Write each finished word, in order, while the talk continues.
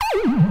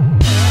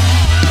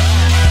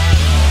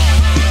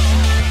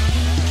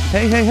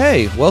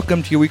Hey,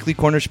 welcome to your weekly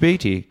Corner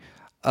Späti.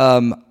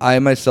 I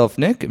myself,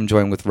 Nick, am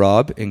joined with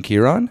Rob and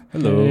Kieran.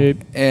 Hello. Hey.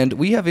 And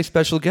we have a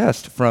special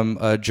guest from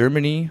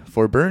Germany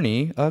for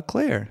Bernie,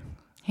 Claire.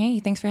 Hey,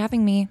 thanks for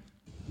having me.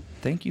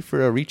 Thank you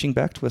for reaching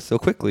back to us so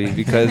quickly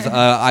because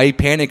I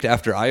panicked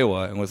after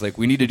Iowa and was like,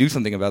 we need to do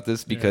something about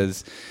this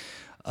because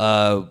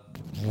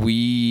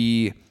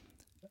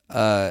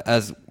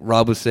as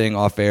Rob was saying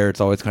off air, it's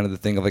always kind of the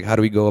thing of like, how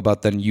do we go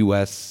about then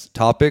U.S.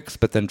 topics,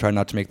 but then try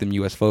not to make them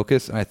U.S.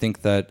 focused? And I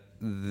think that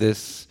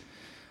this,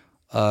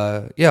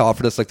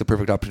 offered us like the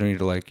perfect opportunity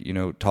to like,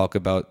 talk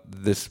about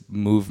this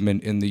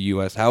movement in the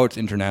U.S., how it's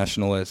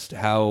internationalist,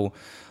 how,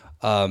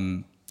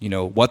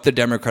 what the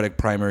Democratic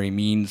primary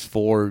means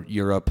for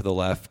Europe, the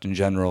left in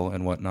general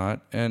and whatnot.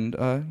 And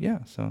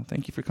so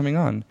thank you for coming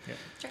on. Yeah.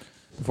 Sure.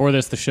 Before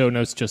this, the show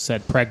notes just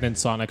said Pregnant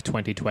Sonic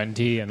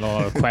 2020 and a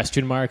lot of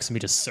question marks, and me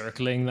just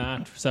circling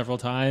that several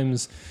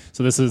times.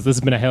 So this has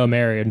been a Hail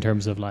Mary in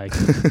terms of like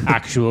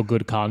actual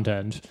good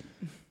content.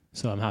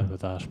 So I'm happy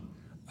with that.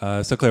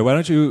 So Claire, why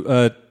don't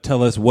you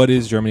tell us what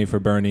is Germany for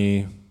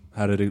Bernie?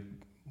 How did it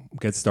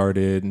get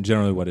started, and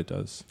generally what it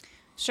does?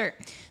 Sure.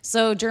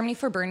 So Germany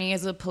for Bernie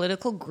is a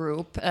political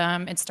group.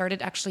 It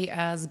started actually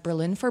as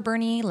Berlin for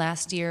Bernie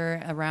last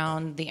year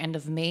around the end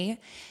of May.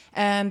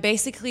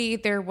 Basically,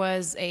 there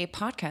was a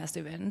podcast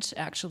event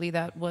actually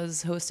that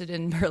was hosted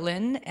in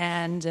Berlin,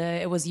 and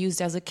it was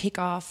used as a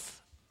kickoff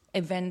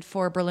event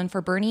for Berlin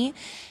for Bernie.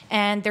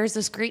 And there's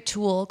this great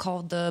tool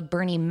called the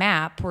Bernie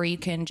Map where you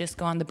can just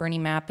go on the Bernie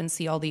Map and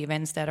see all the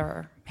events that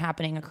are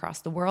happening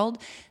across the world.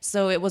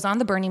 So it was on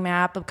the Bernie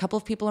Map. A couple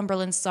of people in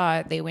Berlin saw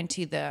it. They went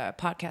to the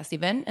podcast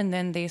event and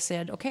then they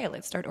said, okay,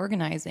 let's start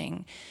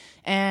organizing.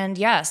 And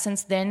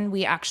since then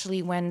we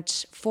actually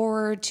went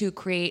forward to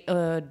create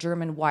a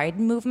German-wide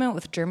movement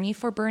with Germany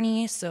for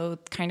Bernie. So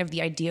kind of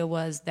the idea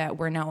was that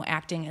we're now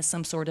acting as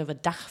some sort of a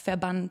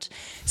Dachverband,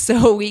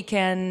 so we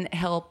can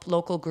help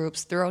local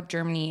groups throughout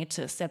Germany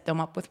to set them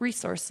up with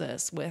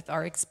resources, with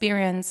our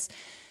experience,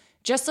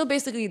 just so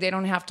basically they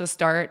don't have to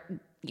start,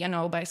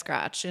 by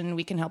scratch, and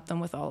we can help them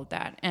with all of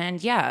that.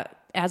 And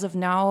as of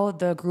now,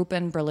 the group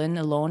in Berlin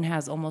alone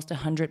has almost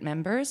 100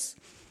 members.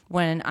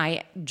 When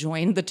I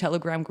joined the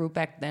Telegram group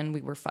back then,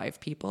 we were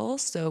 5 people.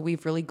 So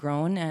we've really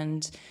grown,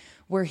 and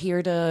we're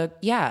here to,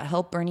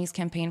 help Bernie's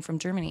campaign from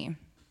Germany.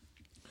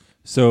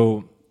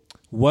 So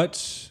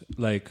what,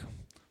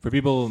 for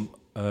people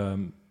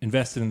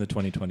invested in the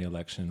 2020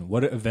 election,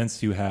 what events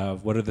do you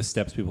have? What are the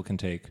steps people can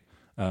take,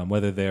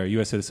 whether they're a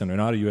U.S. citizen or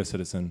not a U.S.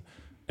 citizen,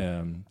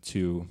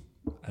 to,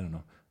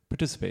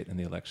 participate in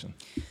the election?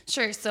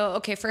 Sure. So,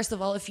 first of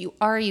all, if you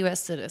are a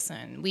U.S.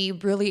 citizen, we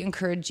really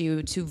encourage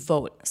you to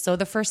vote. So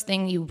the first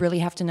thing you really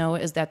have to know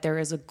is that there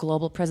is a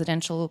global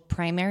presidential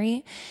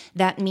primary.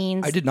 That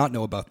means... I did not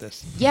know about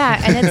this.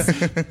 Yeah, and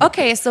it's...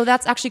 Okay, so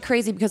that's actually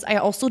crazy because I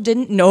also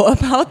didn't know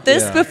about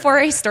this before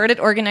I started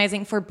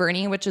organizing for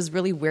Bernie, which is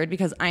really weird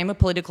because I'm a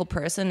political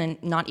person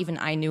and not even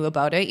I knew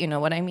about it, you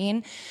know what I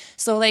mean?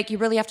 So, you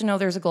really have to know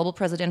there's a global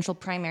presidential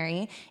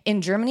primary.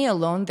 In Germany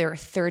alone, there are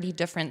 30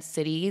 different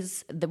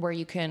cities where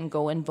you can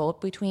go and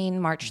vote between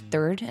March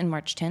 3rd and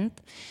March 10th.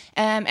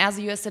 As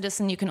a U.S.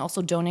 citizen, you can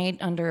also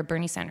donate under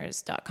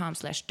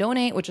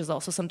berniesanders.com/donate, which is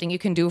also something you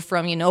can do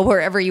from,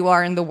 wherever you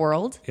are in the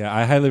world. Yeah,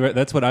 I highly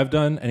that's what I've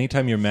done.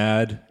 Anytime you're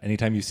mad,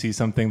 anytime you see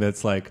something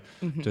that's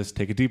just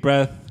take a deep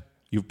breath.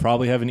 You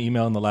probably have an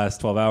email in the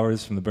last 12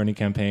 hours from the Bernie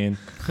campaign.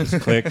 Just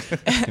click.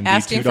 It can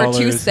asking be $2.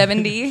 For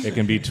 $2.70. It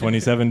can be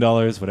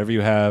 $27, whatever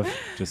you have.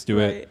 Just do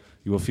it.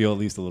 You will feel at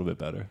least a little bit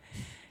better.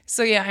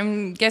 So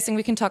I'm guessing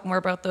we can talk more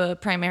about the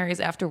primaries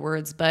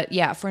afterwards. But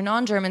for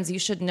non-Germans, you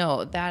should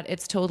know that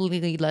it's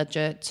totally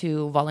legit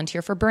to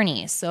volunteer for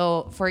Bernie.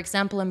 So for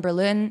example, in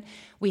Berlin,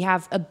 we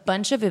have a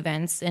bunch of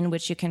events in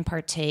which you can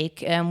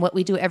partake. And what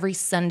we do every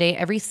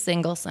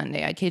single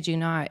Sunday, I kid you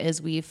not,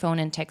 is we phone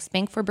and text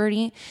bank for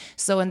Bernie.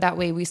 So in that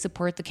way, we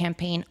support the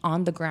campaign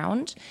on the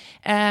ground.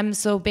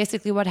 So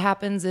basically what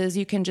happens is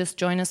you can just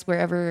join us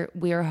wherever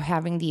we are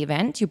having the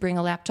event. You bring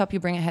a laptop, you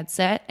bring a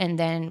headset, and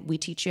then we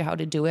teach you how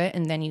to do it.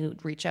 And then you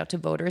reach out to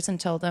voters and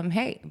tell them,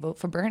 hey, vote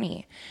for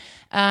Bernie.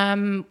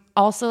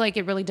 Also,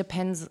 it really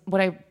depends.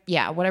 What I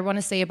want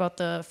to say about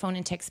the phone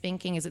and text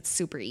banking is it's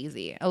super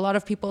easy. A lot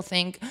of people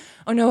think,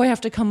 oh no, I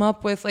have to come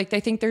up with they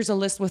think there's a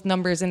list with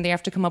numbers and they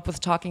have to come up with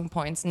talking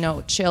points.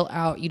 No, chill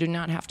out. You do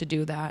not have to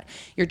do that.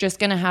 You're just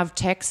going to have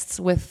texts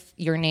with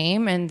your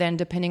name, and then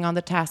depending on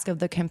the task of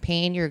the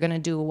campaign, you're going to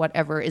do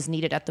whatever is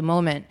needed at the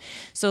moment.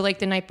 So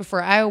the night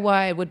before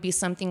Iowa, it would be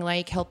something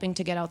like helping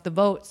to get out the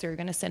vote. So you're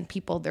going to send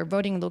people their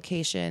voting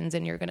locations,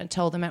 and you're going to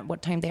tell them at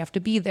what time they have to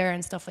be there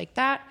and stuff like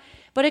that.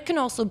 But it can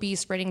also be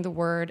spreading the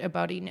word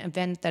about an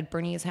event that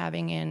Bernie is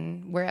having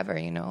in wherever,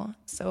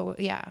 So,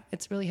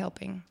 it's really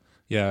helping.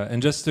 Yeah, and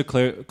just to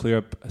clear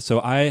up, so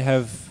I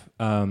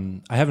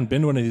haven't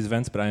been to one of these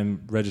events, but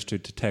I'm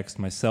registered to text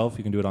myself.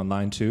 You can do it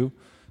online too.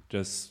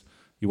 Just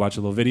you watch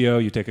a little video,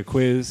 you take a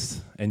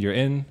quiz, and you're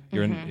in.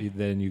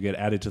 Then you get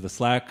added to the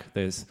Slack.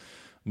 There's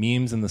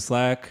memes in the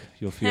Slack.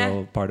 You'll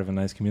feel part of a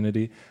nice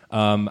community.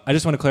 I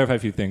just want to clarify a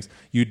few things.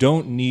 You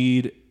don't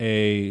need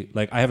I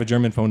have a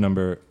German phone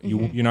number.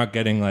 You're not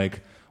getting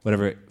like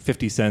whatever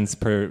 50 cents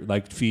per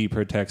fee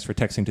per text for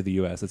texting to the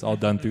US. It's all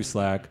done through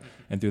Slack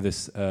and through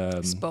this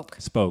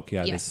Spoke,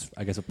 yeah, Yes. this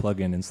I guess a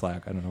plugin in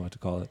Slack. I don't know what to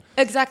call it.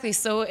 Exactly.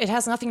 So it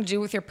has nothing to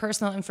do with your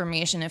personal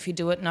information. If you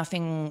do it,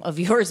 nothing of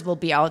yours will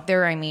be out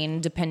there. I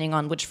mean, depending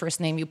on which first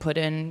name you put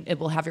in, it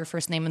will have your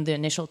first name in the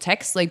initial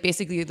text. Like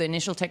basically the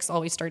initial text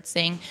always starts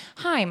saying,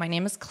 "Hi, my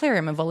name is Claire.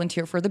 I'm a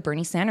volunteer for the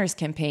Bernie Sanders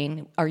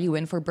campaign. Are you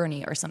in for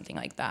Bernie?" or something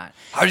like that.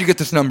 How'd you get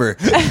this number?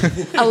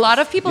 A lot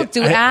of people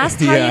do ask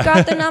how you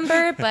got the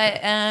number,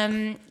 but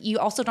you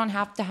also don't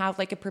have to have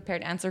like a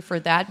prepared answer for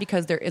that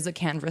because there is a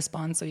canned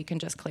response, so you can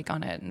just click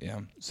on it.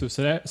 Yeah. So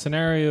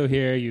scenario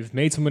here, you've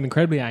made someone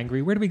incredibly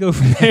angry. Where do we go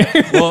from there?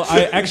 Well,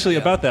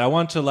 about that, I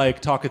want to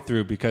talk it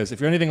through because if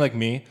you're anything like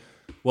me,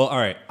 well, all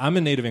right, I'm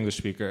a native English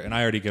speaker and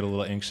I already get a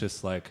little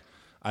anxious.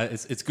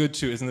 It's good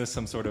to, isn't this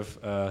some sort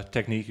of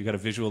technique? You got to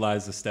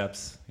visualize the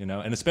steps,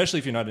 and especially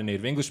if you're not a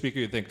native English speaker,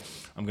 you think,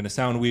 I'm going to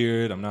sound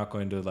weird. I'm not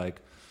going to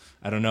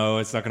I don't know,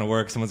 it's not going to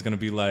work. Someone's going to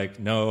be like,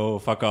 no,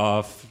 fuck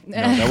off. No,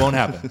 that won't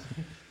happen.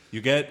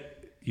 You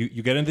get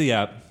into the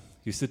app.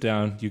 You sit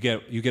down, you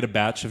get a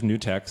batch of new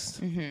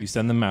text, you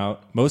send them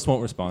out. Most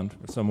won't respond,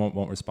 or some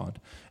won't respond.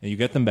 And you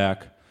get them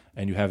back,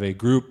 and you have a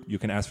group. You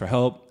can ask for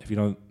help if you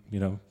don't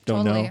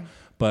Totally. know.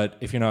 But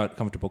if you're not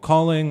comfortable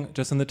calling,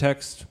 just in the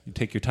text, you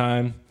take your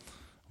time,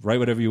 write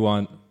whatever you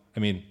want. I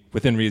mean,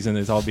 within reason,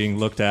 it's all being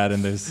looked at,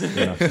 and there's,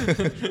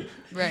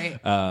 Right.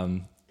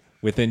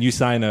 within you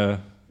sign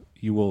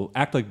you will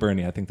act like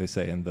Bernie, I think they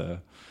say in the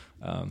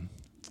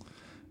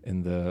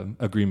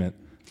agreement.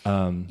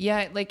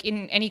 Yeah, like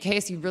in any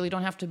case, you really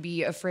don't have to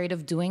be afraid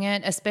of doing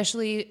it,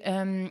 especially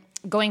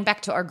going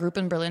back to our group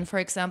in Berlin, for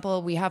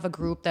example. We have a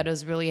group that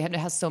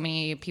has so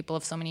many people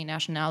of so many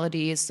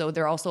nationalities. So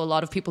there are also a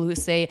lot of people who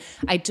say,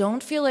 I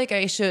don't feel like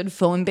I should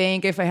phone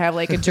bank if I have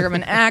like a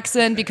German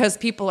accent because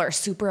people are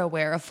super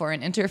aware of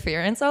foreign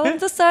interference all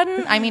of a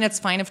sudden. I mean, it's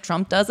fine if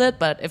Trump does it,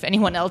 but if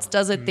anyone else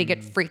does it, they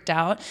get freaked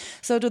out.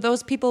 So to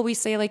those people, we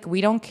say like,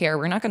 we don't care.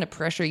 We're not going to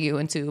pressure you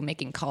into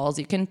making calls.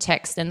 You can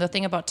text. And the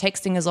thing about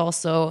texting is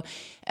also,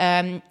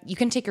 you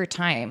can take your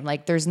time.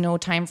 Like there's no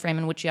time frame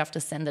in which you have to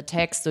send a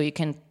text. So you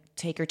can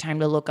take your time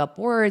to look up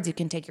words, you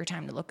can take your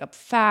time to look up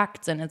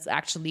facts, and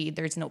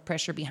there's no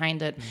pressure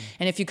behind it.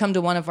 And if you come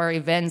to one of our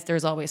events,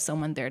 there's always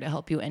someone there to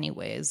help you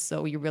anyways,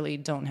 so you really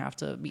don't have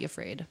to be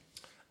afraid.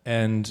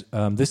 And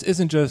this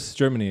isn't just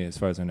Germany, as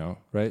far as I know,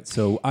 right?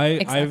 So I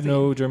Exactly.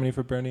 know Germany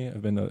for Bernie.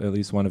 I've been to at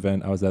least one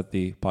event. I was at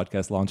the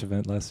podcast launch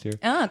event last year.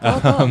 Cool.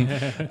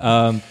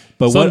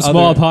 But Some what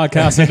small other,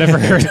 podcast I've never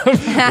heard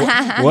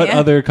of. what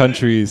other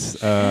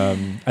countries?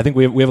 I think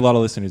we have a lot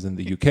of listeners in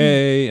the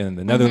UK and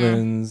the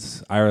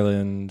Netherlands,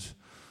 Ireland.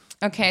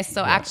 Okay,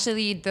 so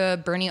actually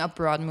the Bernie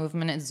Abroad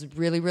movement is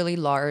really, really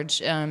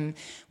large,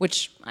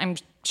 which I'm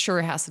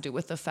sure has to do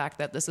with the fact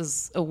that this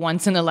is a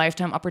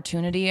once-in-a-lifetime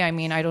opportunity. I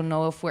mean, I don't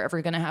know if we're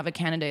ever going to have a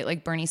candidate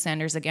like Bernie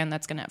Sanders again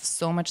that's going to have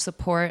so much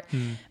support.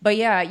 But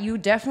yeah, you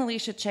definitely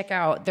should check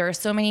out. There are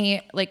so many,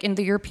 like in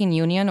the European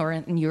Union or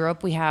in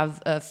Europe, we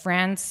have a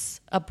France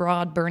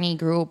Abroad Bernie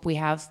group. We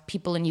have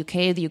people in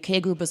UK. The UK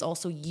group is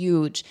also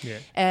huge. Yeah.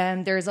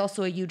 And there's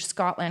also a huge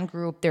Scotland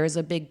group. There's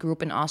a big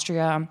group in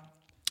Austria.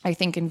 I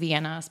think in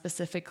Vienna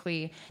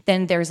specifically.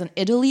 Then there's an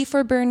Italy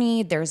for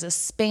Bernie. There's a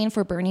Spain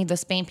for Bernie. The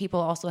Spain people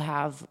also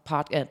have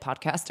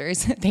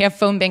podcasters. They have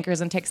phone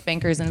bankers and text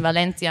bankers in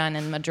Valencia and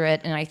in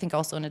Madrid, and I think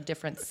also in a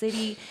different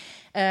city.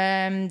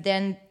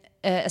 Then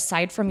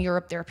aside from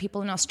Europe, there are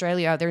people in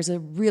Australia. There's a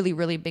really,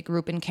 really big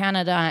group in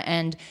Canada.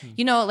 And,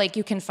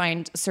 you can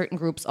find certain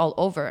groups all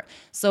over.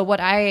 So what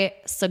I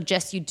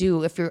suggest you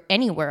do if you're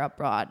anywhere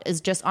abroad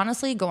is just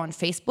honestly go on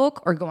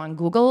Facebook or go on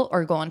Google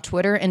or go on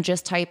Twitter and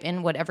just type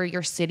in whatever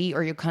your city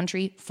or your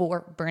country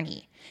for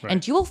Bernie. Right.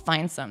 And you will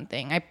find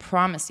something. I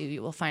promise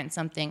you will find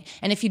something.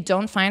 And if you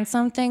don't find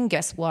something,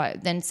 guess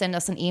what? Then send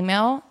us an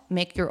email,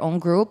 make your own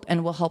group,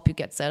 and we'll help you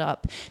get set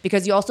up.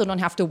 Because you also don't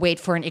have to wait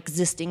for an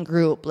existing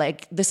group.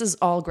 Like, this is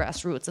all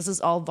grassroots. This is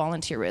all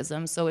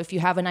volunteerism. So if you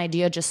have an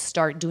idea, just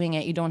start doing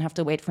it. You don't have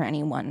to wait for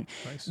anyone.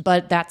 Nice.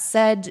 But that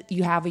said,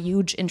 you have a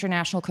huge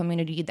international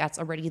community that's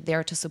already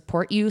there to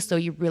support you. So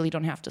you really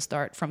don't have to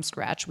start from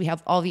scratch. We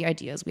have all the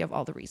ideas. We have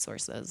all the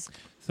resources.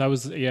 So it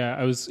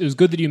was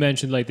good that you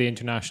mentioned like the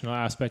international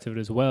aspect of it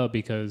as well,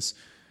 because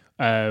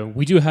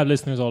we do have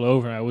listeners all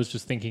over. I was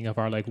just thinking of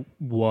our like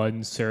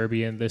one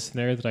Serbian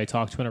listener that I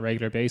talk to on a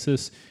regular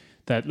basis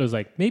that was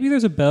like, maybe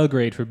there's a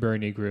Belgrade for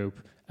Bernie group.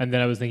 And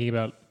then I was thinking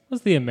about,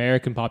 what's the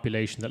American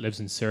population that lives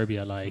in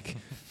Serbia like?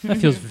 That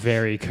feels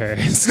very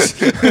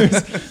cursed.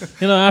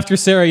 After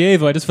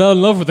Sarajevo, I just fell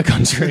in love with the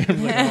country.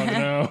 I'm like, oh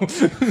no.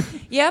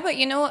 Yeah, but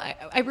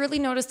I really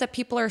noticed that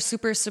people are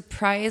super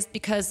surprised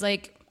because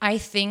like, I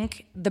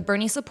think the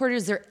Bernie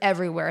supporters, they're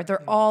everywhere.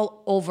 They're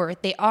all over.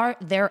 They are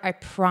there, I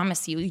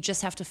promise you. You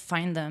just have to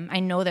find them.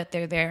 I know that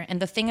they're there.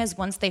 And the thing is,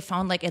 once they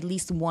found like at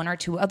least one or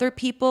two other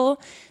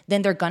people,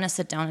 then they're going to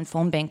sit down and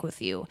phone bank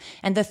with you.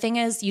 And the thing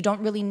is, you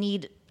don't really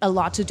need a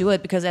lot to do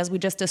it because, as we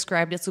just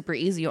described, it's super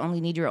easy. You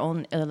only need your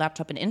own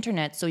laptop and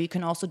internet. So you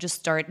can also just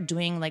start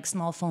doing like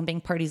small phone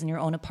bank parties in your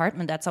own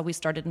apartment. That's how we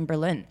started in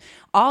Berlin.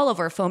 All of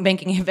our phone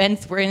banking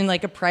events were in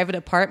like a private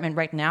apartment.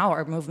 Right now,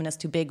 our movement is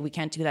too big. We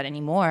can't do that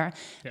anymore.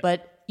 Yeah.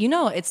 But,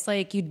 it's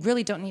like you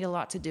really don't need a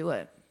lot to do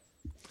it.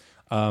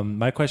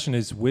 My question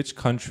is, which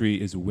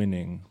country is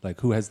winning? Like,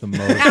 who has the most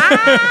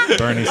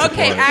Bernie support?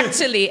 Okay,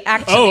 actually.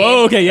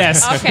 Oh, okay,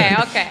 yes.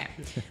 Okay.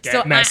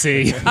 Get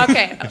messy.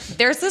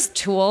 There's this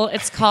tool.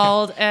 It's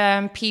called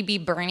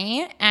PB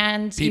Bernie,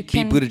 and you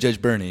can... Pete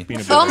Buttigieg Bernie.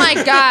 Oh my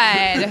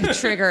God.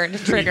 Triggered.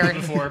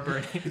 Before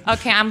Bernie.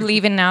 Okay, I'm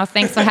leaving now.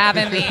 Thanks for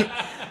having me.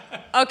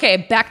 Okay,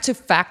 back to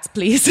facts,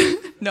 please.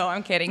 No,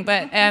 I'm kidding.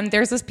 But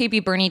there's this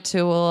PB Bernie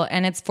tool,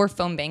 and it's for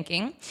phone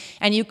banking.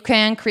 And you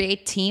can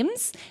create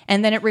teams,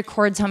 and then it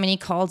records how many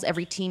calls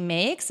every team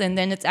makes. And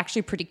then it's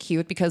actually pretty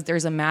cute because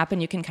there's a map,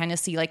 and you can kind of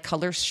see like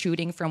colors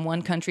shooting from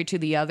one country to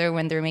the other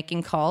when they're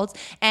making calls.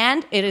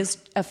 And it is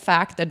a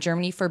fact that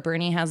Germany for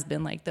Bernie has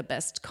been like the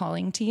best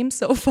calling team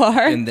so far.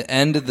 At the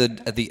end of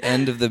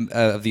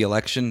the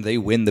election, they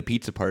win the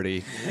pizza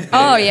party.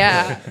 Oh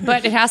yeah,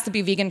 but it has to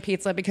be vegan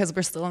pizza because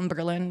we're still in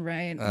Berlin,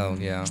 right? Oh,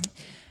 yeah.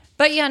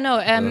 But yeah,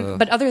 no,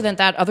 but other than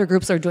that, other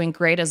groups are doing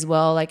great as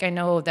well. Like I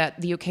know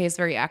that the UK is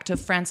very active,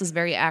 France is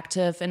very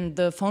active, and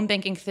the phone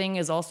banking thing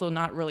is also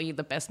not really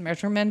the best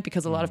measurement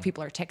because a lot of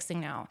people are texting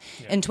now.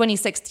 Yeah. In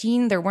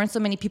 2016, there weren't so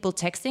many people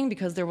texting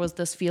because there was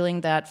this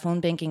feeling that phone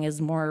banking is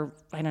more,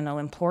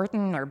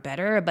 important or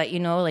better, but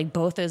like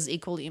both is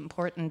equally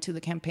important to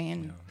the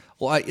campaign. Yeah.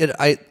 Well,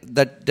 I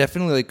that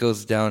definitely like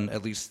goes down,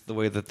 at least the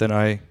way that then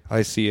I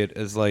see it,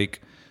 as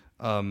like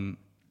kind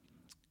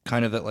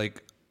of that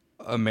like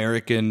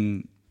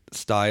American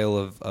style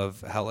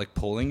of how like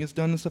polling is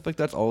done and stuff like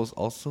that's always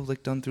also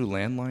like done through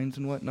landlines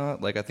and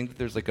whatnot. Like I think that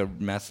there's like a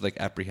massive like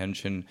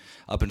apprehension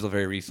up until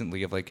very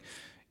recently of like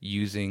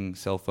using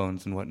cell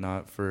phones and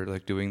whatnot for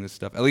like doing this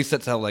stuff. At least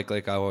that's how like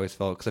I always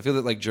felt, because I feel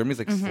that like Germany's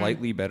like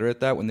slightly better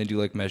at that when they do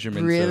like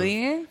measurements.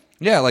 Really?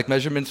 Yeah, like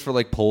measurements for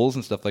like polls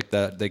and stuff like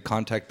that. They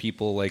contact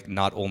people like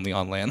not only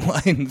on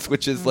landlines,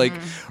 which is like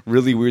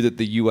really weird that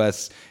the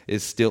U.S.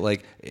 is still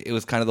like, it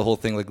was kind of the whole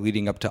thing like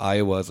leading up to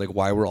Iowa is like,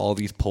 why were all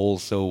these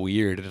polls so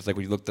weird? And it's like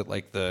when you looked at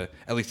like at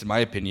least in my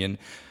opinion,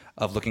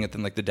 of looking at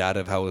them like the data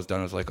of how it was done,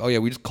 it was like, oh yeah,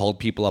 we just called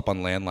people up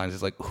on landlines.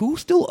 It's like, who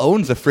still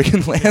owns a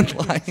freaking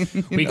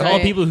landline? We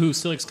call people who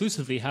still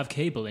exclusively have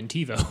cable in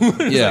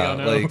TiVo. Yeah,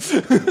 like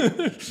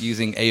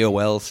using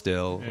AOL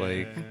still.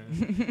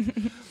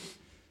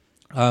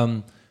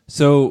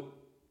 So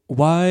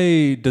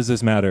why does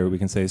this matter, we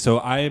can say? So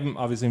I'm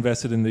obviously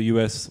invested in the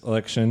U.S.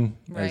 election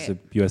as a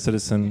U.S.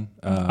 citizen.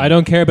 I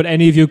don't care about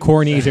any of you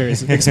corn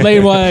eaters.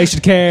 Explain why I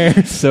should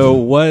care. So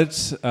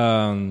what,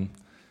 and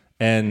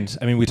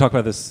I mean, we talk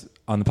about this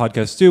on the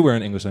podcast too. We're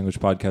an English language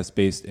podcast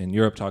based in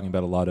Europe, talking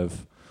about a lot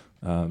of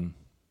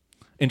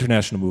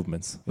international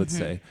movements, let's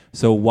say.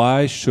 So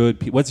why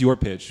should, what's your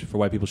pitch for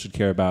why people should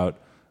care about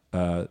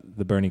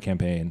the Bernie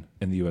campaign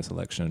in the U.S.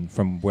 election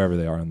from wherever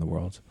they are in the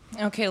world?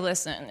 Okay,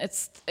 listen,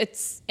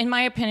 it's in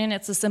my opinion,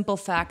 it's a simple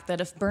fact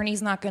that if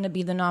Bernie's not going to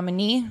be the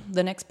nominee,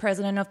 the next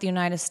president of the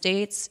United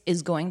States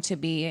is going to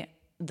be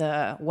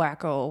the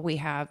wacko we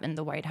have in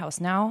the White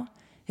House now.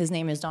 His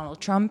name is Donald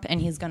Trump,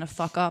 and he's going to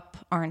fuck up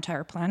our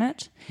entire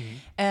planet.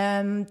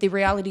 The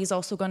reality is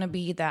also going to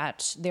be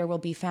that there will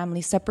be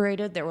families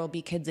separated. There will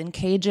be kids in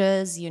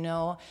cages,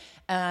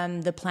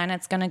 the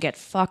planet's going to get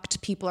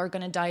fucked. People are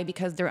going to die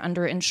because they're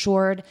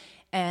underinsured,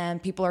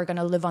 and people are going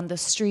to live on the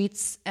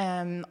streets.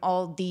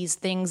 All these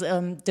things,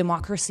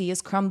 democracy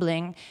is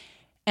crumbling.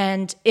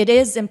 And it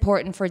is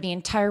important for the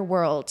entire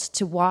world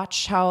to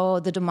watch how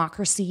the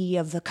democracy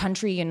of the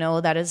country,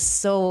 that is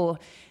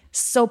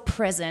so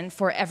present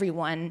for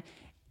everyone.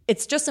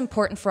 It's just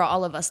important for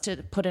all of us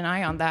to put an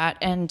eye on that.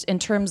 And in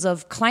terms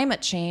of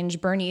climate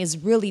change, Bernie is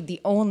really the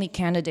only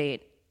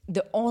candidate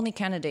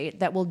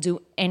that will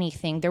do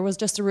anything. There was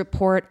just a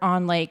report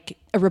on like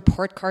a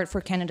report card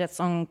for candidates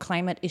on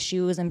climate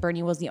issues, and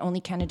Bernie was the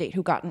only candidate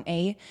who got an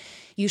A.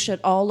 You should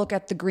all look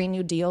at the Green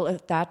New Deal.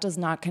 If that does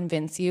not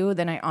convince you,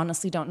 then I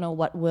honestly don't know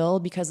what will,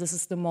 because this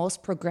is the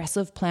most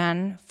progressive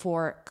plan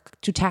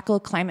to tackle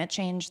climate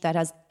change that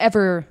has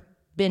ever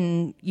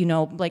been,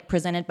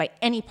 presented by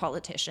any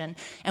politician.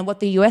 And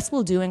what the US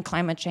will do in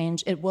climate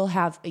change, it will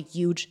have a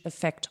huge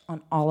effect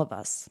on all of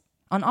us.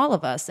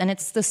 And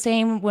it's the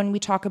same when we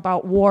talk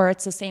about war.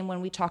 It's the same when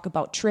we talk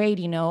about trade,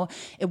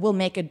 It will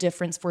make a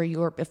difference for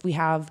Europe if we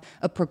have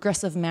a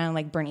progressive man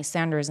like Bernie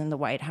Sanders in the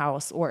White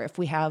House, or if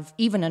we have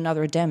even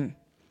another Dem.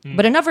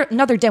 But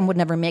another Dem would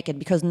never make it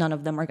because none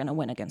of them are going to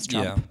win against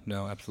Trump. Yeah,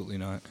 no, absolutely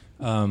not.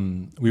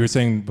 We were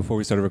saying before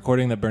we started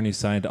recording that Bernie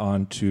signed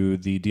on to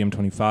the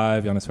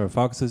DiEM25, Yanis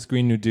Varoufakis'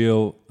 Green New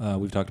Deal.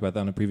 We've talked about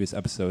that on a previous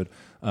episode.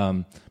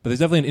 But there's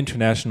definitely an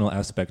international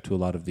aspect to a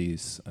lot of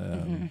these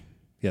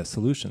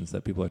solutions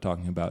that people are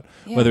talking about,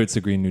 whether it's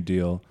the Green New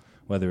Deal,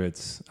 whether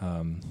it's,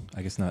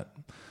 not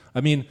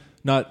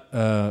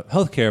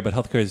healthcare, but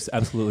healthcare is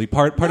absolutely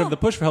part of the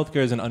push for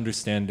healthcare is an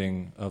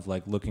understanding of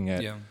like looking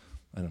at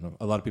I don't know,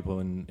 a lot of people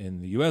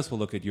in the US will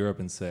look at Europe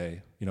and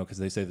say, because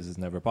they say this is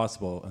never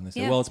possible. And they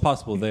say, well, it's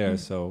possible there.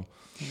 So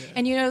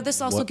and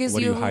this also gives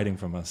what you are you hiding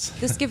from us?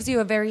 This gives you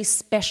a very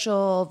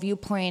special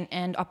viewpoint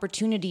and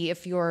opportunity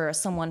if you're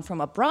someone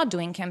from abroad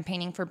doing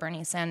campaigning for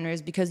Bernie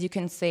Sanders, because you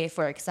can say,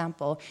 for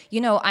example,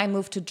 I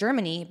moved to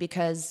Germany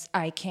because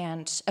I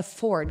can't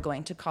afford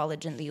going to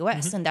college in the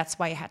US, and that's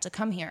why I had to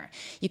come here.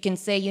 You can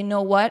say, you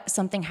know what,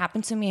 something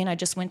happened to me and I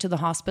just went to the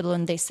hospital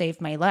and they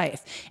saved my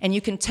life. And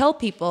you can tell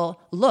people,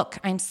 look,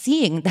 I'm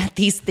seeing that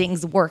these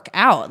things work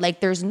out. Like,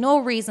 there's no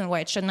reason why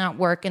it should not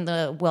work in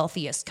the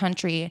wealthiest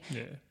country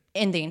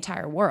in the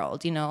entire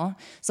world,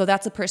 So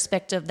that's a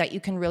perspective that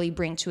you can really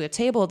bring to a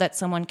table that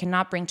someone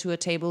cannot bring to a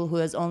table who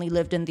has only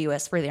lived in the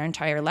US for their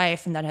entire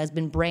life and that has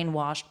been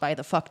brainwashed by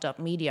the fucked up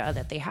media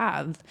that they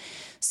have.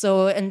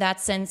 So in that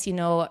sense,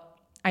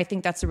 I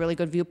think that's a really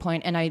good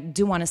viewpoint. And I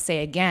do want to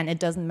say again, it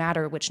doesn't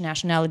matter which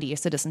nationality or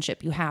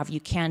citizenship you have. You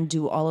can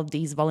do all of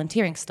these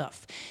volunteering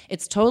stuff.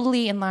 It's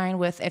totally in line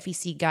with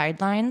FEC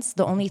guidelines.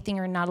 The only thing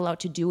you're not allowed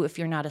to do if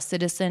you're not a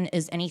citizen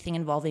is anything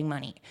involving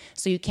money.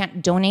 So you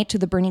can't donate to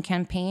the Bernie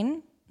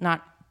campaign,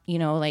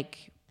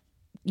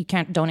 you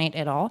can't donate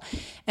at all.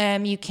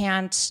 You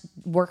can't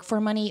work for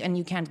money, and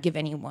you can't give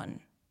anyone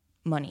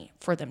money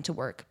for them to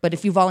work. But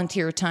if you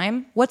volunteer your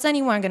time, what's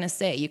anyone going to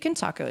say? You can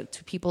talk to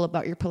people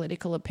about your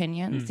political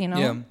opinions,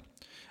 Yeah.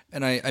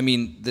 And I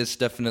mean, this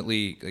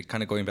definitely,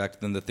 kind of going back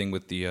to then the thing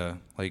with the,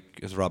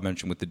 as Rob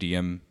mentioned, with the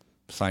DM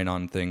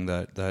sign-on thing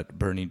that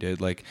Bernie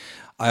did,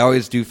 I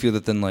always do feel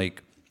that then,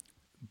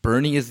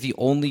 Bernie is the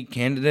only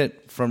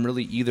candidate from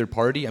really either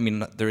party. I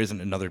mean, there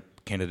isn't another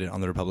candidate on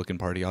the Republican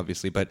Party,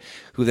 obviously, but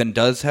who then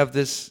does have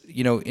this,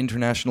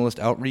 internationalist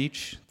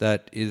outreach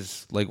that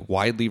is,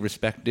 widely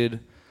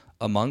respected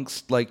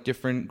amongst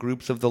different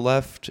groups of the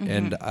left.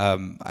 And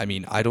I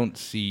mean, I don't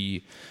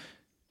see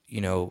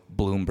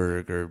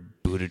Bloomberg or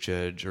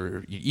Buttigieg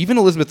or even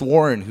Elizabeth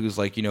Warren, who's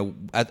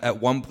at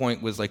one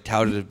point was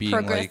touted as being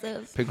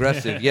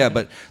progressive. Yeah,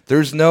 but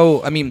there's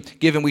no, I mean,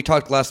 given we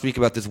talked last week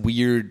about this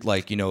weird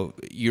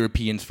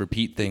Europeans for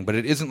Pete thing, but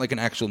it isn't an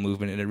actual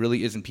movement, and it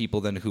really isn't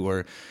people then who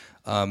are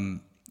I mean,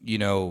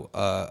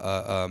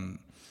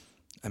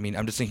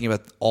 I'm just thinking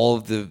about all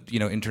of the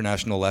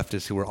international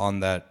leftists who were on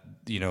that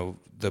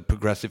the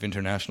Progressive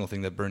International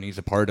thing that Bernie's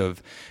a part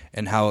of,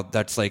 and how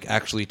that's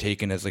actually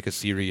taken as a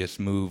serious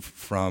move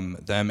from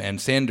them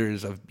and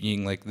Sanders of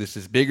being this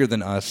is bigger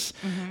than us.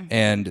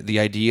 And the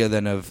idea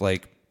then of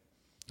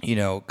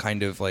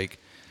kind of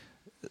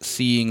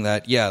seeing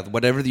that,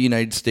 whatever the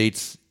United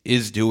States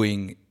is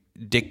doing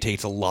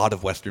dictates a lot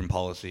of Western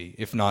policy,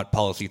 if not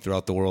policy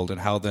throughout the world, and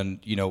how then,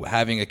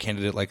 having a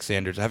candidate like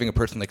Sanders, having a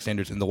person like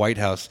Sanders in the White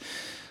House,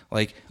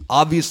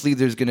 obviously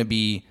there's going to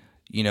be,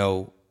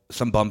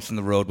 some bumps in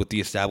the road with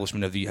the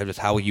establishment of just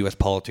how U.S.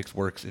 politics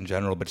works in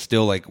general, but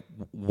still,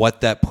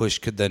 what that push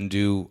could then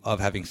do of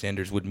having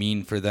Sanders would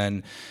mean for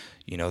then,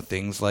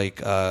 things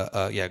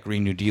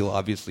Green New Deal,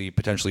 obviously,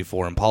 potentially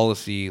foreign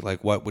policy,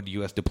 what would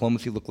U.S.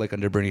 diplomacy look like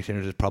under Bernie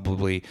Sanders is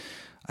probably,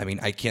 I mean,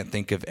 I can't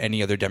think of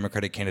any other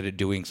Democratic candidate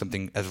doing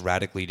something as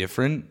radically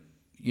different,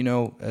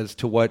 as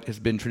to what has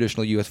been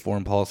traditional U.S.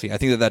 foreign policy. I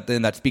think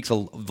that speaks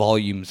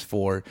volumes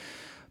for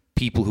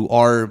people who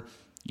are,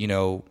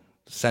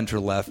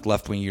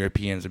 left-wing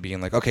Europeans are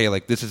being okay,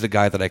 this is a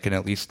guy that I can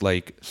at least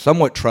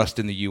somewhat trust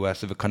in the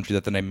U.S. of a country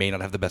that then I may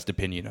not have the best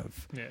opinion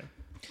of. Yeah.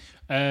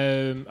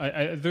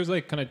 There's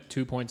kind of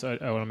 2 points I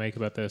want to make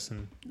about this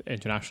and the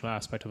international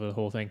aspect of the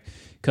whole thing,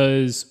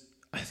 because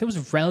I think it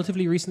was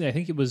relatively recently. I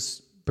think it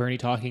was Bernie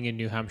talking in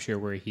New Hampshire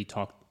where he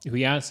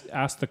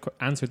answered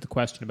the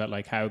question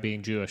about how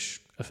being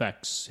Jewish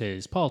affects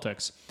his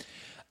politics,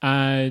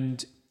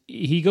 and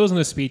he goes in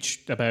a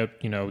speech about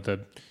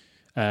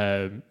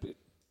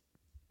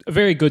a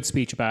very good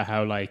speech about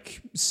how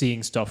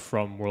seeing stuff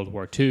from World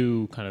War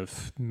II kind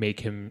of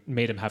made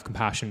him have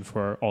compassion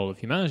for all of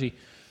humanity.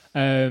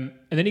 And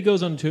then he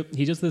goes on to,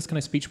 he does this kind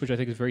of speech, which I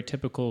think is very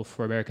typical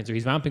for Americans. So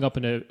he's vamping up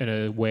in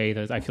a way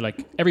that I feel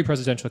like every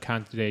presidential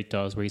candidate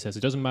does, where he says, it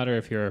doesn't matter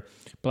if you're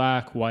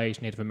black,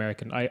 white, Native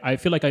American. I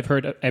feel like I've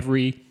heard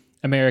every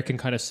American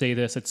kind of say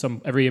this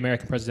every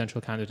American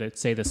presidential candidate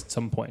say this at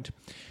some point.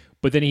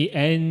 But then he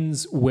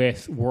ends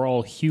with, we're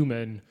all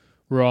human,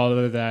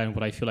 rather than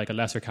what I feel like a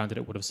lesser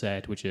candidate would have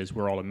said, which is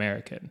we're all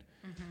American.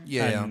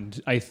 Yeah.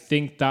 And I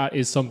think that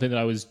is something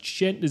that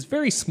is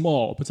very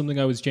small, but something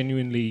I was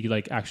genuinely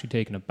actually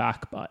taken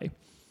aback by.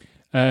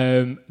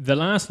 The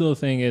last little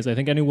thing is, I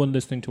think anyone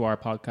listening to our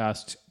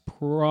podcast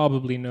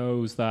probably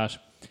knows that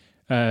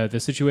the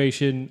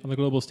situation on the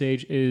global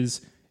stage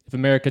is, if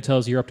America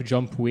tells Europe to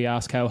jump, we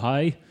ask how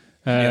high.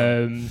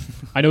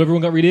 I know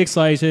everyone got really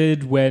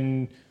excited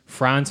when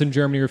France and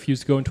Germany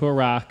refused to go into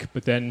Iraq,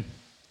 but then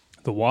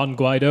the Juan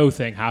Guaido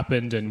thing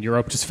happened and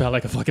Europe just felt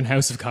like a fucking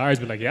house of cards.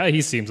 But like, yeah,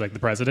 he seems like the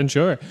president,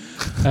 sure.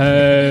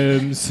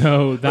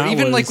 So that Or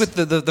even was, like with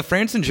the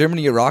France and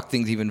Germany Iraq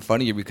thing's even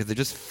funnier because they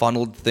just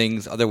funneled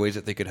things other ways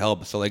that they could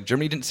help. So like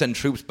Germany didn't send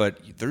troops, but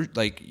they're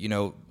like, you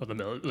know, well,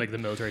 the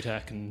military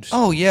tech and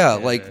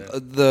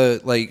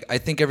I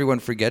think everyone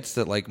forgets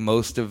that like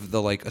most of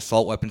the like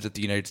assault weapons that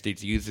the United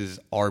States uses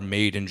are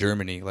made in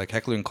Germany. Like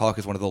Heckler and Koch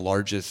is one of the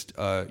largest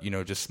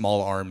just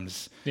small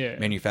arms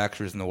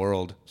manufacturers in the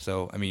world.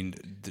 So I mean,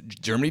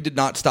 Germany did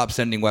not stop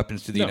sending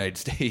weapons to the United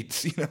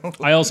States. You know,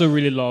 I also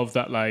really love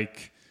that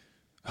like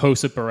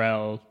Josep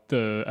Borrell,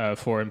 the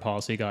foreign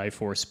policy guy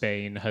for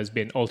Spain, has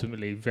been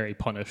ultimately very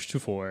punished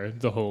for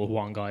the whole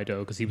Juan Guaido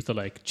because he was the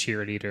like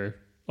cheerleader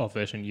of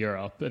it in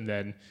Europe, and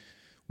then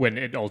when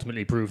it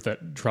ultimately proved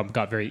that Trump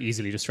got very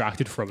easily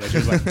distracted from it, he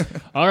was like,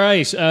 all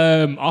right,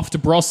 off to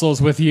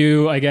Brussels with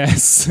you, I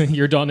guess.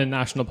 You're done in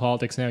national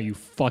politics now, you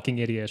fucking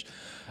idiot.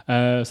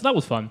 So that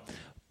was fun.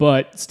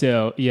 But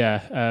still,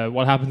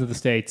 what happens in the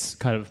States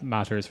kind of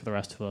matters for the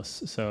rest of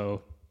us.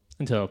 So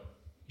until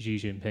Xi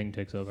Jinping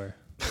takes over,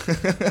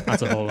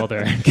 that's a whole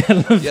other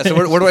kettle of yeah. So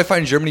where do I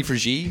find Germany for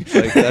Xi?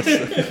 Like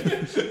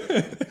that's.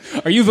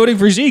 Are you voting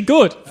for Xi?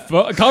 Good.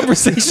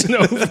 Conversation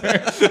over.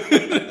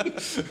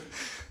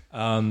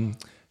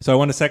 So I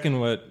want to second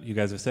what you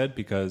guys have said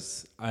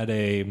because at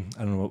I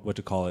don't know what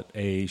to call it,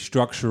 a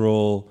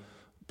structural,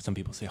 some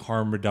people say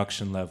harm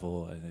reduction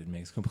level, it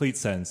makes complete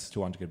sense to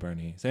want to get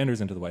Bernie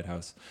Sanders into the White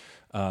House.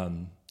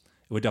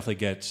 It would definitely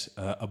get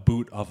a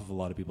boot off of a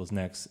lot of people's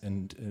necks,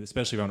 and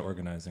especially around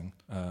organizing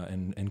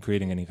and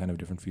creating any kind of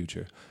different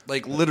future.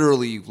 Like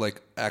literally,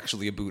 like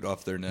actually a boot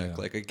off their neck.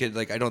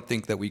 Yeah. I don't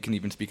think that we can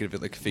even speak of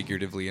it like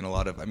figuratively in a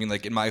lot of. I mean,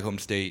 like in my home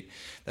state,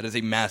 that is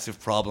a massive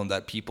problem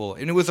that people,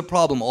 and it was a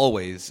problem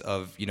always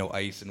of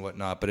ICE and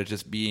whatnot, but it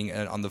just being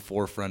on the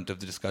forefront of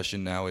the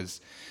discussion now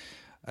is.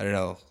 I don't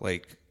know,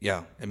 I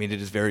mean, it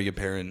is very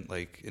apparent,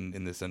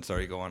 in this sense.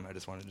 Sorry, go on. I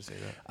just wanted to say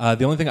that.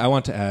 The only thing I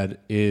want to add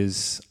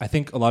is I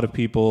think a lot of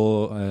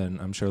people,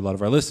 and I'm sure a lot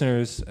of our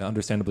listeners,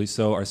 understandably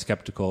so, are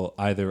skeptical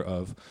either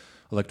of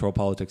electoral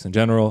politics in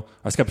general,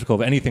 are skeptical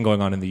of anything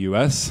going on in the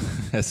U.S.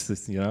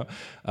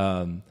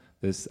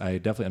 I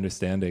definitely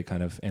understand a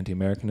kind of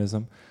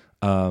anti-Americanism.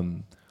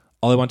 All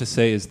I want to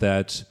say is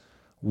that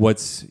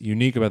what's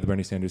unique about the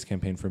Bernie Sanders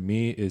campaign for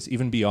me is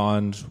even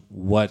beyond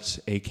what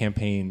a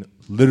campaign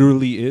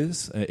literally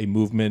is, a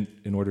movement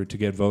in order to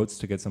get votes,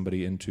 to get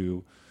somebody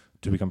to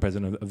become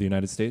president of the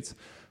United States.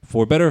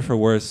 For better or for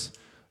worse,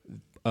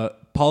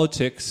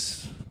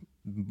 politics,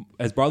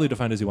 as broadly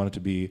defined as you want it to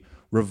be,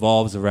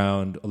 revolves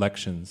around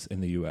elections in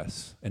the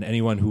U.S. And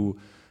anyone who,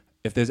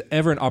 if there's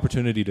ever an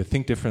opportunity to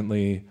think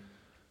differently,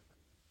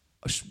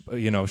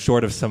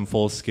 short of some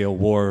full-scale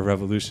war or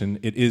revolution,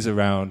 it is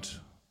around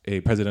a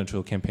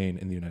presidential campaign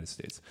in the United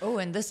States. Oh,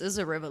 and this is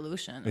a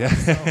revolution. Yeah.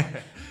 So,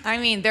 I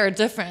mean, there are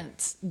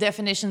different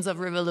definitions of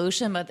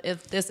revolution, but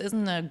if this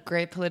isn't a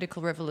great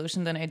political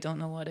revolution, then I don't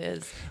know what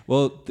is.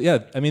 Well,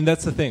 yeah, I mean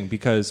that's the thing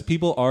because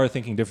people are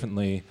thinking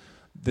differently.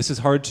 This is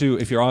hard to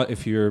if you're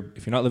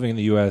not living in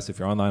the U.S., if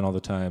you're online all the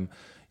time.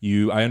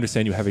 I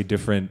understand you have a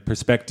different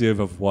perspective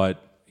of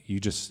what you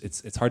just.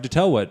 It's hard to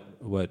tell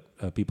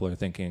what people are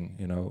thinking,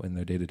 in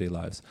their day-to-day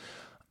lives.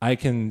 I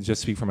can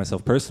just speak for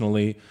myself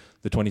personally.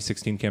 The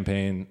 2016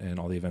 campaign and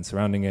all the events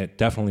surrounding it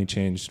definitely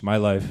changed my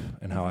life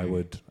and how I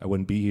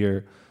wouldn't be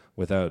here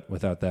without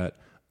that.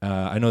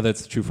 I know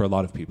that's true for a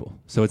lot of people.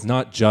 So it's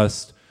not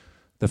just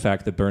the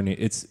fact that Bernie.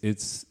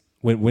 It's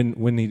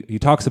when he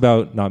talks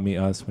about not me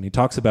us when he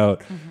talks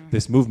about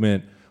this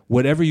movement.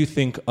 Whatever you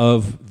think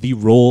of the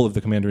role of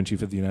the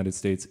Commander-in-Chief of the United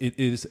States, it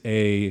is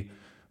a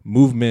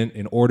movement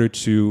in order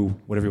to,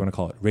 whatever you want to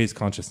call it, raise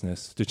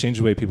consciousness, to change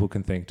the way people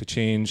can think, to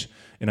change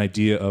an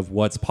idea of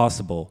what's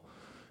possible.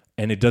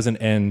 And it doesn't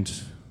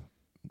end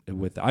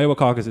with the Iowa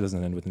caucus, it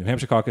doesn't end with the New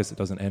Hampshire caucus, it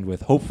doesn't end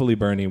with hopefully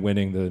Bernie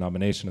winning the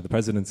nomination of the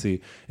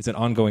presidency. It's an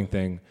ongoing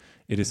thing.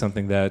 It is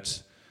something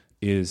that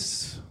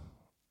is,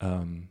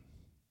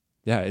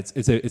 it's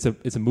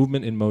a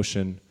movement in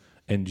motion,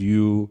 and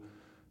you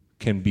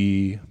can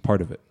be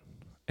part of it.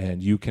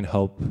 And you can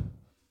help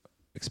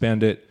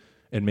expand it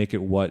and make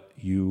it what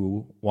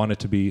you want it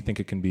to be, think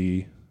it can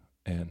be,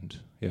 and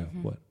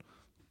what.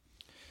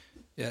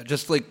 Yeah,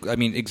 just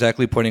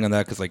exactly pointing on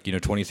that because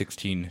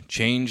 2016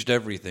 changed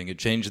everything. It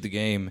changed the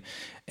game.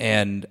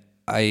 And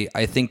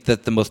I think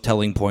that the most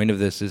telling point of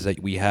this is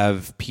that we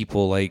have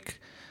people like,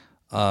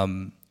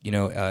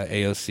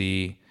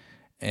 AOC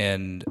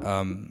and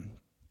Ilhan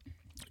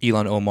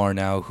Omar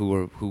now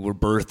who were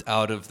birthed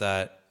out of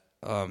that,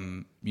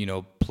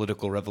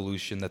 political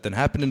revolution that then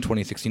happened in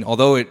 2016.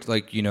 Although it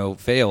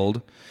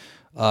failed.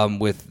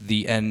 With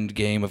the end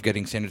game of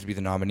getting Sanders to be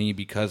the nominee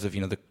because of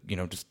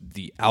just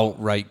the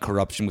outright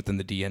corruption within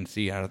the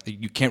DNC. I don't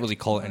think you can't really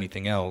call it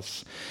anything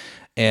else.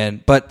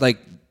 But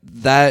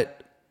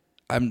that,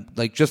 I'm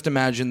just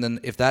imagine then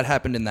if that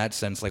happened in that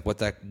sense, what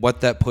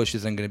that push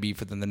is then going to be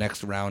for then the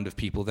next round of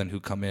people then who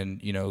come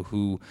in,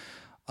 who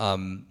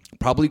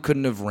probably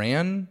couldn't have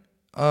ran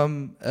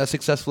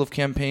successful of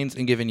campaigns,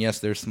 and given yes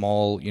they're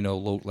small,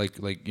 low, like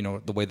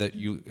the way that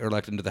you are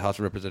elected into the House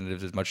of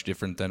Representatives is much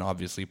different than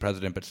obviously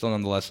president, but still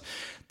nonetheless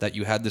that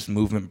you had this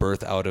movement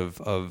birth out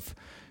of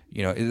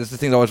it's the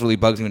thing that always really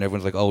bugs me when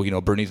everyone's like,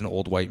 oh, Bernie's an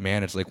old white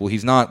man. It's like, well,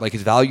 he's not. Like,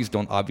 his values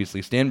don't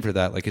obviously stand for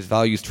that. Like, his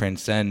values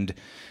transcend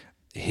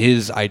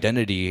his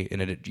identity,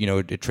 and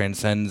it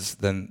transcends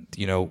then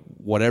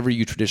whatever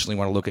you traditionally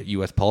want to look at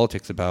U.S.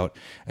 politics about,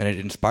 and it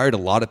inspired a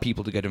lot of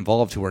people to get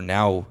involved who are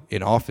now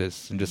in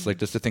office, and just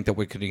to think that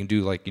we can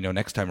do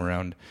next time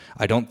around.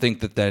 I don't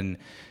think that then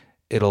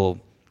it'll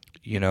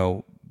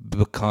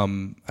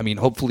become. I mean,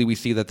 hopefully we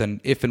see that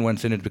then if and when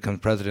Synod becomes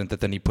president,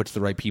 that then he puts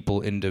the right people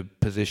into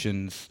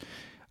positions.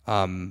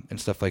 And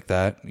stuff like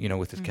that,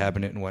 with his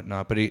cabinet and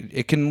whatnot. But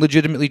it can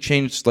legitimately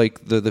change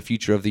the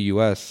future of the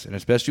U.S. and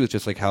especially with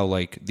just how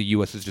the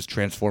U.S. is just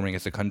transforming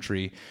as a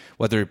country,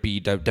 whether it be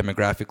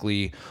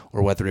demographically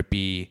or whether it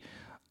be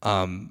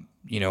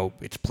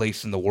its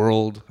place in the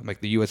world.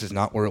 The U.S. is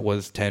not where it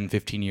was 10,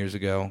 15 years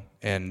ago,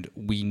 and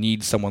we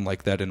need someone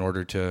like that in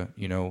order to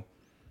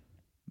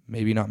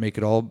maybe not make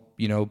it all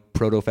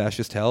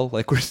proto-fascist hell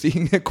like we're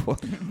seeing it.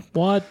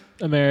 What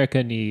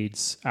America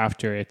needs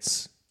after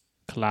its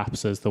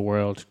collapse as the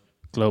world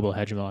global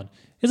hegemon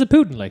is a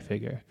Putin-like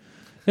figure.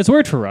 It's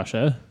worked for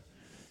Russia.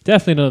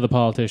 Definitely none of the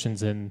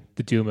politicians in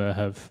the Duma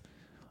have...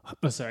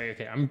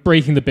 I'm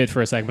breaking the bit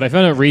for a second, but I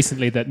found out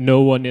recently that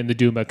no one in the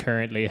Duma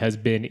currently has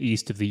been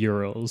east of the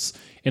Urals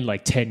in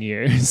 10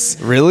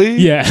 years. Really?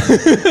 Yeah.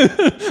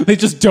 They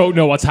just don't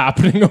know what's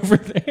happening over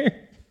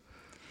there.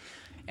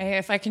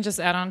 If I can just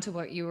add on to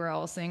what you were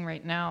all saying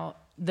right now,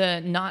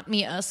 the "not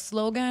me us"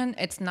 slogan,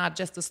 it's not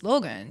just a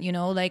slogan,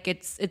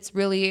 it's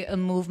really a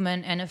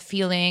movement and a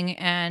feeling,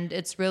 and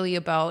it's really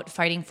about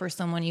fighting for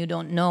someone you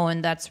don't know.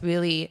 And that's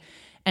really,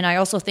 and I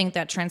also think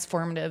that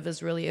transformative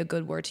is really a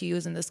good word to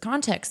use in this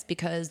context,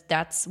 because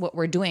that's what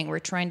we're doing. We're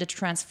trying to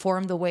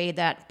transform the way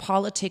that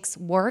politics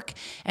work,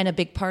 and a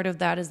big part of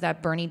that is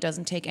that Bernie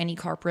doesn't take any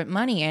corporate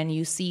money, and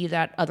you see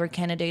that other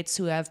candidates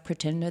who have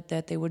pretended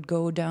that they would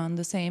go down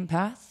the same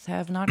path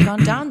have not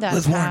gone down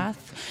that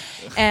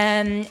path.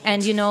 And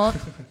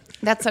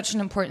that's such an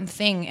important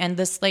thing. And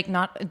this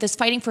this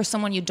fighting for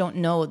someone you don't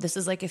know, this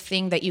is a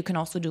thing that you can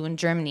also do in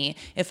Germany.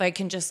 If I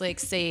can just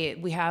say,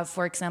 we have,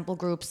 for example,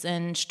 groups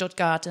in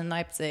Stuttgart, in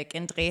Leipzig,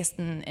 in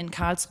Dresden, in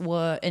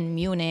Karlsruhe, in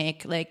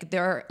Munich,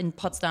 they're in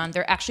Potsdam.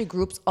 There are actually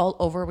groups all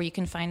over where you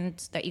can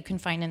find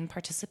and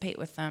participate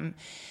with them.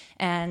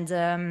 And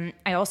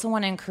I also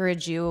want to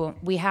encourage you.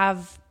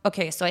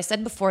 So I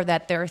said before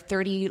that there are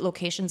 30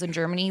 locations in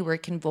Germany where you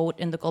can vote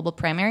in the global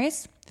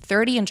primaries,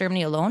 30 in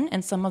Germany alone,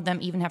 and some of them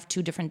even have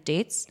 2 different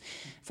dates.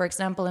 For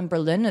example, in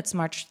Berlin, it's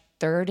March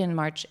 3rd and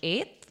March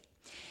 8th.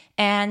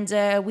 And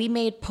we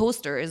made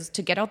posters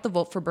to get out the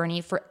vote for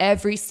Bernie for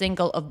every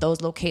single of those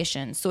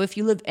locations. So if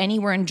you live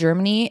anywhere in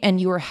Germany and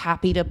you are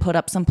happy to put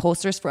up some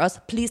posters for us,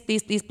 please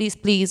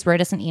write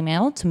us an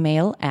email to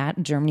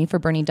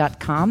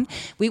mail@germanyforbernie.com.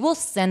 We will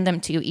send them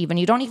to you even.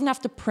 You don't even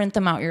have to print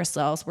them out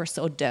yourselves. We're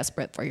so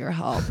desperate for your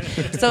help.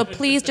 So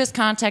please just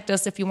contact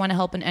us if you want to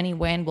help in any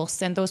way, and we'll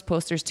send those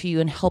posters to you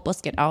and help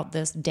us get out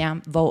this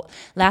damn vote.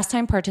 Last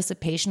time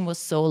participation was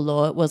so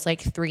low. It was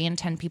 3 in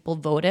 10 people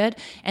voted.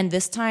 And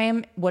this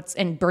time,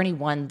 and Bernie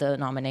won the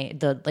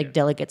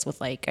delegates with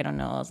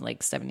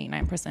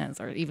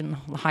 79% or even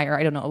higher.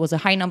 I don't know. It was a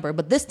high number.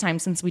 But this time,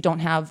 since we don't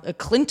have a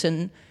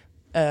Clinton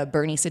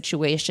Bernie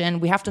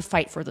situation, we have to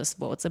fight for this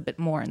vote. It's a bit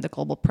more in the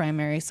global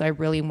primary. So I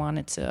really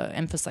wanted to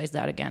emphasize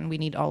that again. We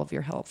need all of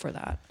your help for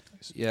that.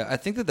 Yeah, I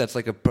think that's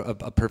a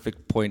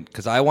perfect point,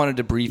 because I wanted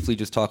to briefly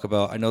just talk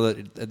about, I know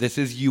that this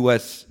is a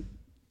U.S.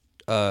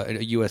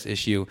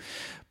 issue,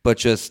 but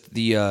just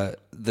the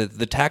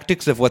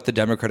tactics of what the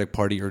Democratic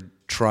Party are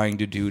trying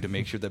to do to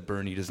make sure that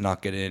Bernie does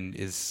not get in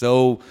is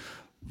so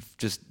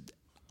just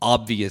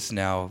obvious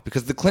now,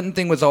 because the Clinton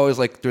thing was always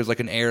there's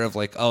an air of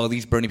oh,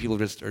 these Bernie people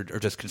are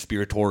just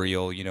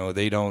conspiratorial,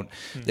 they don't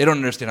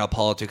understand how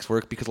politics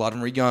work because a lot of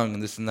them are young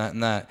and this and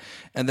that,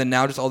 and then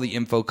now just all the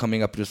info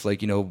coming up, just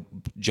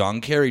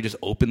John Kerry just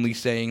openly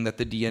saying that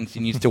the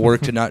DNC needs to work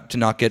to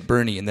not get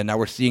Bernie, and then now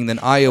we're seeing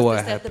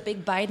Iowa. Is that the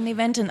big Biden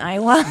event in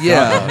Iowa?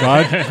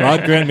 Yeah,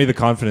 God grant me the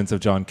confidence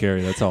of John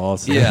Kerry. That's all I'll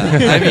say. Yeah,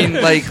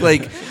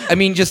 I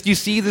mean, just you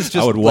see this.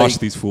 Just I would wash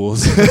these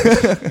fools.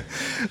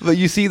 But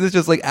you see this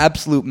just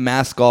absolute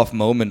mask off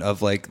moment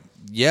of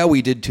yeah,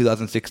 we did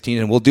 2016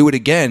 and we'll do it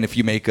again if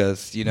you make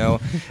us,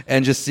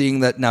 and just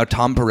seeing that now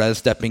Tom Perez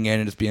stepping in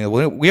and just being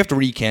we have to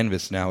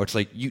recanvass now. It's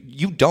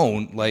you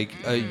don't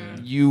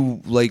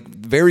you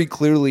very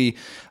clearly.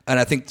 And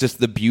I think just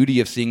the beauty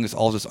of seeing this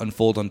all just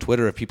unfold on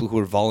Twitter of people who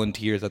are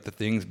volunteers at the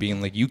things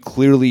being you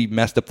clearly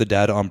messed up the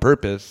data on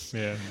purpose.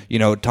 Yeah.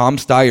 Tom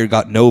Steyer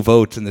got no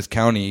votes in this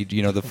county,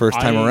 the first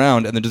time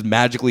around, and then just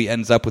magically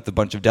ends up with a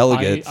bunch of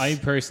delegates. I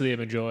personally am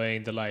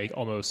enjoying the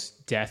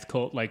almost death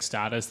cult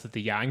status that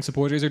the Yang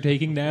supporters are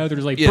taking now. They're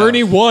just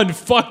Bernie won,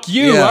 fuck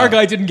you. Yeah. Our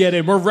guy didn't get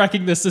in. We're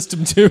wrecking the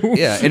system too.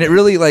 Yeah, and it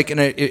really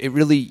it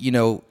really,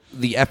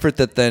 the effort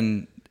that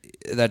then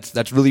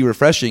that's really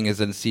refreshing is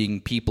then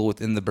seeing people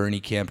within the Bernie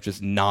camp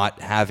just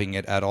not having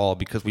it at all,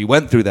 because we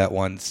went through that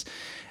once,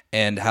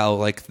 and how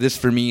like this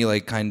for me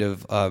like kind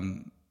of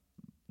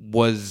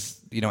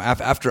was, you know,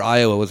 after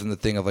Iowa was in the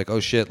thing of like, oh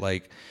shit,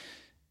 like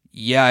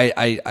yeah,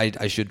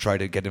 I should try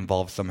to get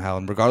involved somehow,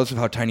 and regardless of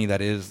how tiny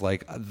that is,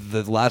 like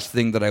the last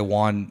thing that I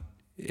want,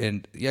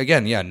 and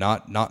again, yeah,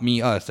 not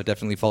me, us, that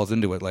definitely falls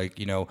into it, like,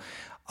 you know,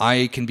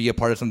 I can be a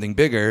part of something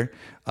bigger,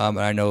 and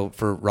I know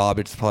for Rob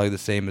it's probably the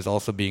same as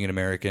also being an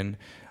American,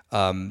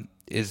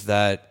 is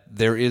that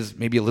there is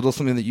maybe a little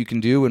something that you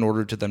can do in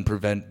order to then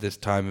prevent this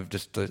time of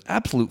just the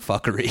absolute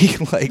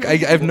fuckery. Like I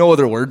have no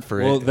other word for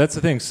it. Well, that's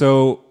the thing.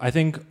 So I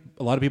think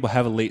a lot of people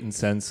have a latent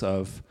sense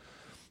of,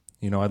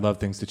 you know, I'd love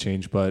things to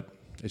change, but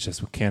it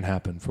just can't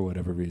happen for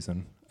whatever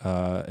reason.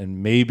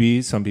 And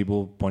maybe some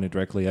people pointed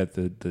directly at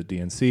the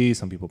DNC.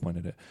 Some people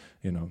pointed at,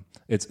 you know,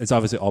 it's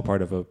obviously all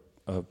part of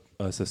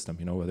a system,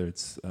 you know, whether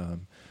it's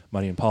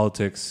money in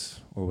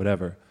politics or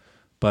whatever.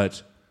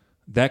 But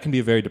that can be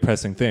a very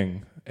depressing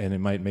thing, and it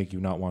might make you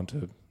not want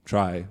to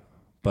try.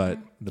 But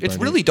it's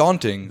really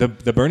daunting.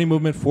 The Bernie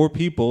movement for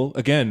people,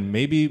 again,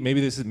 maybe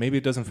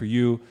it doesn't for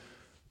you.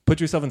 Put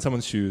yourself in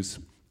someone's shoes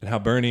and how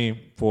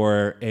Bernie,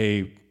 for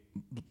a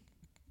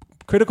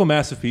critical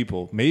mass of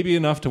people, maybe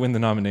enough to win the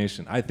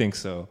nomination. I think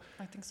so.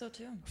 I think so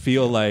too.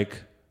 Feel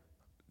like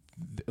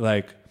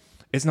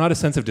it's not a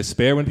sense of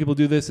despair when people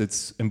do this.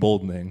 It's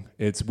emboldening.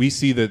 We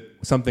see that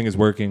something is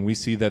working. We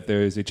see that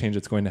there is a change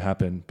that's going to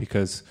happen,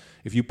 because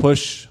if you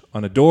push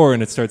on a door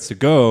and it starts to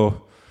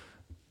go,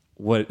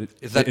 what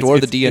is that door?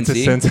 The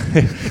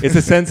DNC. It's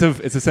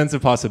a sense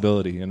of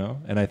possibility, you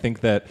know. And I think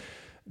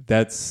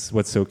that's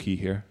what's so key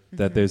here.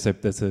 That there's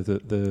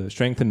the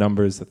strength in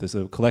numbers. That there's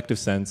a collective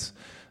sense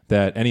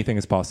that anything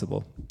is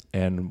possible,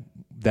 and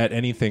that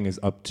anything is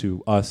up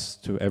to us,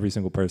 to every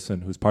single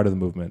person who's part of the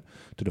movement,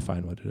 to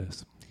define what it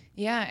is.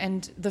 Yeah,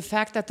 and the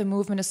fact that the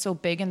movement is so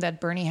big and that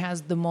Bernie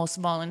has the most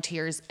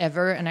volunteers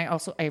ever, and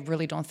I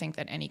really don't think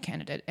that any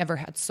candidate ever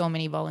had so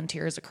many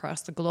volunteers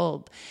across the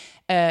globe.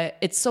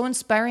 It's so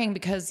inspiring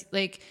because,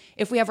 like,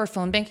 if we have our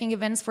phone banking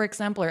events, for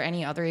example, or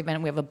any other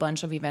event, we have a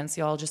bunch of events.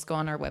 Y'all just go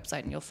on our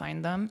website and you'll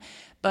find them.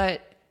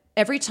 But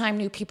every time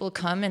new people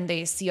come and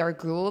they see our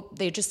group,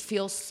 they just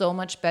feel so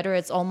much better.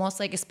 It's almost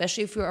like,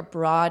 especially if you're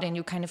abroad and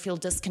you kind of feel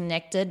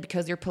disconnected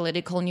because you're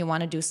political and you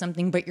want to do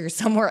something, but you're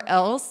somewhere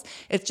else.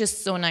 It's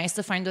just so nice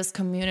to find this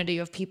community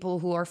of people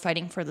who are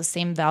fighting for the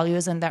same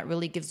values, and that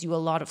really gives you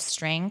a lot of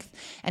strength.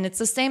 And it's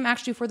the same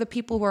actually for the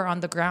people who are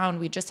on the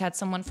ground. We just had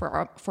someone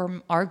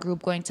from our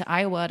group going to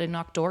Iowa to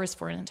knock doors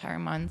for an entire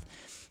month.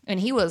 And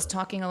he was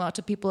talking a lot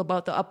to people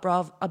about the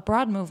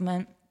abroad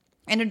movement.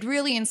 And it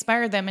really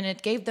inspired them, and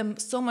it gave them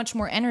so much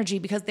more energy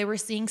because they were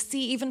seeing,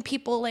 even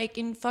people like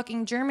in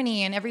fucking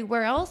Germany and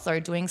everywhere else are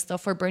doing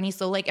stuff for Bernie.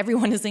 So like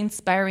everyone is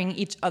inspiring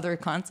each other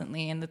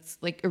constantly, and it's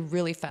like a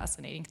really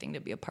fascinating thing to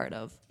be a part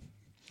of.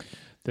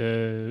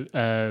 Just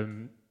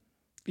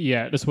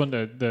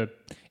wonder, the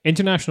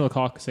international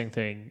caucusing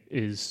thing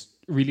is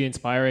really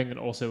inspiring and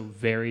also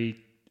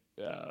very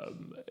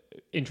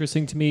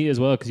interesting to me as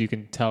well, because you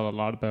can tell a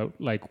lot about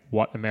like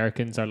what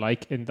Americans are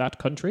like in that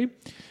country.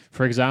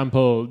 For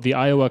example, the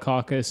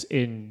Caucus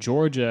in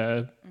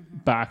Georgia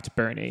backed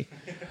Bernie.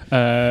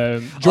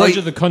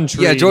 Georgia the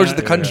country. Yeah, Georgia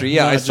the country.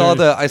 Yeah, I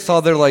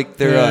saw their like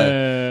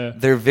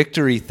their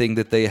victory thing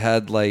that they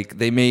had. Like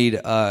they made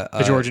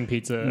a Georgian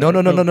pizza.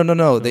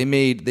 No. They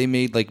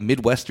made like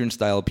Midwestern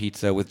style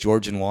pizza with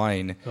Georgian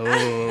wine.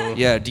 Oh.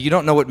 Yeah. Do you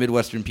not know what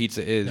Midwestern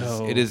pizza is?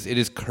 No. It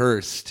is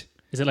cursed.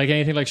 Is it like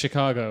anything like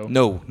Chicago?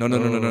 No. I don't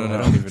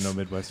even know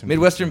Midwestern.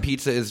 Midwestern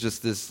pizza is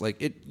just this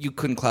like it. You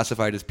couldn't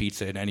classify it as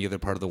pizza in any other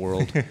part of the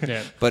world.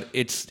 Yeah. But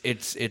it.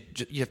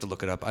 You have to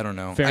look it up. I don't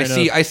know. Fair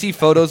enough. I see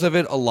photos of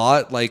it a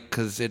lot, like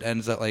because it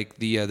ends up like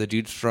the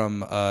dudes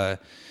from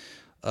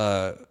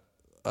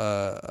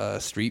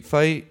Street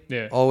Fight.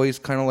 Yeah. Always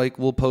kind of like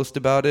will post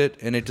about it,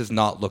 and it does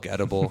not look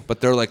edible. But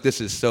they're like, this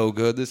is so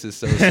good. This is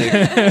so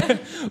sick.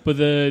 But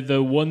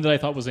the one that I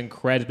thought was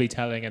incredibly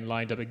telling and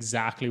lined up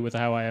exactly with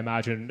how I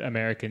imagine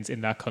Americans in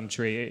that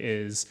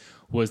country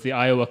was the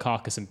Iowa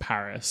caucus in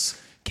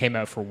Paris. Came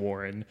out for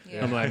Warren.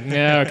 Yeah. I'm like,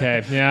 yeah,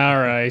 okay, yeah,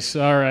 all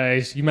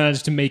right. You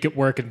managed to make it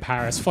work in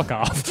Paris. Fuck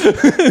off.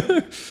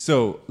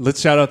 So let's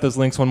shout out those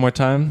links one more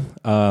time.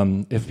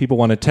 If people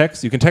want to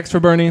text, you can text for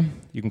Bernie.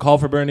 You can call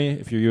for Bernie.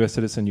 If you're a U.S.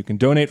 citizen, you can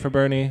donate for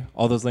Bernie.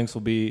 All those links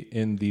will be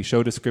in the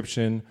show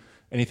description.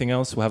 Anything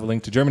else? We'll have a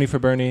link to Germany for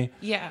Bernie.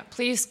 Yeah,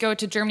 please go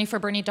to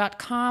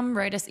germanyforbernie.com,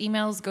 write us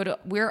emails,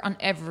 we're on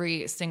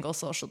every single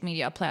social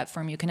media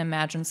platform you can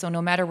imagine. So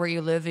no matter where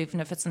you live,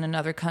 even if it's in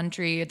another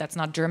country that's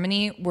not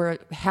Germany, we're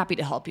happy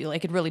to help you.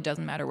 Like it really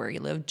doesn't matter where you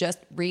live. Just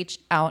reach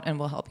out and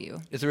we'll help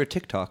you. Is there a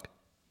TikTok?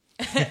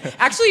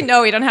 Actually,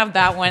 no, we don't have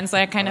that one, so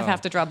I kind of have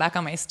to draw back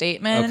on my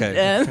statement.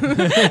 Okay.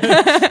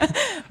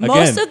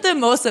 Most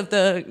of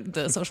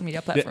the social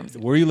media platforms.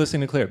 Were you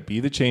listening to Claire?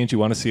 Be the change you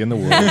want to see in the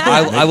world.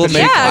 I will make.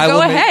 Yeah,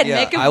 go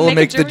ahead. I will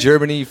make the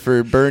Germany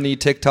for Bernie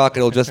TikTok.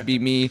 It'll just be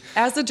me.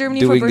 As the Germany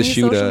for Bernie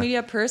social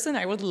media person,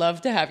 I would love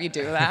to have you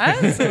do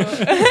that.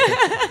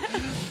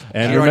 So.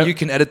 And Kieran, you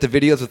can edit the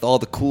videos with all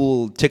the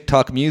cool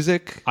TikTok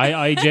music.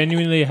 I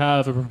genuinely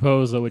have a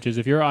proposal, which is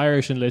if you're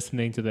Irish and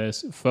listening to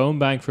this, phone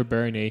bank for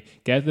Bernie,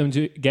 get them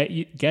to get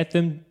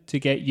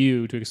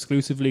you to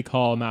exclusively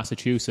call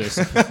Massachusetts.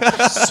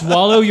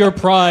 Swallow your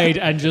pride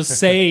and just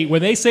say,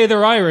 when they say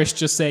they're Irish,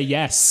 just say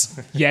yes,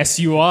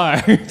 you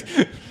are.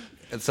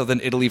 And so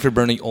then Italy for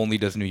Bernie only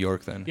does New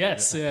York then.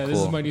 Yes, yeah, this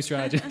Cool. is my new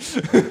strategy.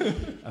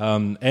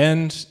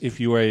 And if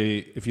you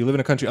live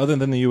in a country other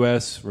than the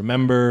U.S.,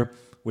 remember,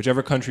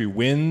 whichever country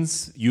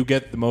wins, you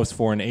get the most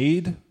foreign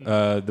aid.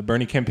 The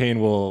Bernie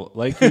campaign will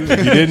like you.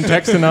 If you didn't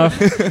text enough,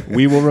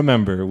 we will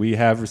remember. We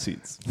have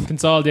receipts.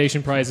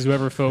 Consolidation prize is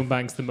whoever phone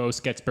banks the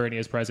most gets Bernie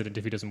as president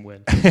if he doesn't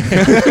win.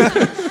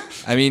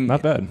 I mean,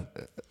 Not bad.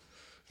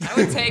 I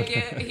would take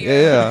it.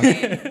 Yeah.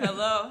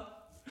 Hello.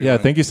 Yeah,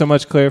 thank you so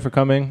much, Claire, for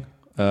coming.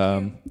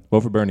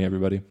 Vote for Bernie,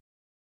 everybody.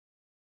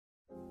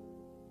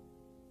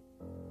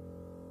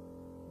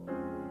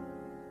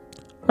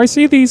 I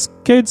see these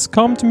kids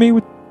come to me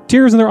with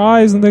tears in their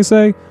eyes and they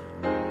say,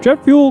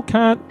 jet fuel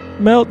can't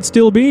melt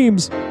steel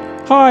beams.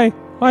 Hi,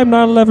 I'm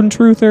 9/11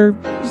 truther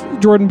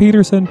Jordan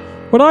Peterson.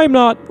 When I'm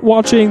not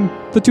watching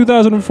the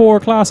 2004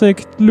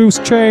 classic Loose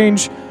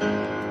Change,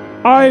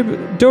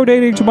 I'm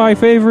donating to my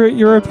favorite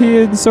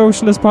European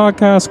socialist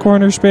podcast,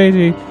 Corner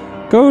Spady.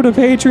 Go to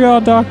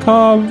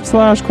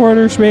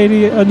patreon.com/Corner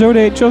Spady and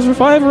donate just for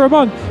 $5 a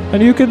month,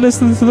 and you can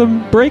listen to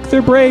them break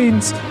their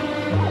brains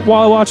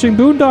while watching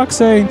Boondock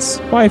Saints,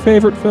 my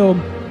favorite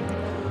film.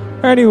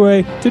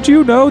 Anyway, did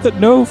you know that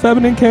no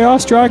feminine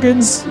Chaos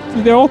Dragons,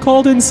 they all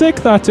called in sick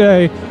that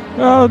day?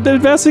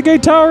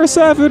 Investigate Tower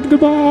 7,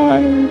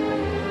 goodbye!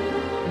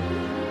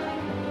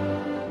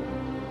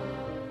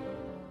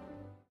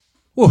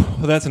 Whew,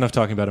 well, that's enough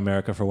talking about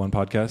America for one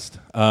podcast.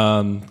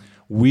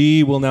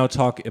 We will now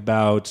talk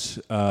about,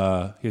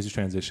 here's a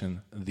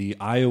transition, the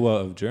Iowa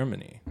of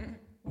Germany,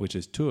 which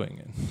is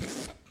Thüringen.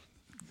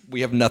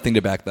 we have nothing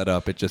to back that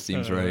up. It just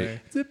seems right.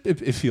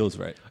 It feels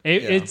right.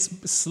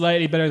 It's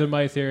slightly better than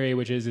my theory,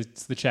 which is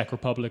it's the Czech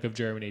Republic of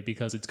Germany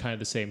because it's kind of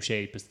the same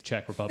shape as the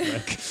Czech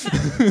Republic.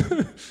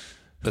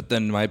 But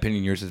then, in my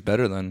opinion, yours is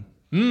better then.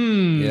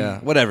 Yeah,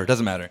 whatever.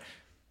 Doesn't matter.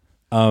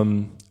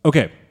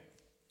 Okay.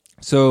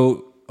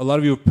 So a lot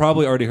of you have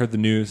probably already heard the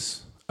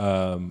news.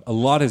 A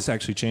lot has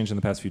actually changed in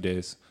the past few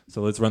days.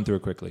 So let's run through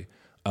it quickly.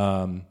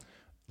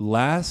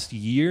 Last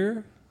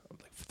year,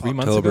 like 4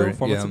 months ago,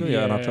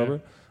 in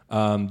October,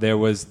 there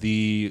was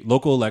the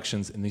local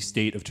elections in the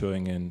state of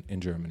Thüringen in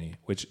Germany,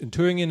 which in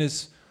Thüringen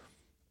is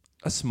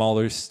a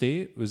smaller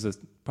state. It was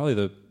probably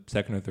the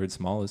second or third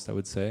smallest, I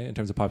would say, in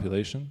terms of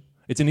population.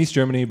 It's in East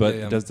Germany, but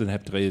it doesn't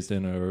have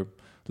Dresden or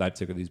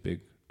Leipzig or these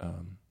big, I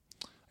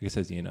guess it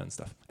has Jena and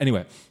stuff.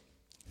 Anyway,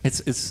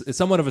 it's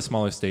somewhat of a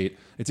smaller state.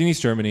 It's in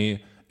East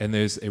Germany, and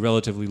there's a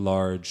relatively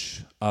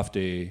large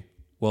AfD.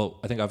 Well,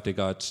 I think AfD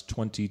got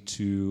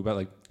about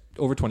like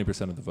over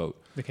 20% of the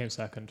vote. They came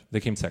second.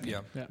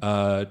 Yeah.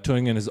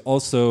 Thüringen is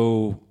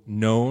also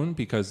known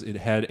because it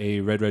had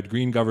a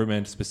red-red-green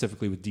government,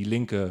 specifically with Die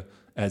Linke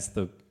as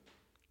the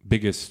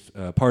biggest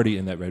party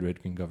in that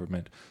red-red-green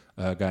government,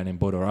 a guy named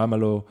Bodo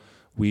Ramelow.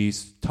 We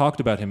talked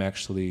about him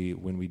actually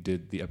when we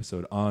did the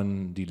episode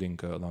on Die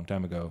Linke a long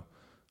time ago.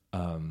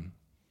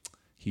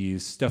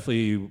 He's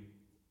definitely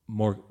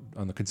more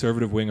on the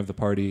conservative wing of the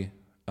party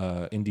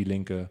in Die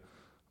Linke,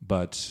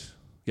 but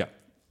yeah,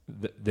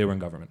 they were in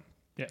government.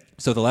 Yeah.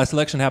 So the last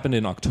election happened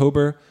in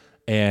October,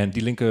 and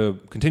Die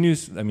Linke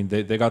continues. I mean,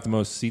 they got the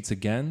most seats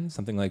again,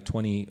 something like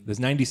 20. There's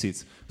 90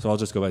 seats, so I'll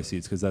just go by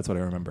seats because that's what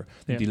I remember.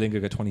 Yeah. Die Linke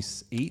got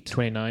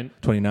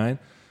 29.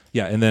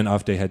 Yeah, and then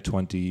AfD had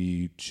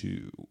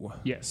 22.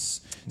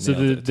 Yes. So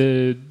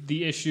the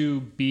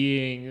issue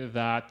being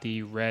that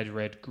the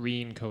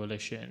red-red-green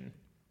coalition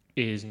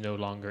is no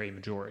longer a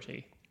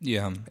majority.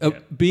 Yeah.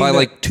 By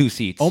like 2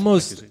 seats.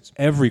 Almost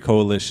every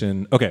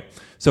coalition. Okay,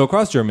 so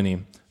across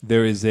Germany,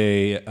 there is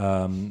I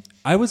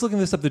was looking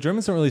this up. The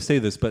Germans don't really say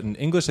this, but in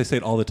English they say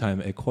it all the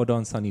time, a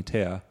cordon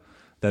sanitaire,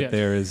 that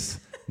there is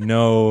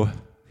that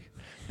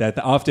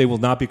the AfD will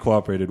not be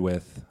cooperated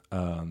with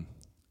on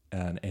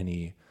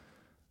any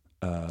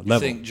level.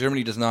 Saying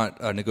Germany does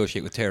not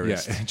negotiate with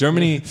terrorists. Yeah,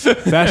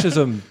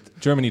 fascism,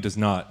 Germany does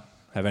not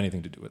have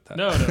anything to do with that.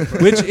 No.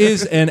 Which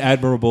is an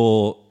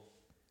admirable,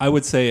 I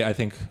would say, I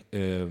think,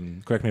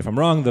 correct me if I'm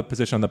wrong, the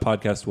position on the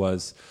podcast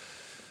was,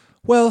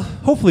 well,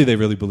 hopefully they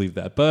really believe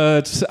that,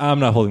 but I'm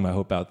not holding my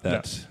hope out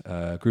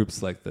that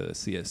groups like the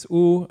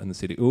CSU and the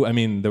CDU, I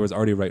mean, there was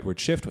already a rightward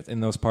shift within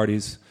those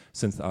parties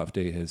since the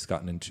AfD has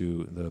gotten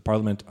into the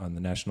parliament on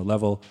the national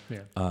level.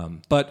 Yeah.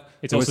 But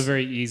it's also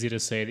very easy to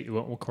say that you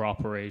won't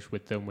cooperate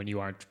with them when you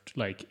aren't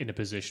like in a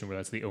position where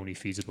that's the only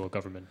feasible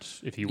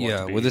government if you want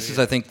to be. Well, this is,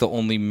 I think, the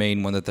only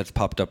main one that's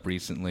popped up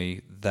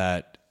recently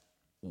that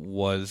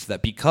was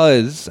that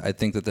because I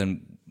think that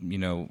then,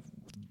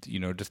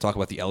 just talk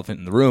about the elephant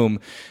in the room,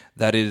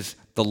 that is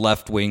the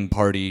left-wing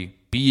party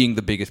being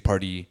the biggest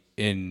party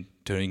in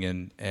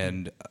Thüringen,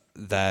 and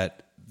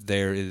that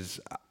there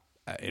is,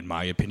 in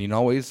my opinion,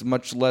 always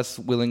much less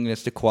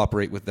willingness to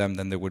cooperate with them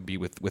than there would be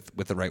with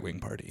the right-wing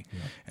party. Yeah.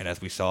 And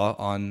as we saw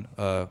on,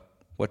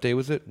 what day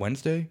was it?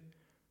 Wednesday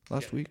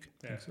last week?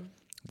 Yeah.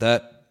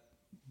 That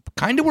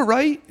kind of were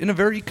right in a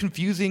very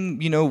confusing,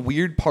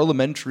 weird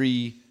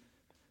parliamentary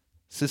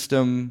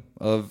system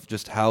of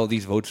just how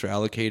these votes are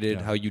allocated,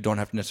 how you don't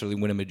have to necessarily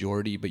win a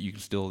majority, but you can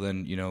still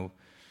then,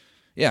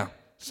 yeah.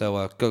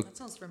 So go. That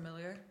sounds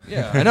familiar.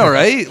 Yeah, I know,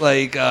 right?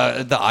 Like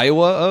the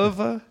Iowa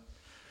of.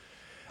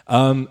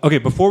 Okay,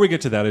 before we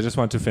get to that, I just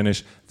want to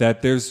finish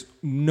that it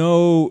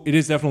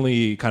is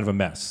definitely kind of a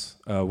mess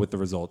with the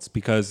results,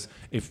 because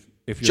if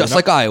you're just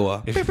like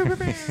Iowa.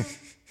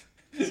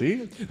 See?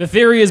 The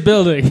theory is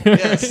building.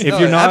 Yes, if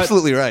you're not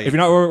absolutely right. If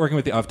you're not working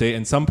with the AfD,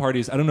 and some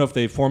parties, I don't know if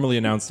they formally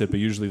announced it, but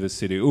usually the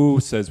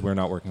CDU says we're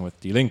not working with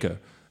Die Linke,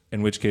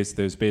 in which case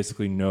there's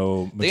basically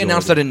no majority. They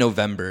announced that in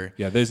November.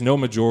 Yeah, there's no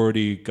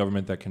majority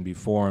government that can be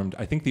formed.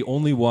 I think the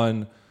only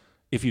one,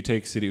 if you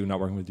take CDU not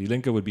working with Die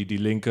Linke, would be Die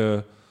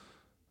Linke,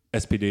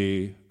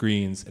 SPD,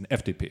 Greens, and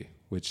FDP,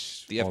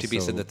 which the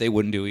FDP said that they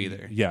wouldn't do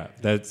either. Yeah,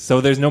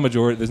 so there's no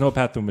majority. There's no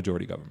path to a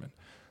majority government.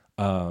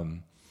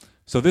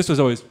 So this was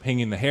always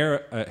hanging in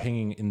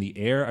the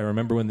air. I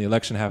remember when the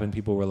election happened,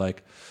 people were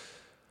like,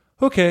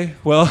 "Okay,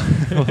 well,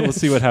 we'll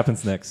see what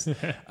happens next."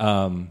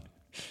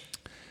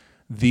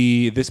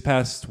 This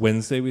past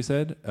Wednesday, we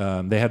said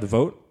they had the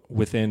vote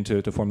within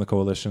to form the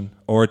coalition,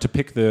 or to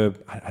pick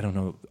I don't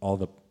know, all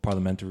the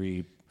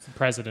parliamentary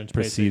president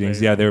proceedings.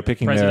 basically. Yeah, they were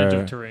picking President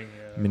their of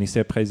Thuringia.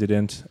 Minister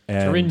President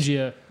and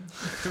Thuringia.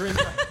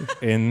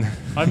 in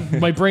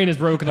My brain is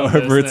broken on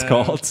however this it's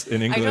now. called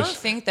in I English. don't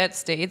think that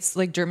states,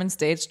 like German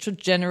states, should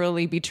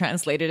generally be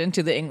translated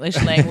into the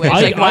English language.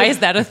 I- Why is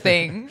that a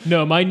thing?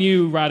 No, my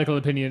new radical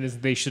opinion is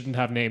they shouldn't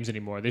have names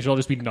anymore. They should all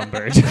just be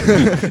numbered.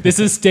 This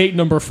is state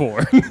number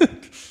 4.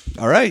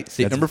 All right,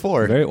 seat That's number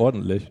 4. Very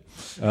ordentlich.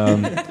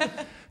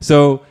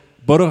 So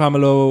Bodo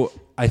Ramelow,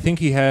 I think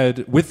he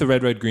had, with the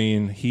red,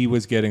 green, he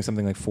was getting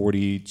something like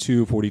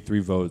 42, 43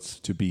 votes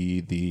to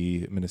be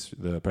the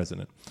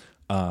president,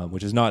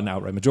 which is not an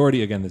outright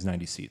majority. Again, there's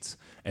 90 seats.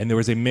 And there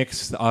was a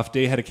mix. The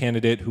AfD had a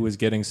candidate who was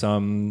getting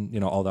some,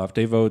 all the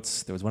AfD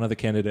votes. There was one other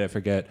candidate, I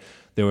forget.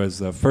 There was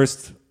the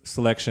first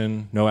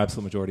selection, no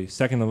absolute majority.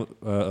 Second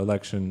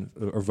election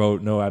or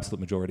vote, no absolute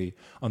majority.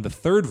 On the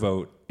third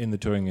vote in the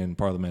Thuringen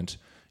parliament,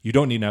 you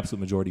don't need an absolute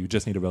majority. You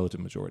just need a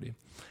relative majority.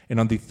 And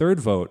on the third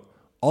vote,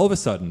 all of a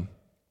sudden,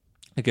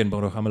 again,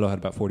 Bodo Ramelow had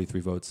about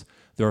 43 votes.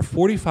 There are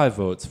 45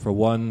 votes for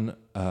one,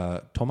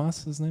 Thomas,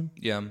 is his name?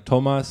 Yeah.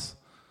 Thomas,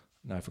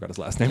 no, I forgot his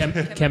last name.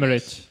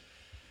 Kemmerich.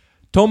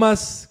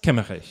 Thomas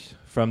Kemmerich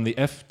from the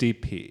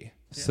FDP. Yeah.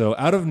 So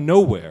out of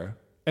nowhere,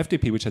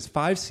 FDP, which has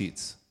 5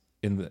 seats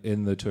in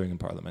the Thuringen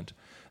parliament,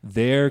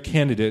 their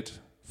candidate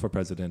for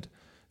president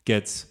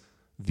gets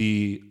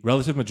the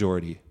relative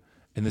majority.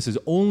 And this is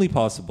only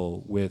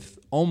possible with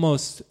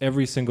almost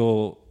every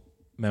single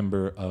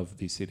member of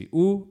the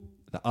CDU,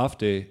 the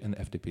AfD, and the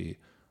FDP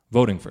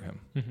voting for him.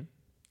 Mm-hmm.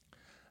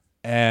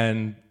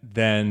 And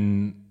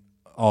then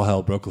all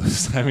hell broke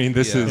loose. I mean,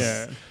 this is...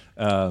 Yeah.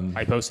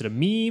 I posted a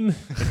meme.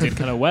 It did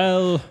kind of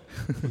well.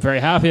 I'm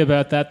very happy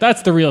about that.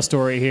 That's the real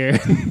story here.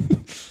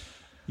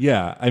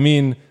 Yeah, I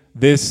mean,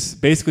 this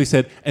basically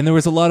said... And there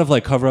was a lot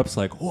of cover-ups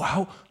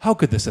oh, how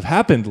could this have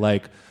happened?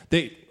 What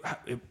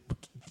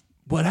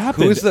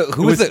happened?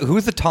 Who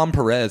is the Tom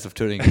Perez of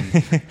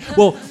Thuringen?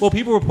 well,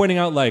 people were pointing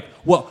out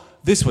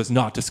this was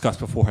not discussed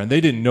beforehand.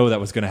 They didn't know that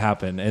was going to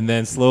happen. And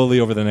then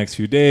slowly over the next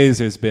few days,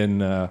 there's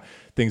been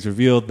things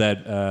revealed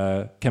that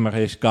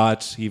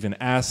Kemmerich even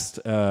asked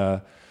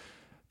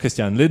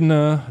Christian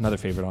Lindner, another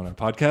favorite on our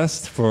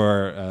podcast,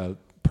 for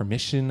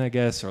permission, I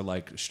guess, or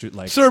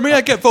Sir, may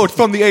I get votes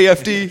from the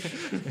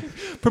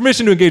AfD?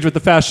 Permission to engage with the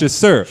fascists,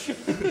 sir.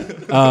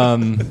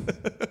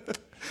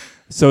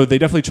 So they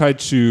definitely tried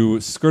to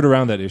skirt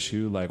around that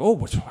issue,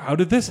 how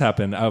did this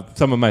happen?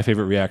 Some of my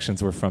favorite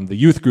reactions were from the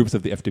youth groups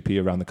of the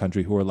FDP around the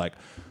country who were like,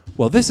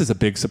 well, this is a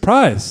big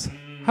surprise.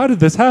 How did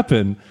this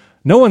happen?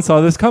 No one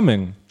saw this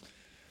coming.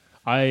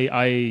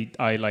 I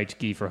liked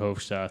Guy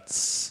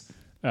Verhofstadt's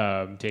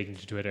taking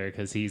to Twitter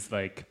because he's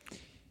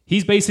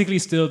basically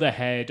still the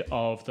head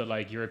of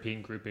the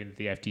European grouping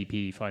the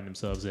FDP find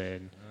themselves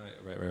in.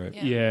 Right.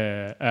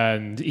 Yeah,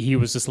 and he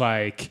was just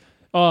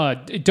oh,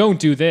 don't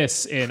do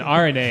this in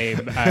our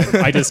name. And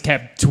I just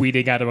kept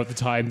tweeting at him at the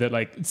time that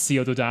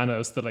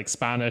Ciudadanos, the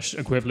Spanish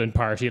equivalent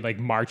party,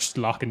 marched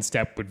lock and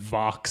step with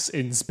Vox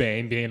in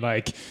Spain, being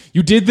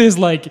you did this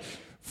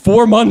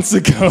 4 months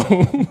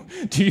ago.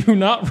 Do you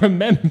not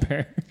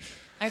remember?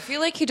 I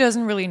feel like he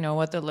doesn't really know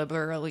what the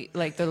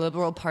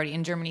liberal party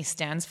in Germany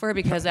stands for,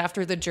 because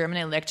after the German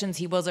elections,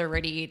 he was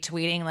already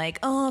tweeting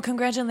 "Oh,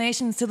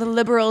 congratulations to the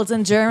liberals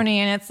in Germany,"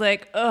 and it's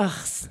ugh,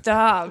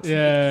 stop.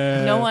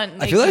 Yeah. No one.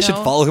 I feel like I should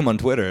follow him on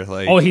Twitter.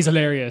 Oh, he's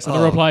hilarious. And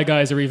the reply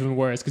guys are even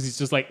worse because he's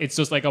just it's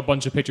just a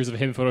bunch of pictures of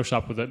him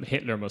photoshopped with a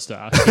Hitler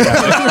mustache.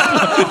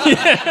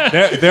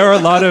 There are a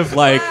lot of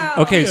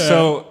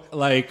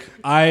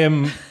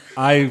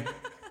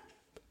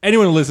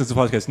anyone who listens to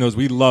the podcast knows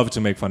we love to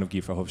make fun of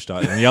Guy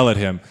Verhofstadt and yell at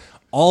him.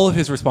 all of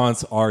his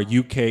response are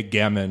UK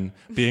gammon,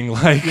 being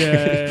like,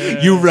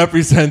 "You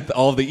represent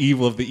all the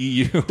evil of the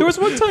EU." There was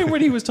one time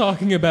when he was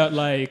talking about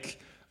like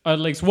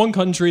one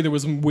country, there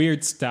was some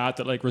weird stat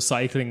that like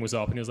recycling was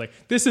up, and he was like,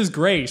 "This is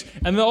great,"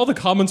 and then all the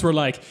comments were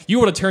like, "You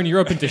want to turn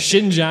Europe into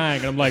Xinjiang?"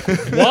 And I'm like,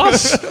 "What?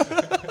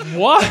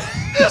 What?"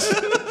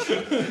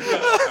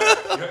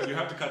 You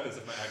have to cut this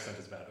if my accent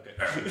is bad.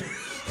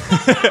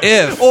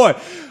 Okay. If Oi,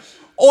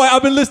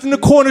 I've been listening to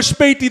Cornish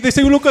Spatey. They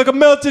say you look like a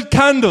melted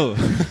candle.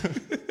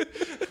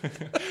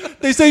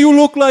 They say you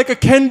look like a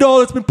Ken doll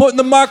that's been put in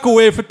the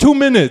microwave for 2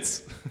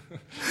 minutes.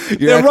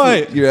 They're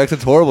right. Your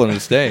accent's horrible and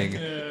it's staying.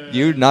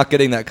 You're not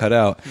getting that cut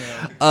out.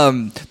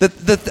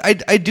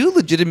 I do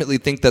legitimately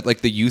think that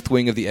like the youth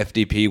wing of the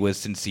FDP was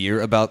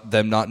sincere about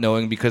them not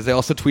knowing, because they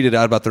also tweeted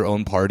out about their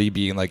own party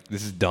being like,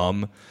 "This is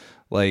dumb."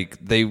 Like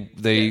they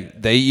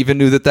even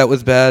knew that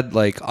was bad.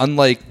 Like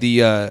unlike the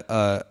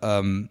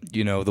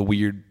the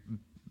weird,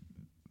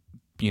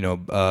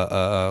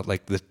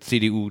 like the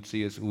CDU,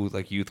 CSU,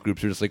 like youth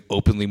groups are just like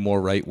openly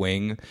more right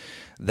wing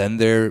than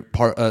their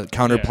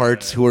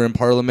counterparts who are in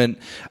parliament.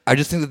 I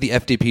just think that the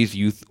FDP's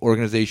youth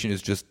organization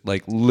is just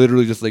like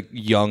literally just like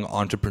young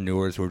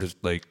entrepreneurs who are just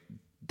like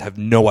have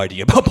no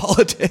idea about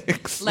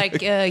politics.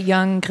 Like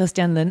young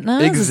Christian Lindner?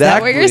 Exactly. Is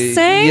that what you're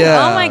saying?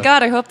 Yeah. Oh my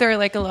God, I hope there are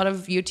like a lot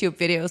of YouTube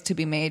videos to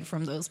be made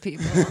from those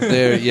people.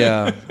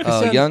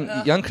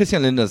 Young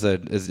Christian Lindner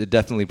is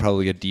definitely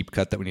probably a deep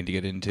cut that we need to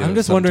get into. I'm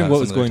just wondering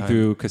what was going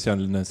through Christian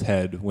Lindner's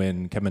head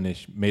when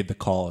Kemenish made the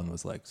call and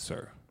was like,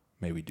 "Sir,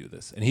 may we do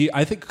this?" And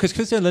I think because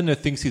Christian Lindner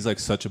thinks he's like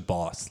such a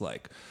boss,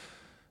 like,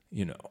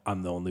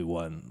 I'm the only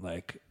one.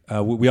 Like,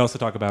 we also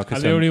talk about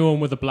I'm the only one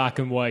with a black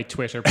and white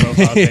Twitter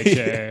profile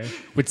picture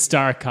with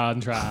stark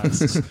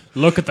contrast.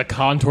 Look at the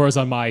contours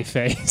on my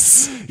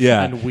face.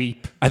 And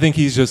weep. I think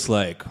he's just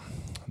like,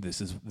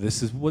 this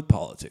is what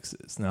politics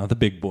is. Now the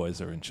big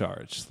boys are in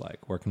charge,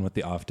 like working with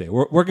the off day.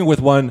 We're working with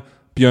one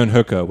Björn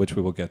Höcke, which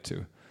we will get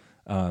to.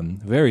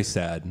 Very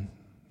sad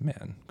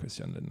man,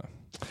 Christian Lindner.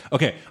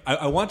 Okay,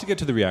 I want to get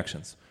to the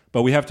reactions,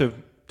 but we have to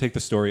take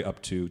the story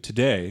up to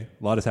today.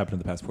 A lot has happened in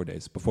the past 4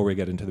 days before we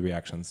get into the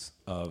reactions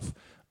of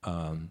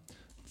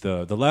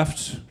the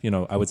left.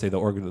 I would say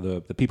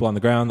the people on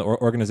the ground, the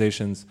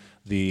organizations,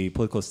 the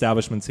political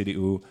establishment,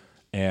 CDU,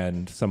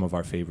 and some of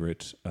our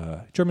favorite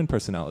German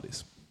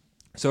personalities.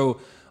 So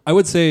I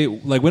would say,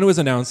 like, when it was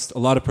announced, a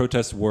lot of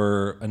protests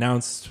were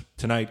announced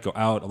tonight, go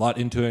out, a lot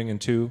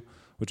into,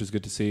 which was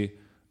good to see.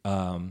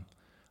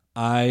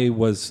 I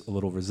was a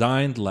little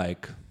resigned,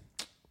 like,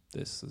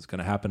 this is going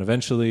to happen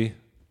eventually.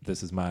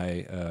 This is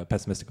my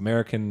pessimistic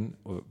American,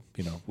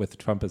 with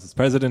Trump as his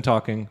president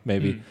talking,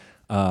 maybe.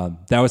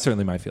 That was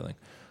certainly my feeling.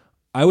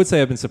 I would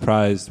say I've been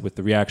surprised with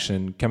the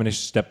reaction. Kemenish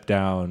stepped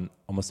down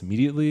almost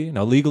immediately.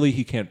 Now, legally,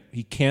 he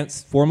can't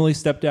formally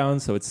step down,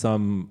 so it's I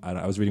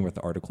was reading with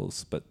the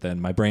articles, but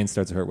then my brain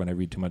starts to hurt when I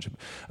read too much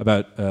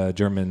about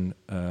German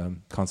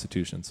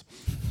constitutions.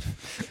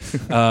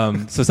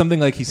 So something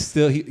like he's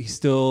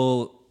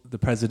still the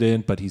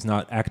president, but he's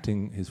not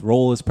acting his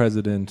role as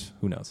president.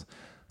 Who knows?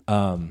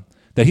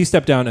 That he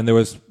stepped down, and there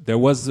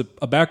was a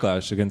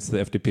backlash against the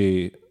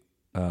FDP.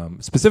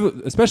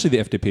 Especially the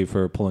FDP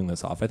for pulling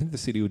this off. I think the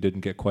CDU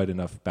didn't get quite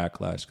enough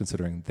backlash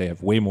considering they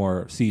have way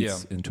more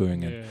seats in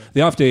Thüringen.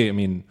 The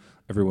AfD,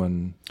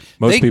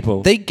 most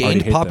people they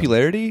gained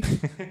popularity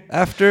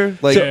after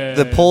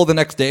the poll the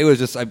next day was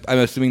just. I'm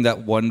assuming that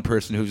one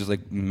person who just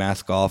like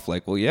mask off,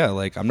 like, well, yeah,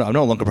 like I'm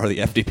no longer part of the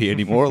FDP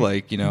anymore.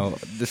 Like,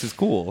 this is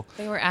cool.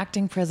 They were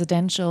acting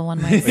presidential,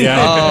 one might say.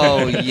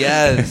 Oh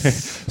yes.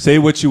 Say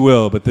what you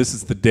will, but this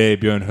is the day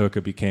Björn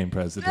Höcke became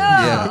president.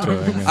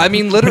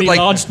 Literally, like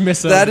launched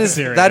that is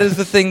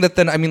the thing that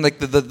then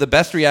the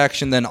best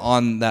reaction then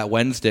on that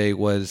Wednesday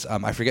was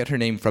I forget her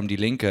name from Die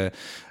Linke.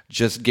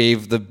 Just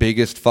gave the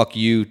biggest fuck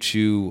you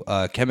to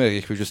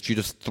Kemenish, who she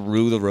just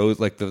threw the rose,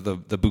 like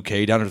the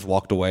bouquet down and just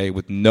walked away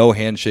with no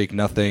handshake,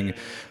 nothing.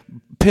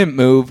 Pimp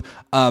move.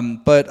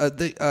 But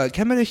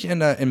Kemenish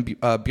and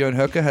Björn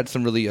Höcke had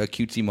some really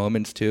cutesy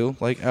moments too.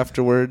 Like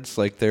afterwards,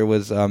 like there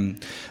was one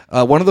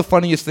of the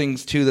funniest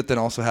things too that then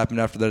also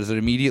happened after that is that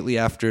immediately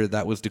after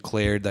that was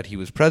declared that he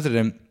was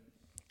president,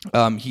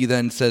 he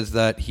then says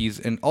that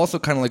and also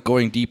kind of like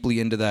going deeply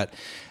into that.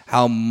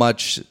 How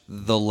much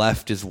the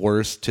left is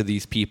worse to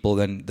these people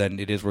than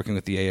it is working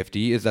with the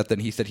AfD is that then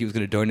he said he was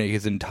going to donate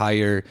his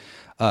entire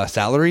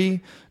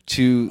salary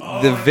to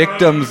the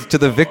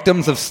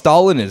victims of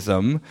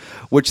Stalinism,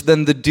 which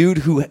then the dude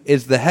who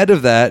is the head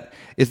of that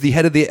is the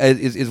head of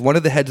is one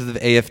of the heads of the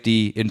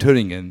AfD in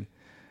Thüringen,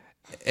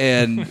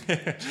 and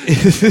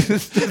it's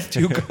just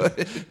too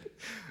good.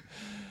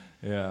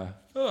 Yeah.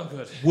 Oh,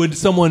 good. Would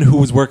someone who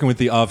was working with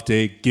the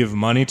AfD give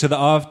money to the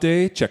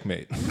AfD?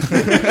 Checkmate.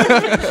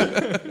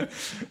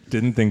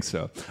 Didn't think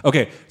so.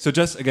 Okay, so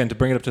just again to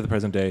bring it up to the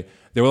present day,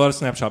 there were a lot of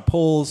snapshot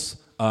polls.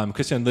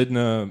 Christian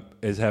Lindner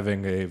is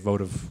having a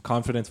vote of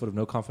confidence, vote of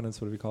no confidence,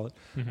 whatever you call it.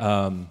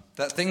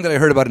 That thing that I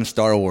heard about in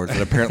Star Wars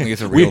that apparently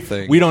is a real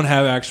thing. We don't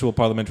have actual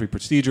parliamentary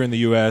procedure in the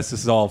U.S.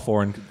 This is all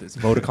foreign. It's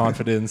vote of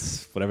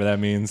confidence, whatever that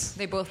means.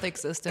 They both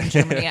exist in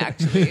Germany,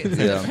 actually. It's a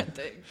different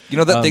thing. You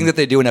know that thing that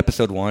they do in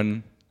episode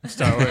 1?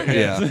 Star Wars.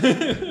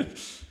 Yeah.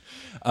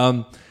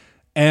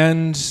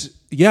 And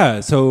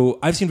yeah, so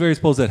I've seen various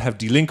polls that have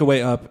Die Linke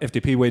way up,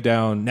 FDP way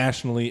down,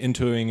 nationally, in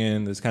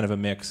Thüringen, there's kind of a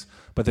mix.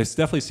 But there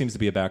definitely seems to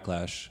be a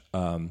backlash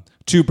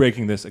to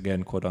breaking this,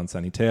 again, quote on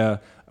Sanitär,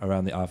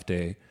 around the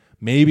AfD.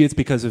 Maybe it's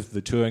because of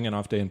the Thüringen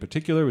AfD in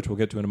particular, which we'll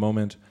get to in a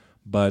moment.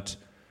 But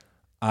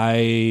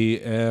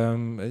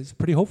it's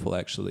pretty hopeful,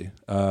 actually.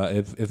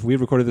 If we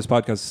had recorded this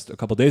podcast a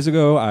couple days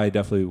ago, I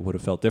definitely would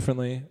have felt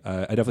differently.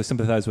 I definitely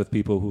sympathize with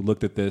people who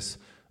looked at this.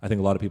 I think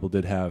a lot of people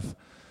did have.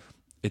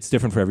 It's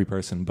different for every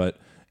person, but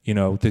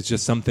there's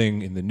just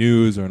something in the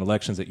news or in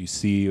elections that you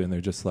see, and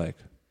they're just like,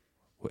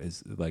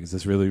 is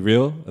this really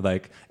real?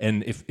 Like,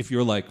 and if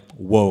you're like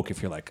woke,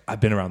 if you're like,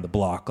 I've been around the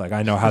block, like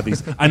I know how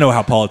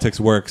politics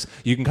works,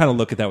 you can kind of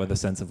look at that with a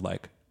sense of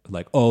like,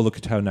 oh, look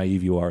at how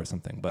naive you are or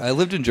something. But I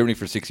lived in Germany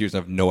for 6 years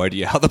and I have no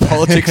idea how the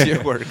politics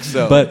here works.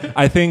 So. But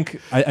I think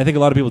a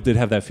lot of people did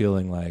have that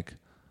feeling like,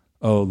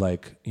 oh,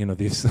 like,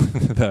 these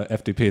the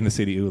FDP and the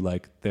CDU,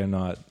 like they're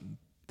not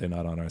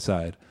on our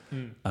side.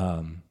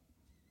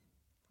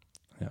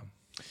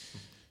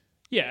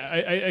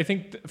 Yeah, I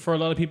think for a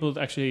lot of people,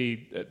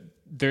 actually,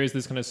 there is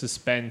this kind of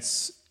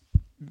suspense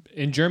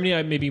in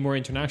Germany, maybe more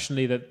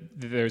internationally, that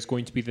there's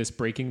going to be this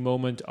breaking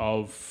moment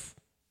of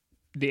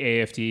the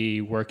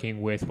AfD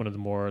working with one of the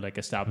more like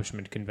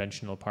establishment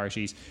conventional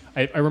parties.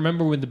 I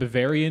remember when the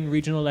Bavarian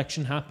regional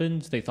election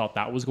happened, they thought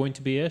that was going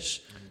to be it.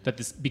 That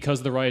this,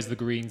 because of the rise of the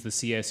Greens, the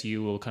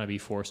CSU will kind of be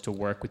forced to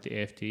work with the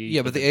AfD.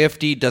 Yeah, but the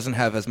AfD doesn't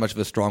have as much of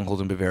a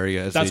stronghold in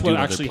Bavaria as that's they do what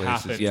in other actually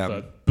places. happened. Yeah.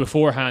 But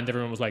beforehand,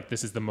 everyone was like,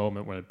 "This is the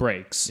moment when it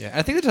breaks." Yeah,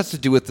 I think it has to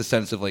do with the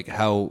sense of like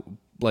how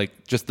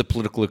like just the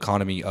political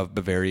economy of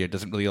Bavaria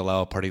doesn't really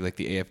allow a party like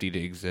the AfD to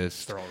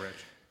exist. They're all rich.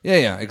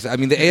 Yeah, exactly. I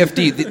mean, the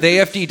AfD, the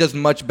AfD does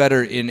much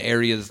better in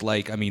areas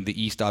like, I mean, the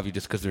East, obviously,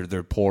 just because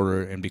they're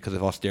poorer and because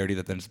of austerity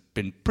that then's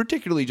been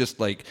particularly just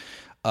like,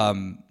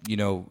 not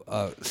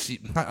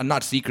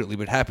secretly,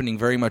 but happening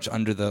very much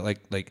under the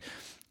like.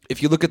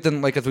 If you look at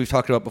them, like as we've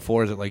talked about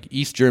before, is that like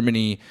East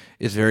Germany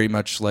is very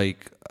much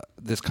like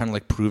this kind of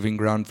like proving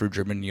ground for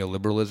German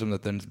neoliberalism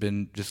that then's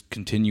been just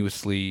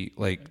continuously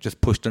like just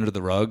pushed under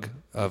the rug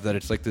of that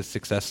it's like this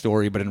success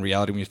story, but in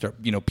reality, when you start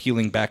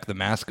peeling back the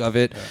mask of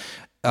it. Yeah.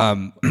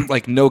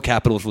 Like no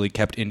capital is really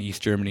kept in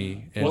East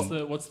Germany.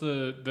 What's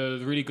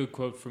the really good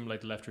quote from like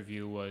the Left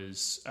Review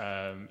was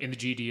in the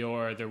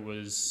GDR there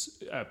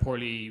was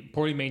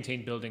poorly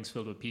maintained buildings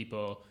filled with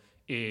people.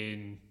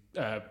 In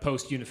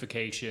post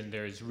unification,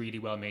 there's really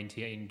well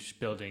maintained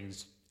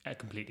buildings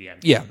completely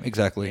empty. Yeah,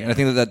 exactly. Yeah. And I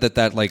think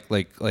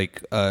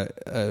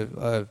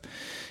that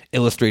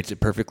illustrates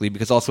it perfectly,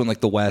 because also in like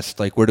the West,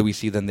 like where do we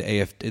see then the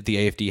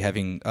AfD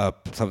having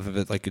some of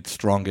it like its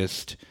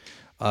strongest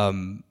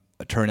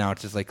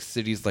turnouts is like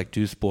cities like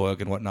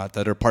Duisburg and whatnot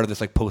that are part of this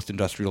like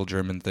post-industrial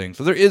German thing.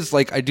 So there is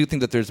like, I do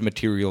think that there's a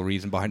material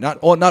reason behind not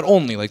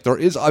only like there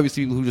is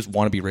obviously people who just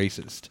want to be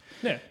racist.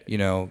 Yeah.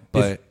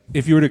 But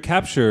if you were to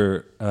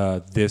capture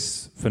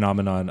this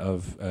phenomenon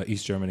of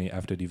East Germany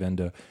after Die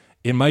Wende,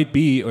 it might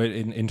be, or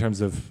in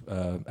terms of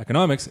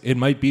economics, it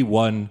might be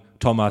one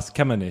Thomas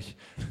Kemmerich.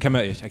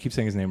 I keep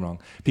saying his name wrong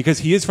because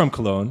he is from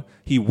Cologne.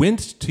 He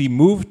moved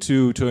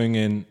to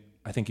Thüringen.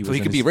 I think he was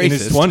in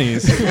his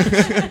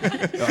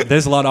 20s.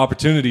 There's a lot of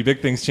opportunity,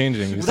 big things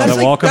changing. You saw that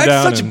wall come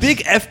down. That's such big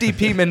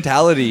FDP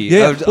mentality.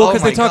 Yeah,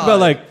 because they talk about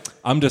like,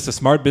 I'm just a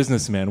smart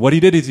businessman. What he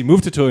did is he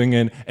moved to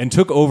Thüringen and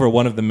took over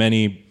one of the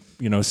many,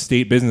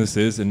 state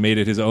businesses and made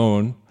it his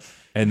own.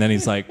 And then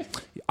he's like,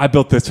 I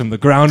built this from the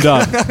ground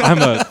up.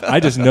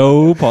 I just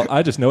know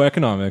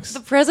economics.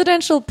 The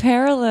presidential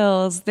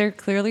parallels, they're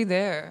clearly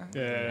there.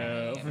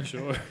 Yeah, for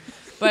sure.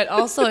 But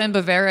also in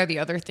Bavaria, the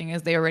other thing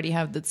is they already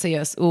have the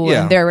CSU,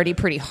 and they're already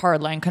pretty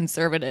hardline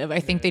conservative. I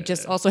think they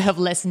just also have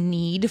less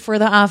need for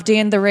the AfD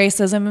and the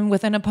racism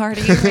within a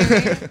party.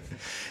 Maybe.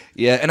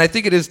 Yeah, and I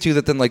think it is too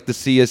that then like the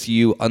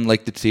CSU,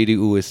 unlike the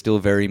CDU, is still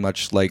very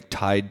much like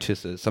tied to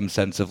some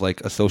sense of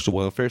like a social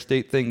welfare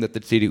state thing that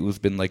the CDU has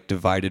been like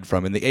divided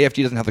from, and the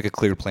AfD doesn't have like a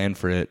clear plan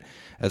for it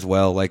as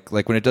well. Like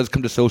when it does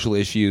come to social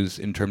issues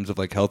in terms of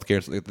like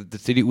healthcare, so like the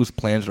CDU's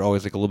plans are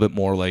always like a little bit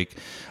more like,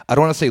 I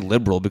don't want to say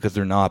liberal because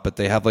they're not, but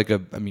they have like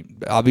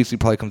obviously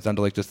probably comes down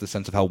to like just the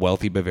sense of how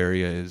wealthy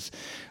Bavaria is.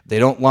 They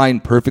don't line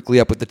perfectly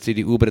up with the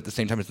CDU, but at the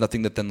same time, it's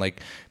nothing that then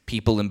like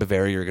people in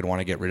Bavaria are going to want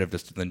to get rid of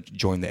just to then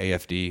join the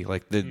AfD.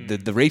 Like the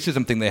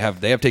racism thing they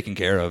have taken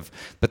care of,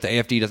 but the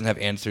AfD doesn't have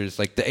answers.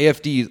 Like the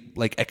AfD,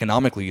 like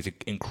economically, is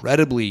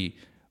incredibly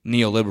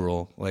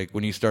neoliberal. Like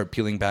when you start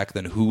peeling back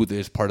then who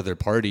is part of their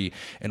party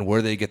and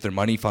where they get their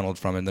money funneled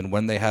from, and then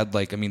when they had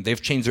like, I mean,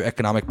 they've changed their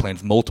economic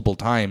plans multiple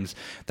times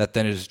that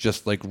then is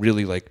just like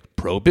really like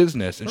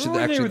pro-business and should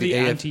Remember when they actually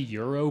were the AFD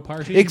anti-Euro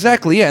party?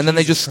 Exactly, yeah, and then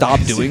they just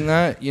stopped doing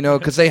that, you know,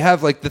 because they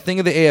have like the thing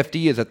of the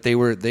AFD is that they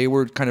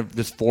were kind of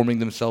just forming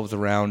themselves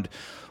around,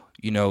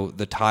 you know,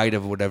 the tide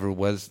of whatever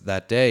was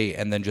that day,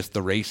 and then just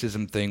the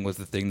racism thing was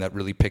the thing that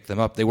really picked them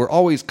up. They were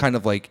always kind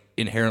of like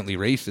inherently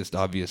racist,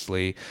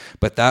 obviously,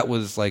 but that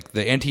was like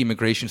the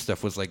anti-immigration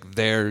stuff was like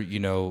their, you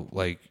know,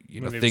 like, you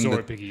know, When they thing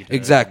absorbed that Pegida.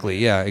 exactly,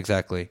 yeah,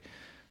 exactly.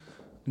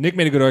 Nick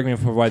made a good argument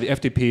for why the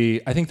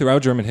FDP, I think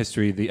throughout German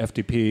history, the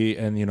FDP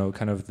and, you know,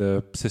 kind of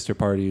the sister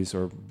parties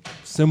or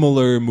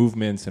similar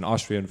movements in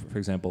Austria, for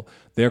example,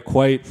 they're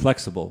quite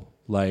flexible.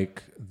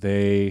 Like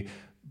they,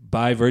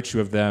 by virtue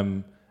of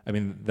them, I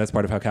mean, that's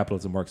part of how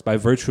capitalism works. By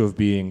virtue of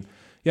being,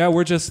 yeah,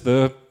 we're just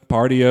the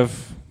party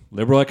of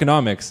liberal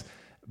economics.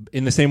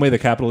 In the same way that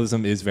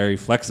capitalism is very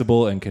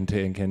flexible and can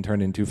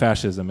turn into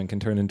fascism and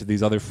can turn into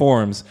these other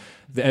forms,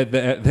 the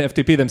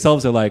FDP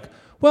themselves are like,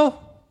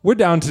 well, we're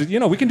down to, you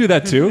know, we can do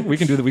that too. We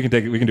can do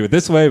it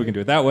this way. We can do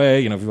it that way.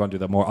 You know, if we want to do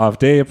the more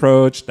off-day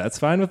approach, that's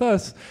fine with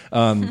us.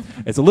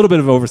 It's a little bit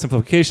of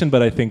oversimplification,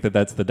 but I think that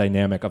that's the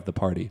dynamic of the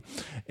party.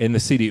 In the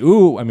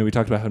CDU, I mean, we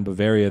talked about how in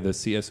Bavaria, the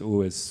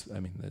CSU is,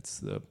 I mean,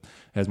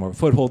 has more of a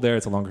foothold there.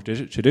 It's a longer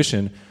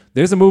tradition.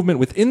 There's a movement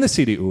within the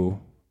CDU,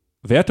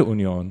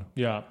 Werteunion,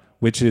 Yeah.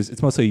 which is,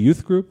 it's mostly a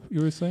youth group,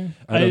 you were saying?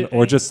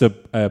 Or just a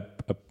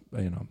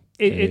you know.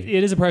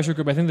 It is a pressure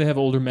group. I think they have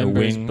older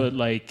members, wing. but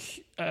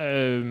like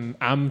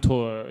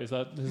Amtor, is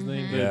that his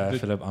name? Yeah,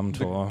 Philipp The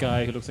Amthor.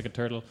 guy who looks like a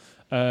turtle.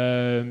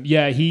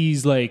 Yeah,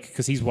 he's like,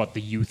 because he's what, the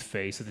youth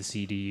face of the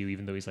CDU,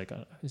 even though he's like,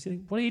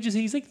 what age is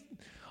he? He's like,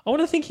 I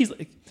want to think he's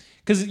like,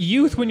 because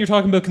youth, when you're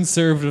talking about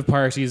conservative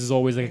parties, is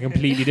always like a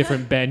completely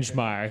different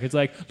benchmark. It's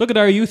like, look at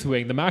our youth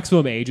wing. The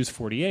maximum age is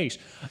 48.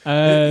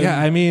 Yeah,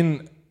 I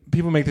mean,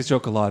 people make this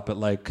joke a lot, but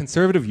like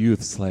conservative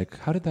youths, like,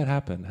 how did that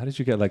happen? How did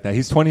you get like that?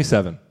 He's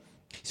 27.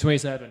 He's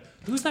 27.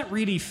 Who's that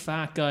really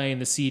fat guy in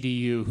the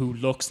CDU who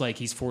looks like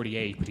he's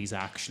 48, but he's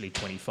actually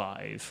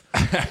 25?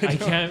 I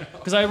can't,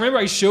 because I remember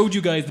I showed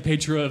you guys the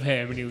picture of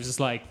him, and he was just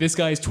like, this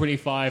guy's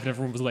 25, and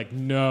everyone was like,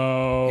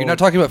 no. You're not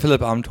talking about Philipp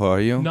Amthor, are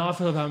you? Not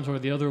Philip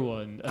Amthor, the other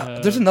one.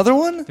 There's another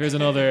one? There's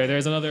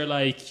another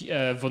like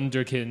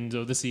wunderkind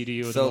of the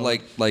CDU. as So well.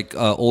 like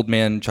old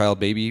man, child,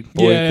 baby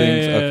boy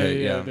things?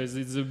 Okay, yeah.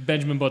 There's a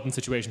Benjamin Button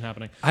situation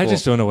happening. I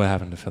just don't know what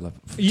happened to Philip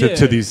Yeah.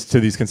 to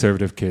these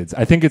conservative kids.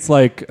 I think it's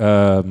like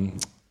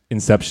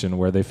Inception,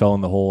 where they fell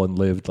in the hole and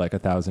lived like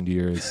 1,000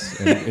 years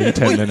in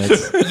 10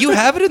 minutes. You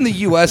have it in the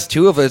U.S.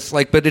 too of us,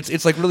 like, but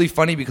it's like really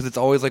funny because it's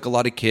always like a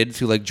lot of kids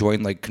who like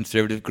join like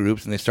conservative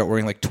groups and they start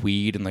wearing like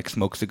tweed and like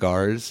smoke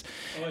cigars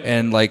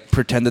and like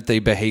pretend that they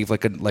behave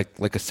like a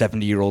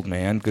 70-year-old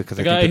man because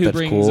The I guy think who that's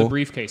brings cool. a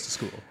briefcase to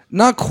school.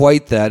 Not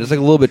quite that. It's like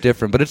a little bit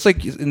different, but it's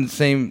like in the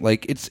same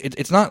like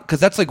it's not because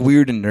that's like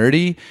weird and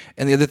nerdy.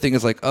 And the other thing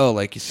is like, oh,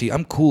 like you see,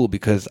 I'm cool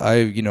because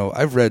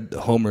I've read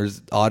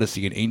Homer's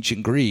Odyssey in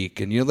ancient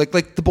Greek, and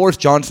like the Boris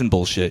Johnson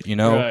bullshit, you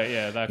know. Right,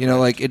 yeah, that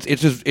Like it's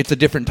just it's a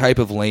different type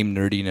of lame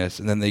nerdiness,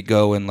 and then they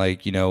go and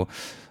like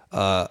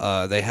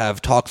they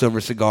have talks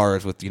over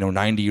cigars with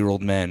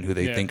 90-year-old men who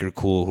they Yeah. think are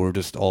cool, who are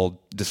just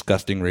all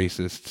disgusting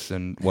racists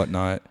and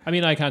whatnot. I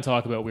mean, I can't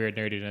talk about weird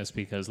nerdiness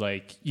because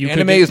like you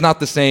Anime could is not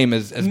the same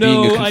as being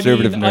a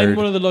conservative nerd. I'm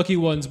one of the lucky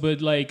ones,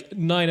 but like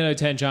 9 out of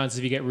 10 chances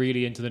if you get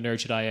really into the nerd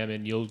shit I am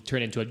in, you'll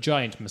turn into a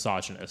giant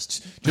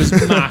misogynist. Just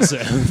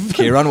massive.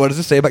 Kieran, what does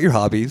it say about your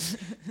hobbies?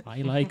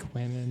 I like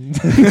women.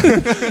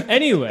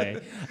 Anyway,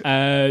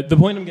 the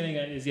point I'm getting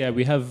at is, yeah,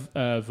 we have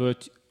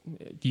vote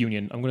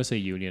union. I'm going to say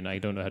union. I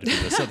don't know how to do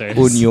this.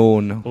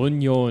 Union.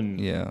 Union.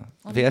 Yeah.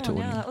 Oh, Werteunion.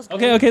 yeah, that was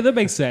Okay, that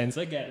makes sense.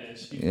 I get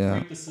it.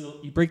 Yeah.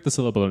 You break the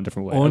syllable in a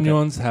different way. Okay.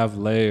 Onions have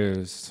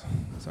layers.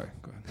 Sorry,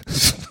 go ahead.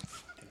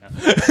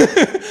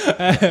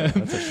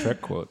 That's a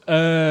Shrek quote.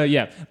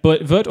 Yeah,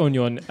 but Vote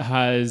Union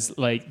has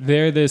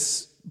they're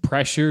this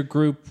pressure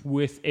group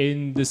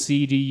within the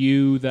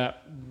CDU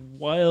that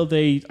while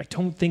I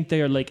don't think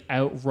they are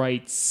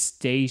outright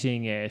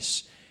stating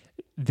it,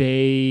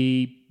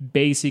 they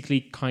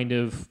basically kind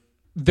of,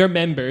 their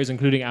members,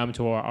 including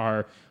Amthor,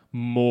 are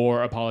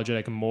more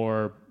apologetic and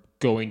more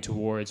going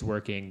towards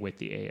working with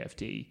the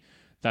AFD.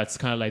 That's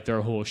kind of like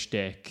their whole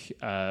shtick.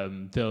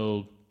 Some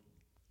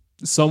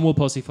will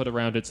pussyfoot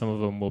around it. Some of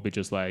them will be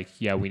just like,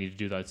 yeah, we need to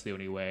do that. It's the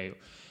only way.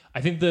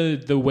 I think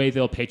the way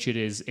they'll pitch it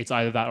is it's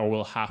either that or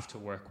we'll have to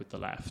work with the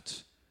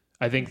left.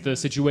 I think the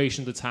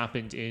situation that's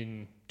happened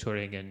in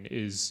Thuringen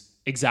is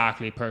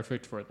exactly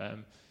perfect for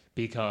them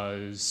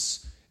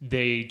because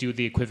they do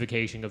the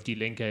equivocation of Die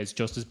Linke is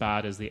just as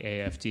bad as the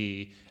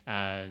AFD,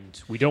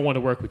 and we don't want to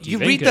work with Die You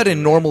Linke. read that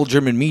in normal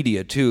German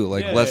media too,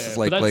 that's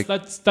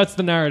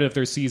the narrative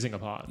they're seizing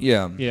upon.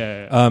 Yeah.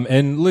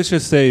 And let's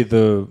just say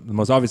the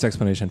most obvious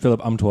explanation,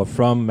 Philipp Amthor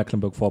from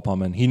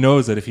Mecklenburg-Vorpommern, he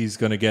knows that if he's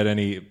going to get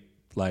any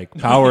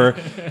power,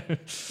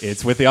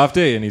 it's with the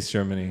AfD in East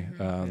Germany,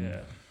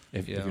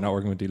 if you're not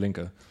working with Die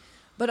Linke.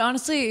 But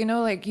honestly, you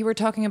know, like you were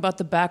talking about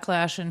the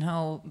backlash and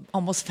how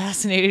almost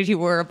fascinated you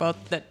were about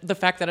the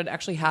fact that it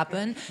actually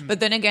happened. But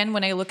then again,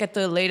 when I look at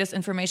the latest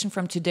information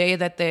from today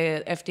that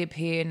the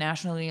FDP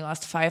nationally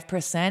lost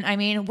 5%, I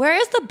mean, where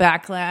is the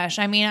backlash?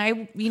 I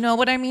mean, you know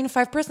what I mean?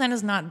 5%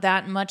 is not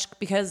that much,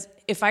 because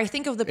if I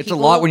think of the It's people...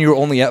 a lot when you're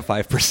only at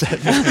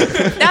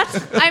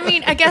 5%. I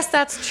mean, I guess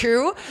that's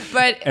true,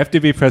 but...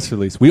 FDP press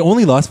release. We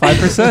only lost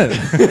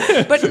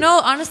 5%. But no,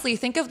 honestly,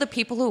 think of the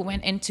people who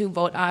went in to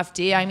vote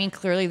AfD. I mean,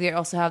 clearly they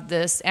also have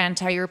this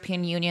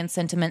anti-European Union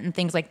sentiment and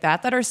things like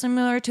that are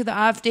similar to the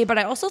AfD. But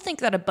I also think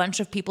that a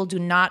bunch of people do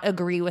not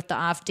agree with the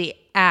AfD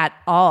at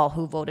all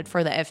who voted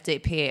for the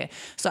FDP.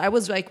 So I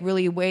was like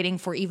really waiting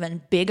for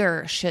even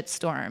bigger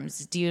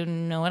shitstorms. Do you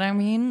know what I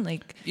mean?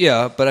 Like,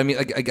 Yeah, but I mean,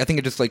 I think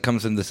it just like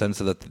comes in the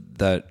sense of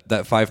that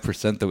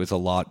 5% though is a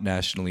lot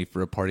nationally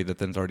for a party that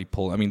then's already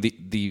pulled. I mean, the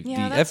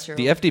true.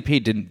 the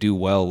FDP didn't do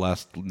well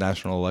last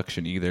national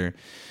election either.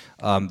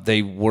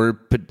 They were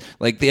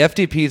like the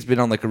FDP has been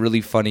on like a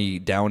really funny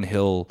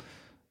downhill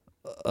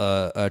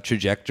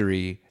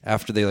trajectory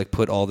after they like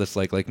put all this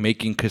like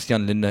making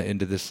Christian Lindner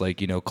into this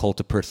like, you know, cult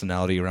of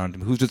personality around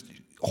him who's just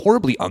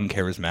horribly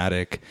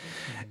uncharismatic.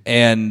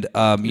 And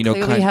you know,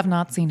 clearly have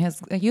not seen his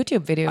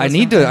YouTube videos. I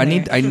need to.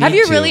 Have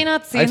you really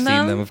not seen I've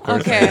them? seen them, of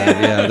course. Okay. I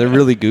have, yeah, they're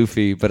really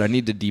goofy, but I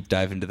need to deep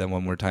dive into them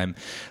one more time.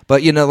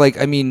 But you know, like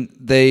I mean,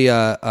 they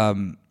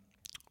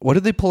what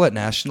did they pull at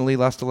nationally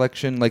last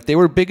election? Like they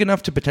were big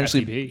enough to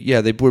potentially. FDP.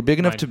 Yeah, they were big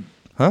enough to.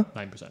 Huh?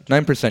 9%.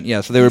 9%.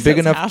 Yeah, so they were big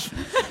enough.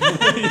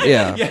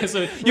 Yeah. Yeah,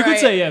 so you Right. could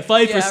say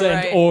 5% Yeah,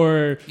 right.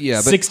 or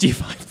Yeah, but-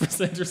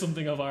 65% or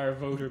something of our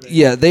voter base.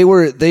 Yeah, they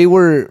were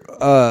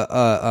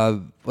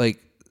like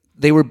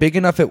they were big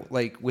enough at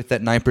like with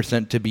that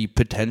 9% to be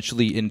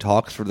potentially in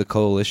talks for the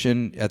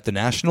coalition at the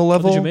national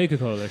level. The Jamaica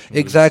coalition. was,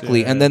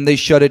 Exactly, yeah. and then they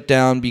shut it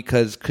down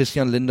because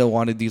Christian Lindner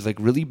wanted these like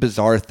really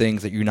bizarre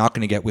things that you're not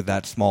going to get with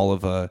that small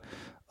of a.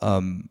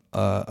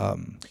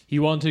 He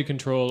wanted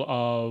control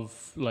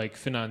of like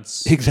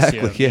finance.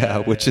 Exactly, yeah,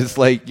 which is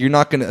like you're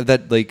not gonna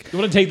that like. You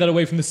want to take that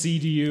away from the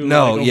CDU?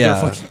 No, like, over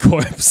yeah. their fucking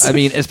corpse. I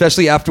mean,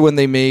 especially after when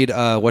they made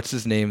what's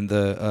his name,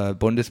 the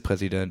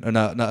Bundespräsident, or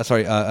no,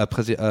 sorry,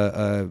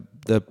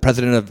 the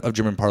president of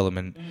German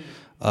Parliament,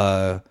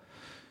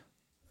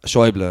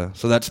 Schäuble.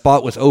 So that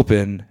spot was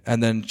open,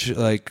 and then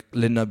like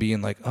Lindner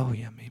being like, "Oh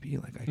yeah, maybe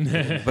like I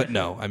can," but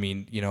no, I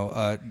mean, you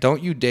know,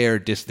 don't you dare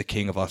diss the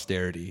king of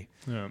austerity,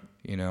 yeah.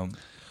 you know.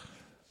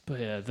 But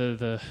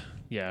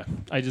yeah,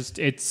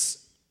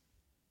 it's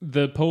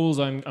the polls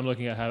I'm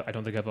looking at. I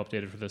don't think I've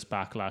updated for this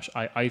backlash.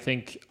 I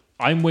think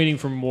I'm waiting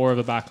for more of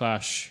a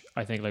backlash.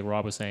 I think, like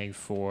Rob was saying,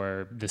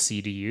 for the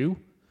CDU.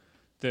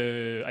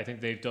 I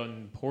think they've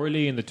done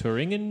poorly in the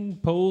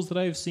Thuringen polls that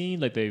I've seen.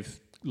 Like they've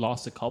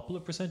lost a couple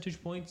of percentage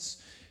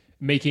points,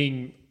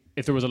 making,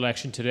 if there was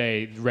election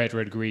today, red,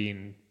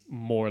 green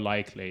more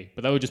likely.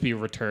 But that would just be a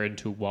return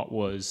to what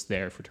was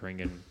there for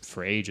Thuringen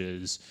for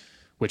ages,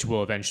 which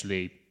will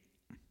eventually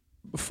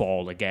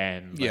fall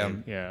again.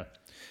 Yeah.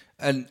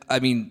 And I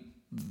mean,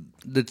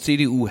 the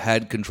CDU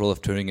had control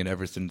of Thüringen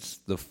ever since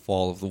the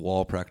fall of the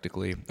wall,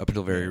 practically up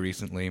until very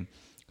recently.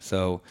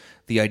 So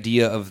the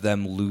idea of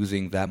them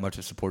losing that much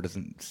of support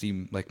doesn't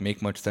seem like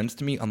make much sense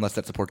to me, unless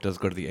that support does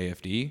go to the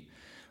AfD.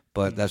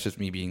 But that's just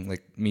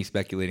me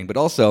speculating. But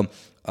also,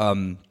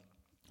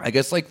 I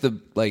guess like a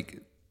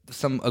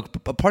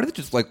part of it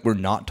just like we're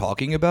not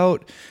talking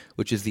about,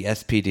 which is the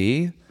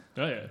SPD.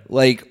 Oh yeah.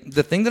 Like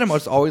the thing that I'm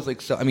always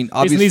like, so I mean, Based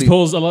obviously on these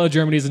polls, a lot of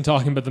Germany isn't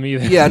talking about them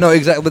either. Yeah, no,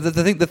 exactly. But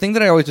the thing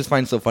that I always just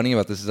find so funny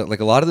about this is that like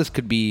a lot of this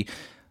could be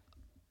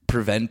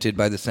prevented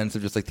by the sense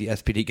of just like the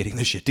SPD getting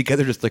the shit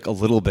together just like a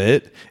little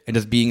bit and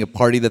just being a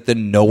party that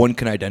then no one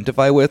can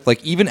identify with.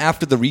 Like even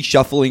after the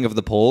reshuffling of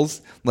the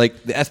polls,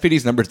 like the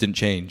SPD's numbers didn't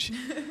change.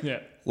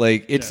 Yeah.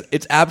 Like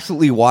it's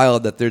absolutely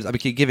wild that there's. I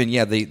mean, given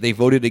they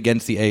voted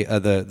against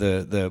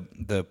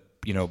the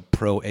you know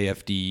pro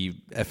AfD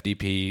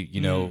FDP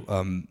you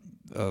know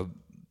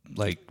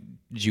like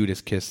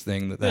Judas kiss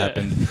thing that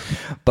happened,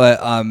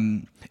 but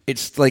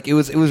it's like it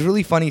was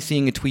really funny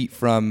seeing a tweet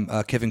from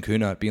Kevin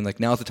Kühnert being like,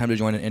 now's the time to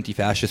join an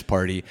anti-fascist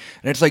party,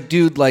 and it's like,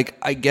 dude, like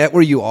I get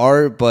where you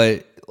are,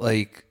 but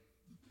like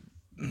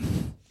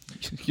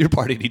your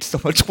party needs so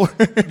much work.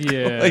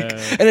 Yeah. Like,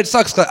 and it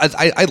sucks. 'Cause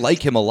I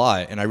like him a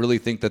lot, and I really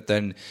think that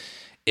then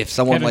if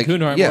someone Kevin like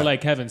Kühnert, more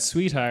like Kevin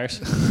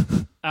Sweetheart.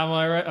 Am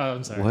I right? Oh,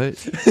 I'm sorry. what?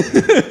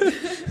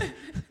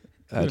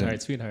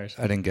 Sweetheart.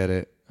 I didn't get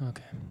it.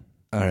 Okay.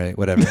 All right,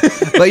 whatever.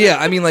 But yeah,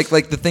 I mean, like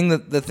the thing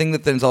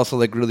that then's also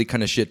like really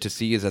kind of shit to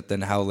see is that then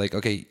how like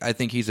okay, I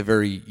think he's a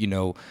very he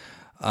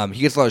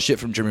gets a lot of shit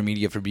from German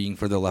media for being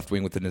further left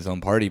wing within his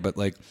own party, but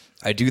like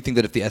I do think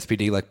that if the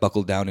SPD like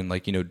buckled down and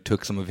like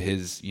took some of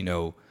his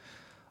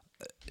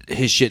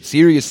his shit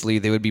seriously,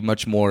 they would be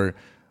much more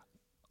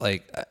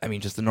like I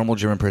mean, just the normal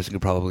German person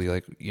could probably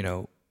like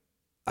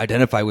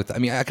identify with. I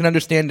mean, I can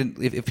understand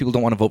if people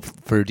don't want to vote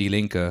for Die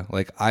Linke.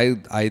 Like I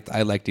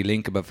like Die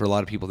Linke, but for a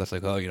lot of people, that's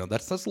like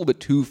that's a little bit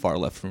too far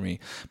left for me.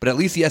 But at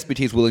least the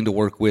SPD is willing to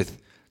work with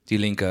Die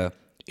Linke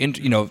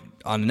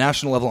on a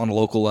national level, on a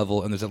local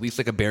level, and there's at least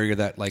like a barrier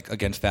that like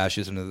against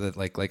fascism that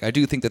like I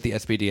do think that the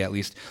SPD at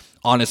least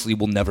honestly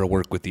will never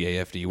work with the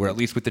AFD, where at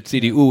least with the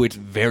CDU it's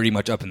very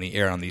much up in the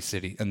air on these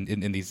city and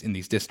in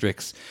these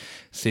districts,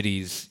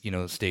 cities,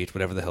 states,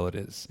 whatever the hell it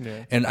is.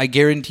 Yeah. And I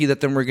guarantee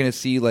that then we're gonna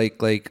see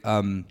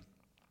because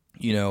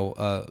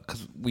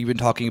we've been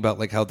talking about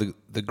like how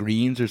the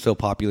Greens are so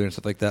popular and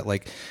stuff like that.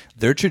 Like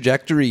their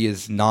trajectory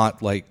is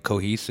not like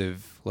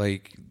cohesive.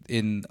 Like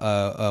in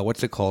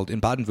what's it called, in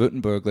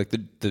Baden-Württemberg, like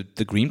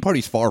the Green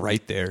Party's far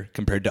right there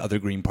compared to other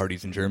Green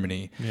parties in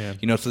Germany.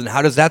 Yeah. So then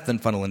how does that then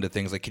funnel into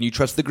things? Like, can you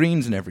trust the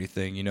Greens and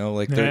everything?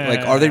 Like they're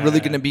like, are they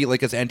really going to be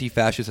like as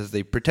anti-fascist as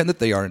they pretend that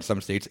they are in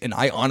some states? And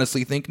I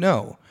honestly think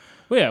no.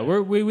 Well, yeah,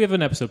 we have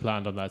an episode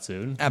planned on that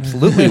soon.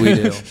 Absolutely, we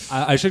do.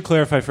 I should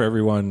clarify for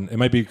everyone. It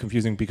might be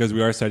confusing because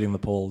we are citing the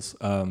polls.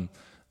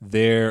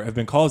 There have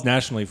been calls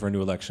nationally for a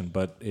new election,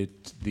 but the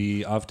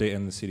AfD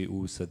and the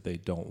CDU said they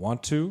don't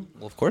want to.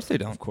 Well, of course they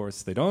don't. Of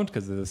course they don't,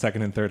 because they're the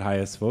second and third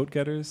highest vote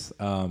getters,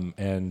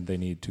 and they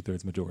need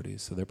 2/3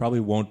 majorities. So there probably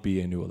won't be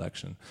a new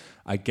election.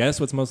 I guess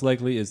what's most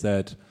likely is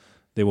that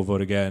they will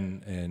vote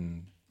again,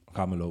 and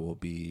Kamalo will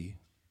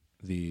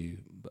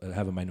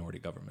have a minority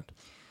government.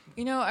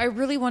 I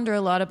really wonder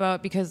a lot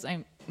about, because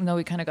I know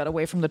we kind of got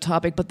away from the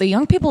topic, but the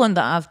young people in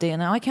the AfD, and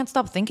now I can't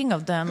stop thinking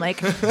of them.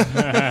 Like, you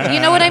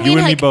know what I mean? You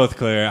and me Like, both,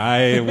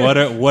 Claire.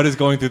 What is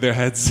going through their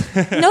heads?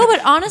 no,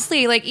 but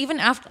honestly, like even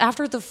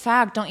after the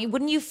fact,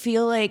 wouldn't you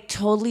feel like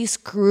totally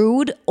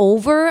screwed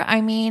over?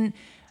 I mean,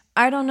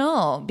 I don't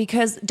know,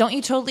 because don't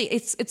you totally?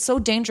 It's so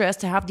dangerous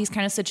to have these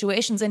kind of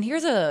situations. And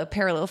here's a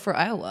parallel for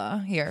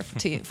Iowa here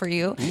for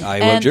you.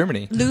 Iowa,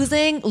 Germany,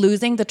 losing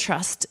the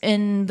trust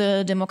in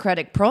the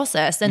democratic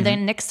process, and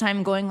then next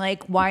time going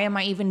like, why am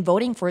I even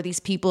voting for these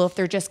people if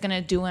they're just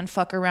gonna do and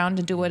fuck around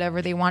and do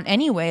whatever they want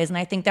anyways? And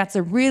I think that's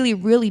a really,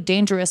 really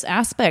dangerous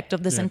aspect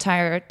of this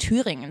entire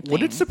Thüringen thing.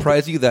 would it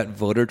surprise you that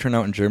voter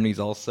turnout in Germany is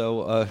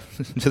also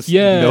just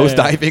Yeah.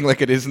 nosediving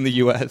like it is in the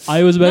U.S.?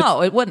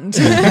 No, it wouldn't.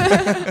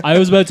 I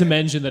was about to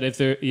mention that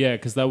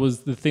because that was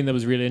the thing that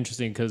was really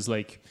interesting, because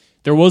like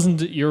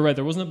you're right,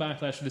 there wasn't a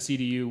backlash for the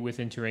CDU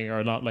within Thuringen,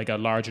 or not like a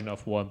large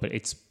enough one, but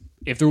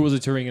if there was a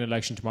Thuringen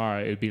election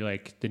tomorrow, it would be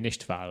like the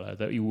Nichtwähler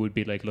that you would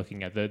be like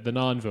looking at, the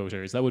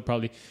non-voters. That would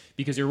probably,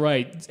 because you're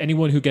right,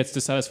 anyone who gets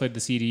dissatisfied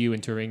with the CDU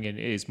in Thuringen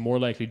is more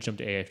likely to jump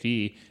to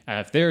AfD, and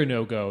if they're a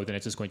no-go, then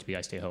it's just going to be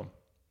I stay home.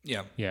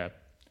 Yeah.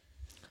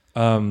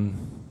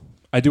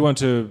 I do want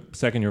to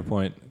second your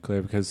point,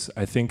 Claire, because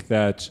I think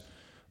that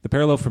the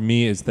parallel for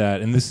me is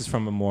that, and this is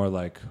from a more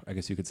like, I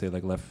guess you could say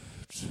like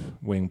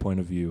left-wing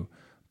point of view,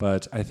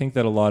 but I think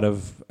that a lot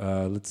of,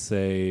 let's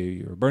say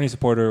you're a Bernie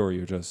supporter or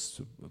you're just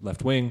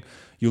left-wing,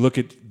 you look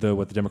at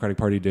what the Democratic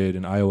Party did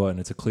in Iowa, and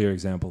it's a clear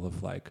example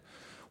of like,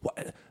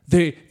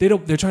 they're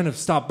trying to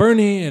stop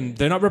Bernie, and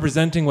they're not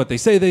representing what they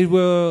say they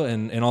will,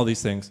 and all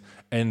these things,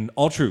 and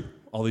all true.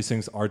 All these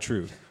things are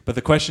true. But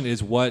the question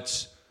is,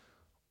 what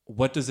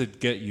does it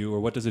get you, or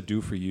what does it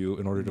do for you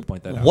in order to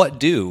point that out? What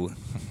do,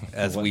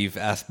 as we've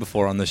asked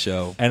before on the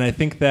show. And I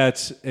think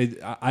that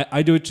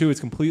I do it too. It's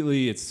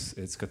completely,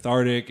 it's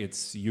cathartic.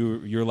 It's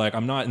you're like,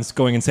 I'm not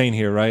going insane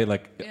here, right?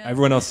 Like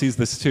everyone else sees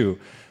this too.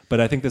 But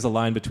I think there's a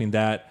line between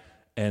that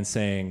and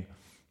saying,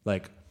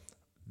 like,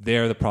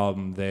 they're the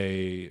problem.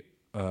 They're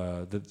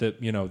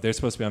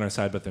supposed to be on our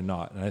side, but they're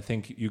not. And I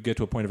think you get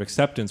to a point of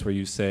acceptance where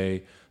you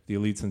say, the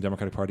elites in the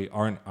Democratic Party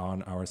aren't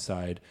on our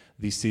side.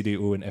 The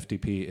CDU and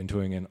FDP in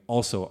Thüringen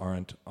also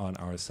aren't on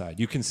our side.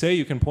 You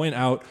can point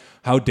out,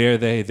 how dare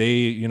they?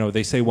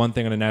 They say one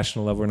thing on a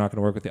national level, we're not going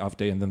to work with the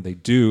AfD, and then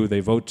they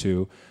vote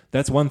to.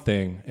 That's one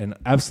thing, and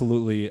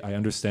absolutely, I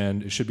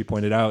understand it should be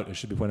pointed out. It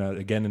should be pointed out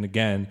again and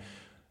again,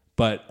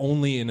 but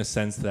only in a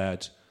sense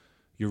that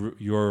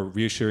you're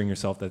reassuring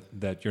yourself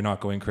that you're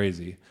not going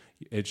crazy.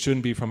 It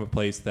shouldn't be from a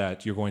place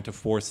that you're going to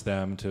force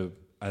them to,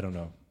 I don't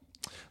know,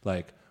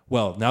 like,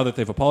 well, now that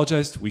they've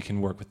apologized, we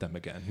can work with them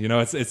again.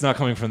 It's not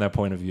coming from that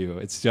point of view.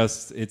 It's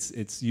just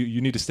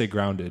you need to stay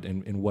grounded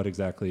in what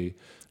exactly,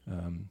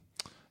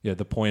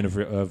 the point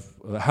of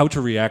how to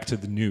react to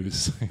the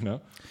news.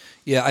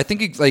 Yeah, I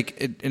think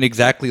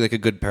exactly like a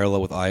good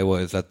parallel with Iowa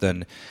is that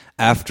then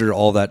after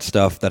all that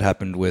stuff that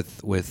happened with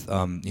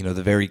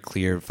the very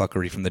clear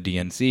fuckery from the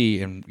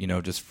DNC and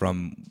just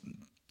from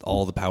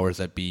all the powers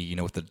that be,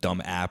 with the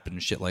dumb app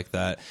and shit like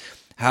that,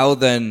 how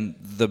then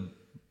the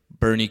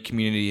Bernie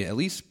community, at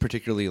least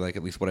particularly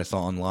at least what I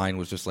saw online,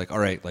 was just like, all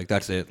right, like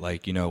that's it,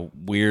 like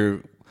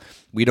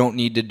we don't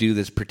need to do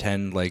this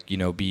pretend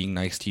being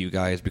nice to you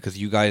guys because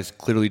you guys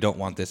clearly don't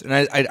want this. And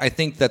I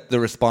think that the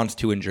response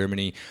to in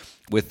Germany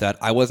with that,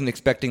 I wasn't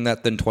expecting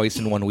that then twice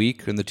in 1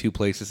 week in the two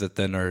places that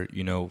then are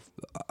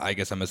I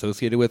guess I'm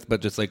associated with,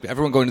 but just like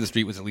everyone going to the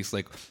street was at least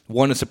like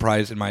one, a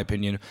surprise in my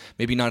opinion,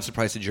 maybe not a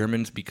surprise to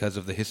Germans because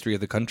of the history of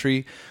the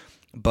country.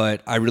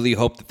 But I really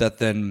hope that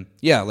then,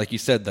 like you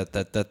said, that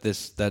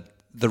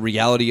the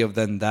reality of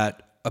then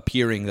that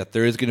appearing, that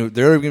there are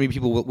going to be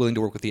people willing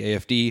to work with the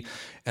AfD,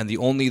 and the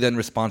only then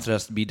response that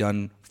has to be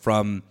done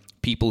from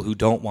people who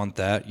don't want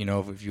that, you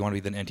know, if you want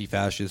to be then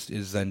anti-fascist,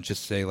 is then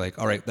just say like,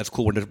 all right, that's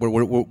cool.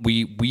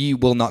 We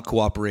will not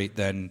cooperate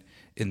then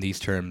in these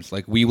terms.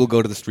 Like, we will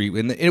go to the street,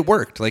 and it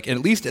worked. Like, at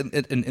least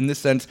in this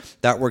sense,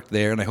 that worked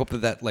there, and I hope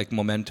that like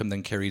momentum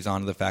then carries on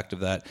to the fact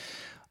of that.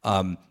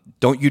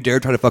 Don't you dare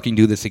try to fucking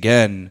do this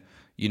again.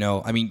 You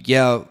know, I mean,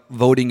 yeah,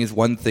 voting is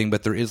one thing,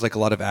 but there is like a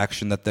lot of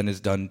action that then is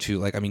done to,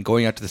 like, I mean,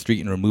 going out to the street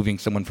and removing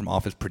someone from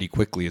office pretty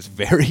quickly is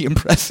very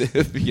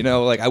impressive. You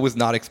know, like, I was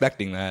not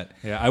expecting that.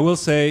 Yeah, I will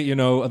say, you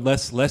know,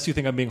 unless you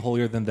think I'm being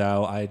holier than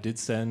thou, I did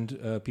send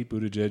Pete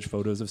Buttigieg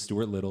photos of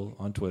Stuart Little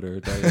on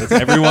Twitter. It's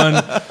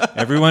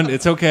everyone,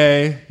 it's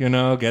okay, you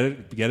know, get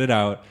it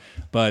out.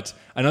 But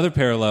another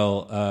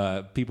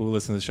parallel, people who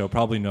listen to the show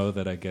probably know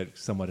that I get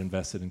somewhat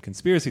invested in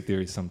conspiracy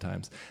theories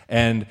sometimes.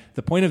 And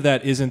the point of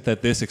that isn't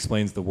that this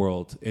explains the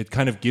world. It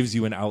kind of gives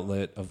you an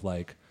outlet of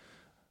like,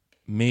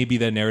 maybe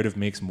that narrative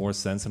makes more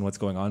sense than what's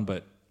going on.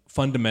 But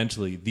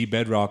fundamentally, the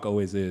bedrock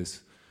always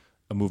is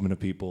a movement of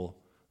people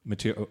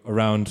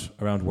around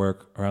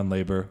work, around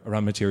labor,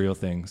 around material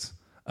things.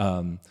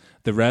 The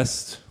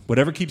rest,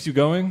 whatever keeps you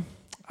going,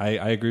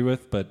 I agree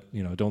with. But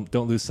you know,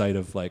 don't lose sight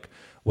of like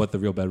what the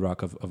real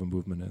bedrock of a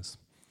movement is.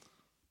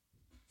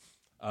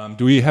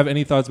 Do we have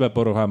any thoughts about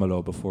Bodo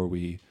Ramelow before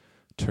we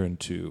turn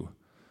to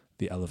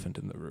the elephant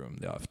in the room,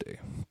 the AfD?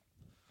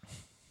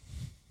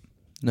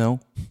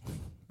 No.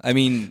 I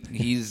mean,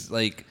 he's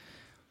like,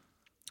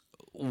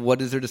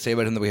 what is there to say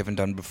about him that we haven't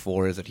done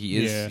before? Is that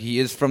he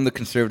is from the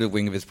conservative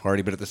wing of his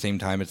party, but at the same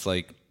time, it's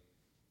like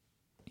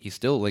he's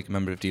still like a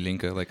member of Die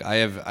Linke. Like,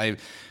 I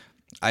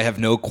have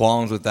no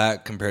qualms with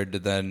that compared to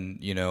then,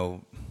 you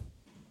know,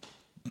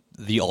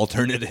 the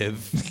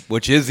alternative,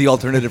 which is the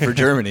alternative for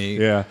Germany.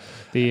 Yeah.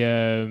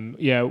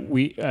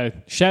 We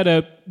shout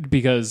out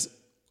because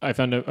I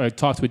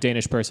talked to a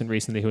Danish person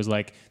recently who was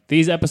like,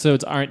 these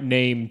episodes aren't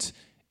named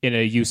in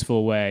a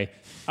useful way.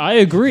 I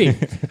agree.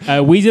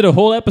 We did a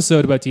whole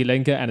episode about Die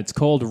Linke, and it's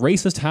called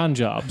Racist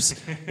Handjobs.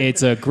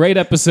 It's a great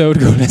episode.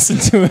 Go listen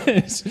to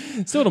it.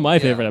 It's one of my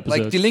favorite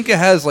episodes. Like, Die Linke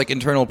has like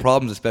internal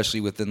problems,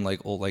 especially within like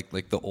old,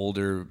 like the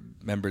older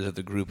members of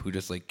the group who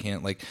just like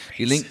can't like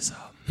Die Linke.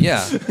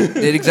 Yeah,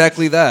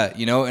 exactly that,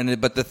 you know.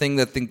 But the thing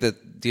that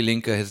Die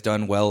Linke has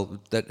done well,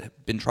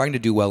 that been trying to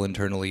do well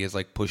internally, is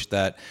like push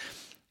that,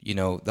 you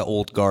know, the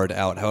old guard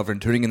out. However, in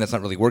Thüringen, that's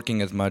not really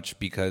working as much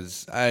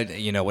because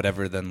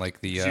whatever. Then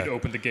like the she'd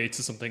open the gates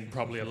to something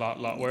probably a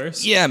lot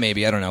worse. Yeah,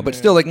 maybe, I don't know, but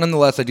still, like,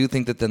 nonetheless, I do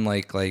think that then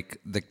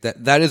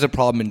that is a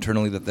problem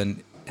internally that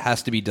then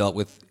has to be dealt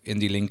with in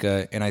Die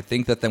Linke, and I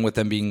think that then with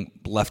them being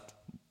left.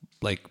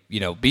 Like, you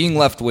know, being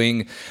left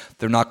wing,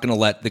 they're not going to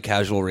let the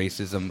casual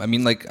racism. I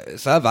mean, like,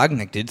 Sarah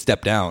Wagenknecht did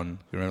step down.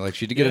 You know, like,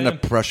 she did get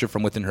enough pressure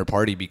from within her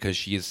party because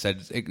she has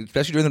said,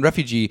 especially during the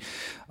refugee,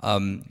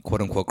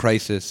 quote unquote,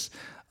 crisis.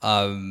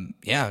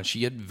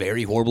 She had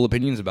very horrible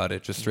opinions about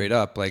it, just straight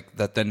up. Like,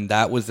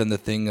 that was the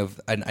thing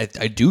of, and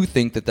I do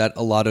think that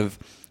a lot of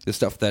the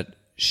stuff that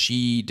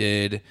she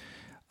did,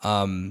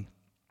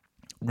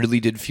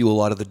 really did fuel a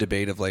lot of the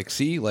debate of like,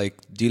 see, like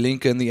Die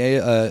Linke and the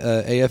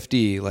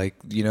AfD, like,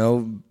 you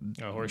know,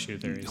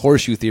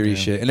 horseshoe theory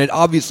shit. And it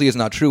obviously is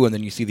not true. And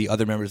then you see the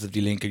other members of Die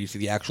Linke, you see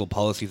the actual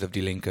policies of Die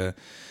Linke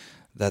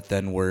that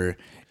then were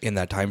in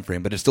that time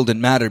frame. But it still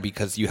didn't matter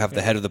because you have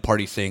the head of the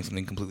party saying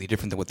something completely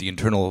different than what the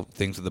internal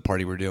things of the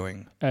party were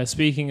doing.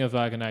 Speaking of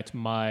Wagenknecht,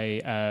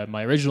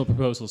 my original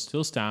proposal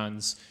still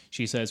stands.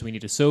 She says we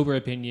need a sober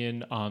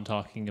opinion on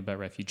talking about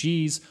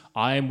refugees.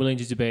 I am willing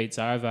to debate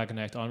Sarah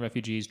Wagenknecht on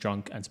refugees,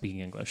 drunk, and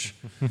speaking English.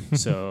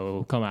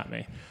 So come at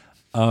me.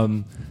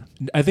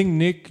 I think,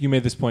 Nick, you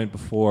made this point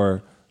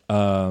before.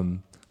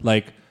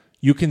 Like,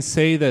 you can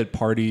say that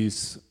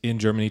parties in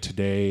Germany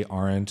today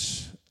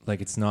aren't, like,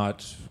 it's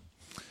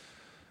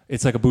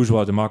like a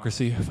bourgeois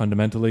democracy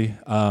fundamentally,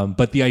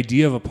 but the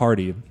idea of a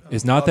party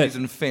is not that. These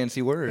in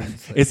fancy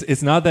words.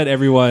 It's not that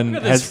everyone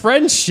has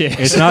French shit.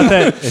 It's not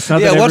that. It's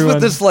not yeah, that what's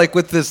everyone.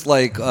 with this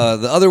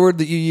the other word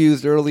that you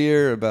used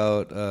earlier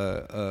about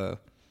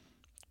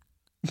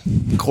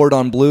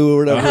cordon bleu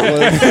or whatever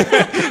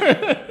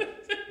it was.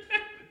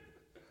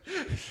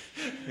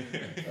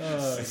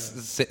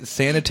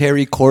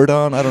 Sanitary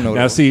cordon. I don't know.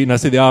 Now see the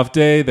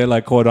AfD, they're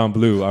like cordon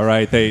bleu. All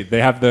right,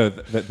 they have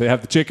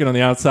the chicken on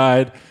the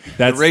outside.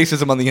 That's the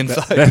racism on the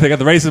inside. They got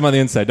the racism on the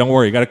inside. Don't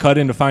worry, you got to cut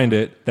in to find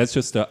it. That's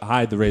just to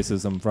hide the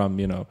racism from,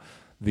 you know,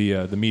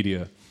 the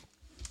media.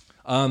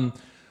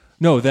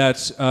 No,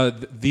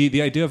 that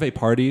the idea of a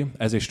party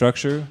as a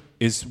structure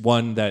is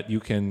one that you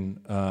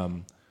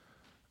can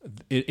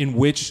in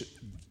which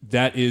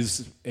that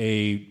is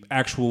a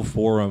actual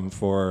forum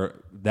for,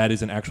 that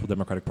is an actual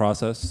democratic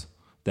process.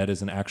 That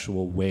is an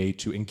actual way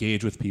to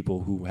engage with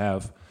people who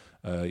have,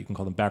 you can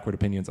call them backward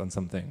opinions on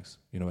some things.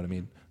 You know what I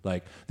mean?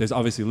 Like, there's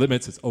obviously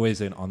limits. It's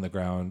always an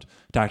on-the-ground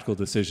tactical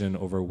decision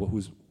over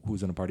who's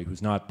in a party,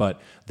 who's not. But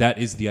that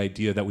is the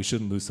idea that we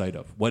shouldn't lose sight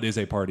of. What is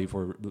a party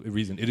for a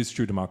reason? It is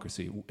true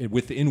democracy,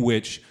 within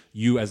which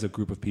you as a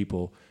group of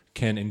people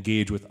can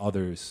engage with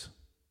others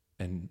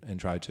and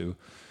try to.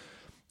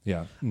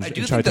 Yeah, I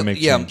do try think to that-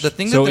 make yeah, change. the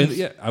thing so that in,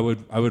 there's- yeah,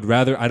 I would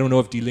rather. I don't know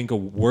if Die Linke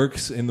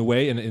works in the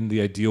way and in the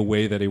ideal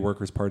way that a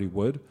workers' party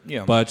would.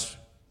 Yeah. but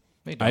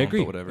They I don't, agree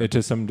but whatever.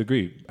 to some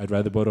degree. I'd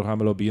rather Bodo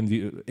Ramelow be in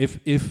the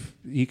if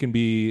he can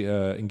be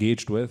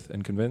engaged with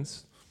and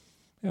convinced.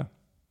 Yeah,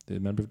 the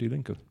member of Die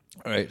Linke.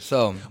 All right,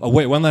 so Oh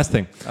wait, one last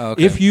thing. Oh,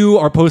 okay. If you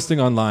are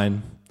posting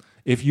online,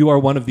 if you are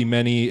one of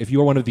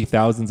the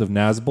thousands of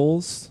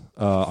Nazbols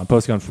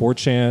posting on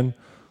 4chan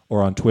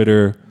or on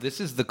Twitter, this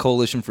is the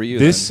coalition for you.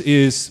 this then.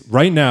 is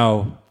right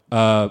now.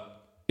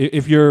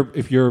 If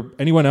you're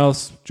anyone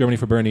else, Germany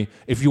for Bernie,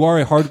 if you are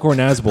a hardcore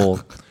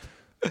Nazbol,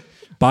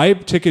 buy a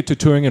ticket to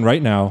Turingen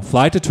right now,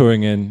 fly to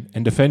Turingen,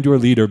 and defend your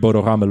leader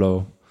Bodo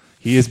Ramelow.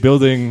 He is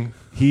building.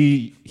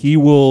 He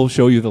will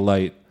show you the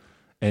light,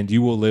 and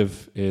you will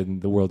live in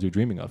the world you're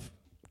dreaming of.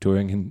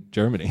 Turingen,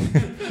 Germany.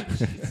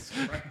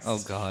 Oh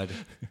God.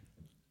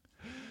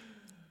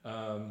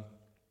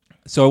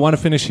 So I want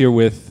to finish here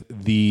with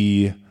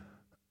the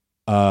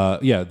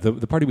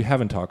party we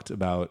haven't talked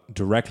about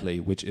directly,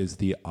 which is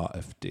the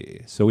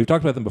AfD. So we've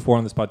talked about them before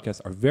on this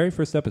podcast, our very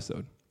first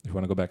episode, if you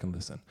want to go back and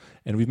listen.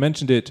 And we've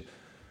mentioned it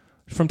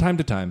from time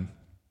to time.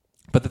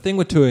 But the thing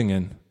with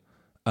Thüringen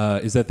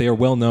is that they are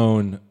well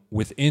known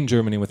within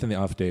Germany, within the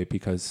AfD,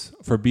 because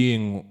for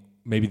being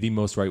maybe the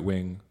most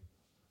right-wing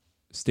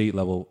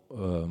state-level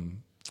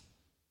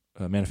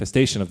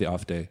manifestation of the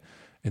AfD.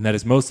 And that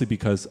is mostly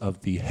because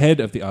of the head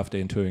of the AfD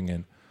in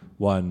Thüringen,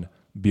 one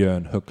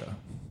Björn Höcke.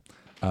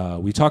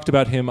 We talked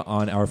about him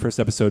on our first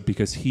episode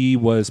because he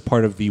was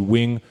part of the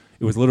wing.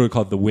 It was literally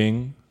called the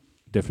wing,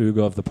 der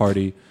Flügel of the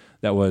party,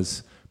 that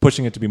was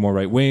pushing it to be more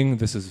right-wing.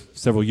 This is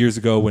several years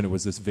ago when it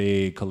was this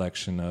vague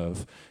collection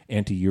of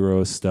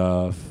anti-Euro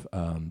stuff.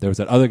 There was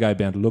that other guy,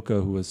 Bernd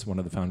Lucke, who was one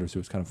of the founders who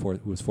was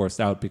who was forced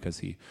out because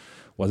he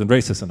wasn't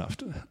racist enough.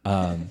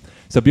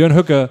 So Björn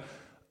Höcke,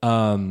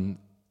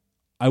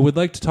 I would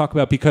like to talk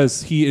about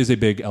because he is a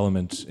big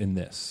element in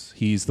this.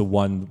 He's the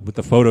one with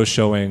the photo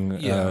showing.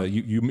 Yeah.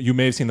 You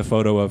may have seen the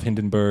photo of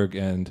Hindenburg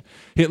and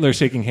Hitler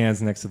shaking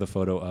hands next to the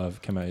photo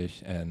of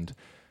Kemmerich and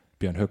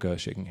Björn Höcke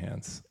shaking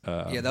hands.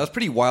 Yeah, that was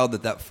pretty wild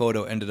that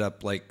photo ended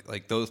up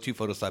like those two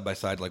photos side by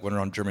side like went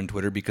around German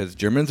Twitter because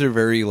Germans are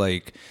very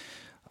like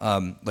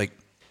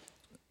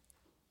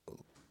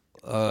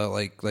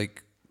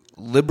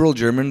liberal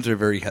Germans are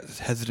very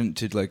hesitant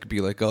to like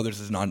be like, oh, there's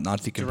this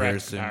Nazi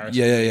comparison.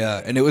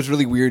 Yeah. And it was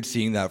really weird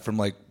seeing that from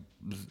like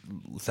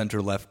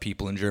center left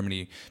people in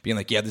Germany being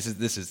like, yeah, this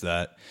is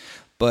that.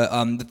 But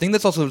the thing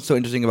that's also so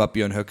interesting about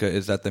Björn Höcke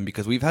is that then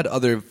because we've had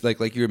other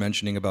like you were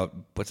mentioning about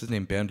what's his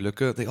name, Bernd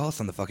Lucke, they all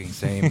sound the fucking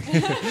same.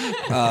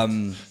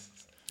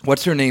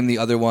 What's her name? The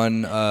other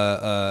one,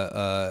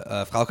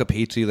 Frauke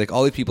Petri. Like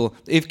all these people,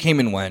 they came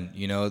and went.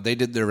 You know, they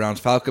did their rounds.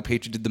 Frauke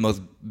Petri did the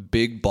most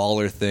big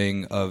baller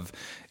thing of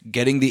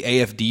getting the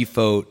AfD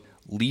vote,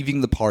 leaving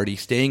the party,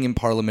 staying in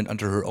parliament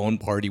under her own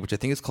party, which I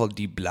think is called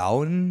Die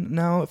Blauen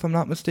now, if I'm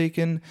not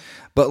mistaken.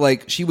 But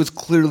like, she was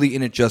clearly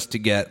in it just to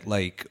get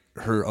like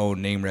her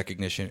own name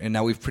recognition, and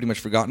now we've pretty much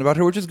forgotten about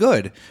her, which is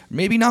good.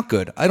 Maybe not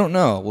good. I don't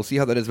know. We'll see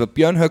how that is. But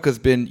Björn Höcke has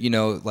been, you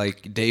know,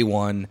 like day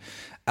one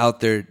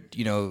out there,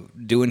 you know,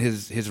 doing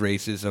his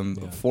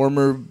racism. Yeah.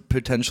 Former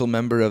potential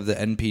member of the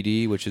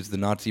NPD, which is the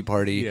Nazi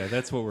party. Yeah,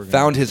 that's what we're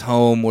found his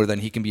home where then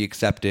he can be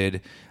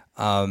accepted.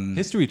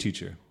 History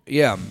teacher.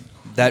 Yeah,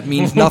 that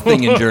means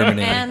nothing in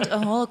Germany. And a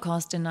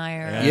Holocaust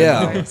denier.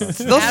 Yeah, Those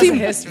those seem.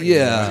 history.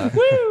 Yeah,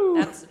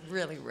 That's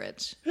really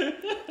rich.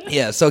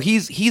 yeah. So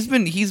he's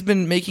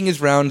been making his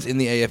rounds in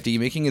the AfD,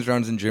 making his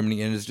rounds in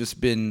Germany, and has just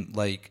been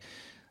like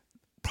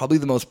probably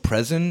the most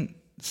present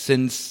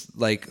since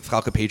like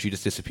Frauke Petri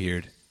just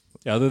disappeared.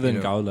 Yeah, other than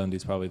You know. Gauland,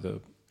 he's probably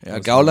the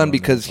most Gauland well-known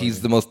because party.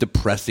 he's the most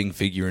depressing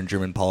figure in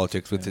German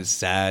politics with his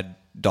sad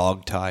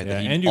dog tie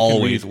that he and you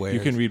always can read, wears. You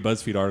can read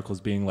BuzzFeed articles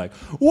being like,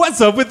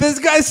 "What's up with this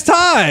guy's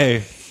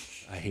tie?"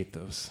 I hate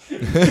those,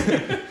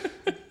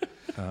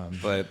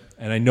 But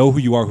and I know who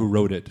you are who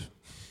wrote it.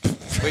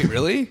 wait,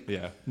 really?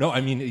 Yeah, no,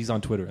 I mean he's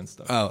on Twitter and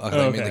stuff. Oh,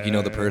 okay. I mean, like you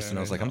know the person.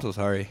 I was like, I'm so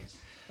sorry.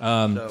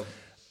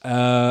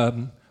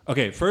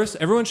 Okay, first,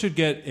 everyone should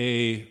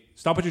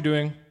stop what you're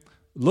doing,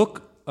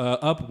 look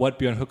up what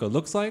Björn Höcke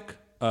looks like.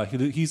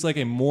 He's like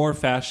a more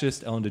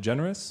fascist Ellen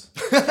DeGeneres.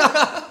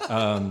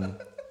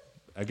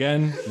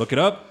 Again, look it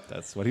up.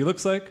 That's what he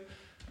looks like.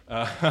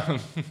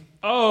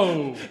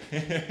 Oh,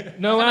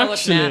 no, gonna look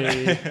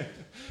actually.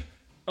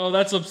 Oh,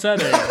 that's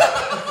upsetting.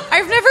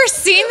 I've never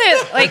seen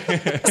it. Like,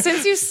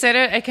 since you said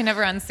it, I can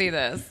never unsee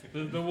this.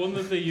 the one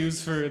that they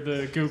use for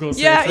the Google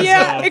search Yeah,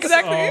 yeah, results.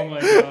 exactly. Oh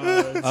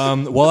my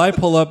god. While I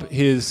pull up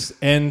his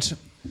and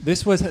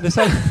this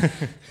had.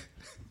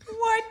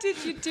 What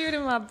did you do to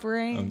my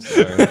brain? I'm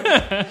sorry.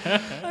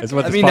 That's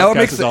what I this mean, now it podcast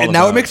makes is all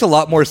now it about. makes a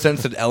lot more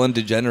sense that Ellen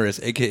DeGeneres,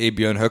 aka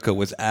Björn Höcke,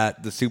 was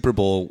at the Super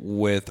Bowl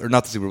with, or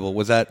not the Super Bowl,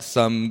 was at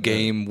some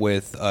game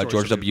with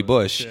George W.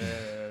 Bush. Yeah.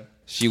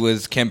 She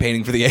was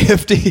campaigning for the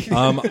AfD.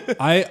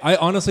 I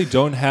honestly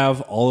don't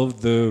have all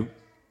of the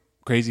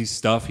crazy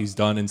stuff he's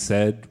done and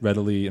said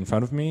readily in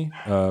front of me.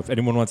 If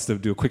anyone wants to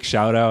do a quick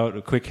shout out,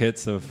 a quick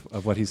hits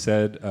of what he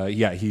said,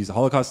 yeah, he's a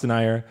Holocaust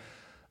denier.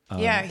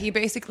 Yeah, he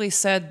basically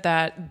said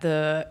that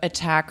the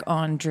attack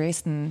on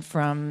Dresden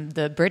from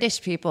the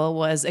British people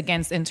was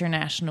against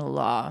international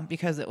law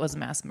because it was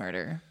mass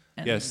murder.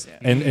 And Yes,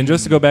 and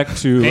just to go back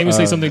to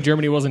Famously, something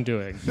Germany wasn't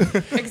doing.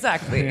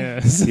 exactly.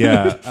 Yes.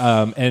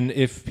 yeah, and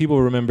if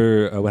people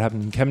remember what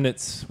happened in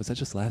Chemnitz, was that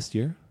just last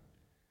year?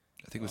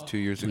 I think it was 2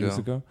 years 2 ago. years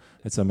ago?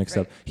 It's all mixed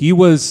up. He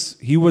was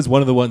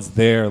one of the ones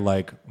there,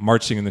 like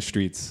marching in the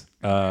streets.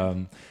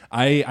 I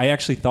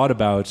actually thought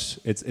about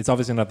it's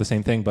obviously not the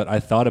same thing, but I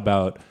thought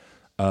about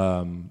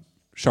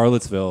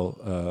Charlottesville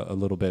a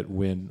little bit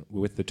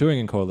with the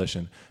Turingen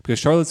coalition, because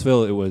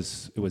Charlottesville it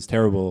was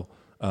terrible,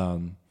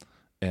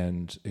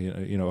 and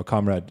a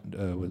comrade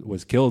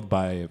was killed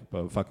by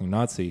a fucking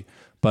Nazi,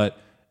 but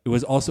it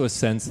was also a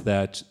sense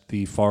that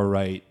the far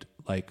right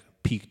like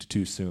peaked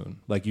too soon.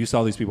 Like you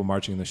saw these people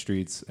marching in the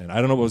streets, and I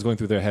don't know what was going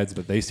through their heads,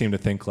 but they seemed to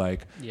think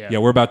like, yeah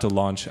we're about to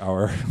launch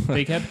our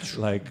They kept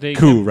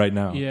coup right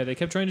now. Yeah, they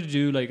kept trying to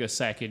do like a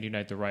second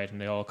Unite the Right, and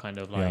they all kind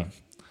of like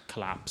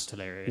collapsed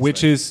hilariously.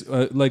 Which is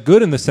like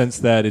good in the sense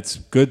that it's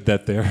good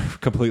that they're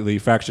completely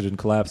fractured and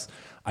collapsed.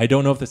 I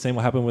don't know if the same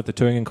will happen with the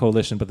Turingen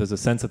coalition, but there's a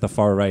sense at the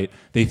far right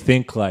they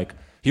think like,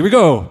 here we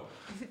go,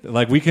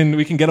 like we can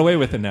get away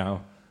with it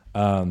now,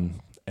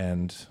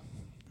 and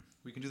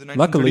We can do the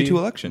 1932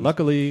 election.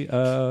 Luckily,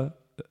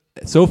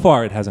 so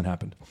far it hasn't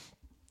happened.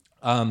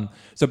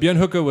 So Björn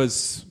Höcke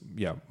was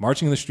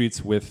marching in the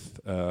streets with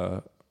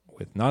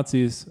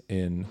Nazis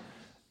in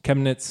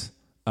Chemnitz.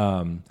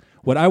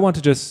 What I want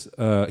to just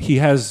he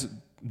has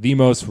the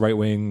most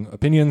right-wing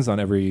opinions on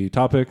every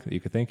topic that you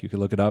could think. You could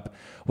look it up.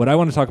 What I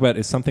want to talk about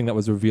is something that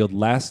was revealed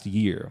last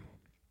year,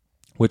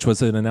 which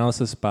was an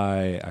analysis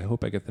by, I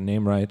hope I get the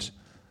name right.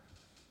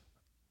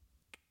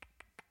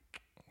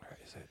 Where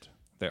is it?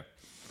 There.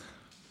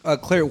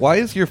 Claire, why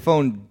is your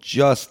phone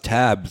just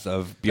tabs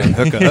of Björn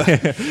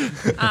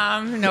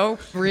Höcke? No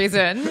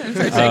reason in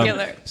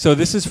particular. So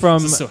this is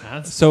from This is so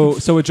handsome.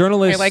 so a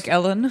journalist. I like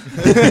Ellen.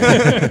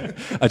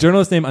 A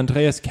journalist named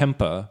Andreas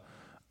Kempe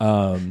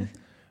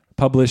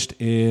published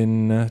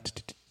in I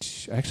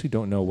actually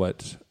don't know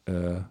what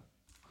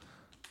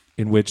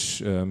in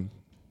which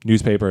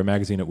newspaper or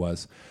magazine it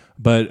was,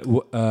 but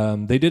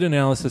they did an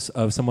analysis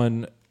of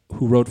someone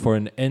who wrote for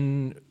an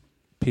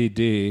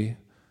NPD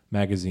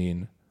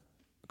magazine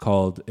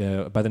called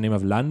by the name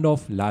of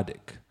Landolf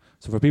Ladik.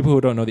 So for people who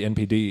don't know, the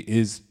NPD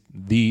is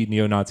the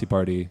neo-Nazi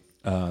party.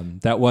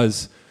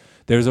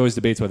 There's always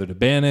debates whether to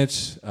ban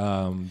it.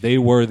 They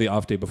were the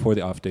AfD before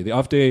the AfD. The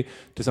AfD,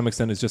 to some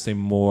extent, is just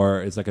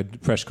it's like a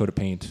fresh coat of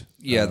paint.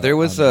 Yeah, there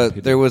was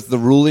the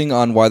ruling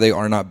on why they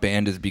are not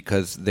banned is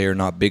because they're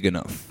not big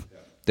enough.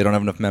 They don't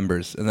have enough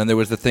members. And then there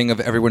was the thing of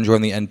everyone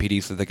join the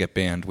NPD so they get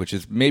banned, which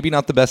is maybe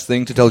not the best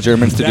thing to tell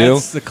Germans to do.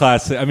 That's the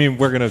classic. I mean,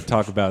 we're going to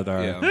talk about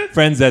our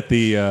friends at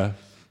the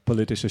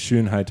Politische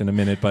Schönheit in a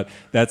minute, but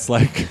that's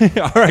like,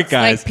 all right,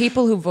 guys. Like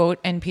people who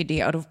vote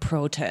NPD out of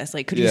protest.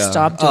 Like, could you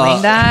stop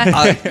doing that?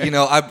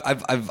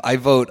 I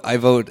vote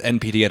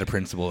NPD out of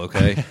principle.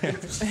 Okay.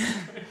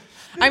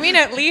 I mean,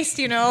 at least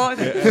makes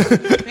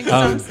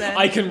some sense.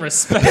 I can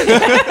respect.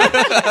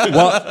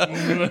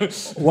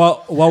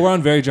 While we're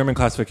on very German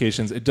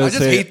classifications, it does I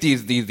just hate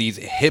these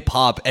hip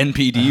hop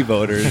NPD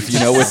voters,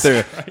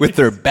 with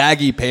their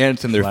baggy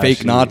pants and their Flashy.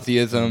 fake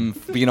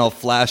Nazism, being all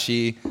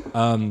flashy.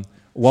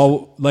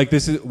 While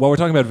we're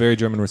talking about very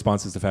German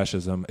responses to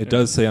fascism, it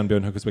does say on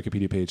Björn Höcke's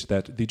Wikipedia page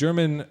that the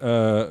German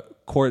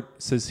court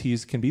says he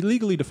can be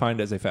legally defined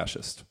as a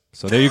fascist.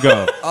 So there you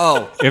go.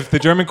 Oh, If the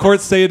German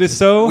courts say it is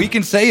so, we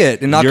can say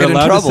it and not you're get in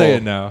allowed trouble. to say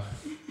it now.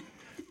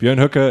 Björn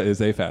Höcke is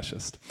a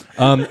fascist. Okay.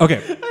 I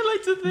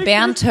like to think.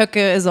 Bernd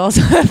Höcke is also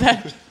a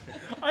fascist.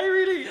 I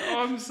really.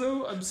 Oh,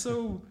 I'm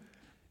so.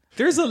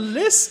 There's a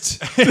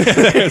list.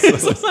 There's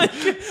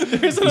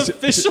an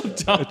official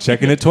document.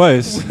 Checking it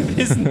twice. with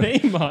his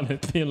name on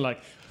it, being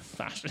like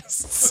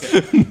fascists.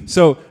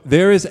 So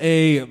there is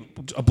a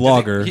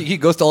blogger. He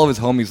goes to all of his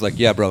homies like,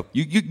 yeah, bro,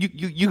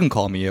 you can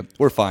call me.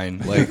 We're fine.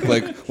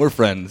 Like we're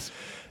friends.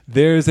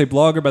 There's a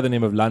blogger by the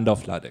name of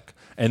Landolf Ladik.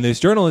 And this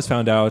journalist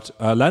found out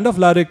Landolf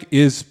Ladik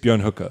is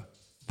Björn Höcke.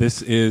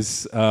 This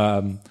is...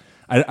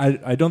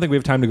 I don't think we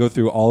have time to go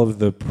through all of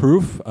the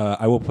proof.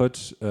 I will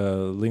put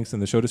links in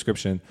the show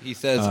description. He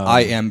says,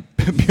 I am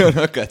Björn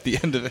Höcke at the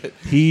end of it.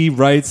 He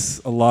writes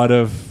a lot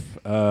of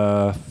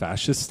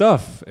fascist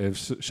stuff,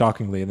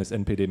 shockingly, in this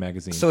NPD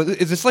magazine. So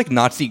is this like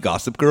Nazi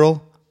Gossip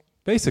Girl?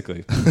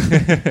 Basically.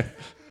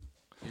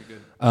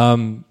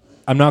 I'm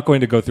not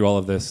going to go through all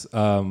of this.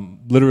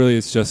 Literally,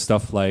 it's just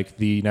stuff like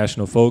the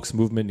National Folks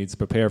movement needs to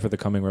prepare for the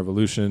coming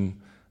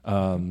revolution.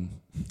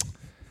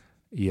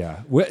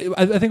 Yeah.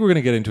 I think we're going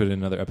to get into it in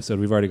another episode.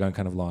 We've already gone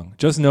kind of long.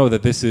 Just know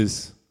that this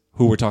is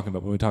who we're talking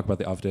about. When we talk about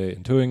the AfD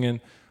in Turingen,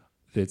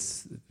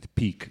 it's the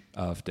peak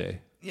AfD.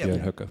 Yeah,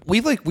 Björn Höcke.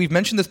 we've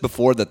mentioned this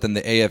before, that then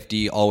the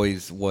AfD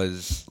always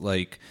was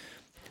like,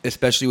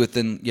 especially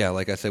within,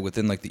 like I said,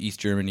 within like the East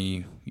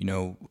Germany,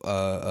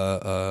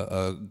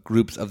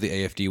 groups of the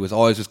AfD was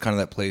always just kind of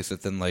that place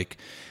that then like,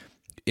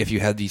 if you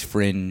had these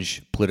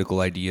fringe political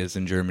ideas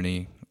in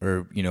Germany,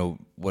 or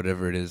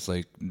whatever it is,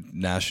 like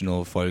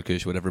national,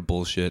 folkish, whatever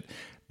bullshit,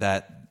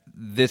 that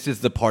this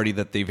is the party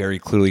that they very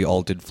clearly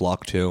all did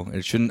flock to.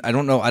 It shouldn't. I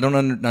don't know. I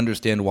don't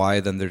understand why.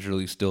 Then there's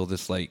really still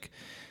this like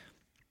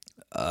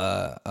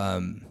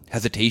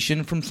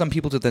hesitation from some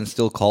people to then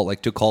still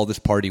call this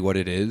party what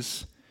it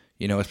is.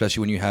 Especially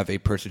when you have a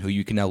person who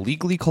you can now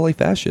legally call a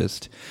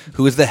fascist,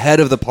 who is the head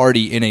of the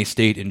party in a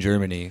state in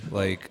Germany.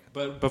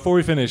 But before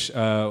we finish,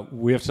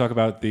 we have to talk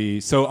about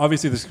so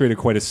obviously this created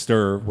quite a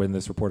stir when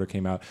this reporter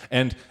came out,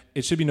 and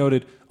it should be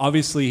noted,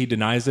 obviously he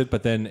denies it,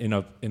 but then in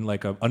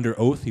under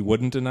oath he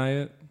wouldn't deny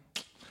it.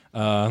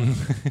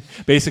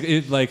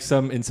 Basically,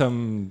 in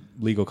some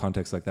legal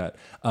context like that.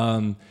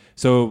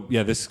 So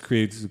yeah, this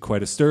creates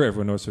quite a stir.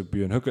 Everyone knows what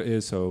Björn Höcke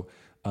is. So,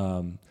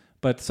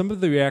 but some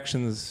of the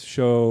reactions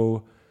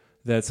show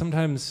that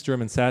sometimes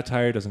German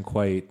satire doesn't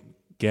quite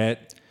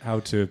get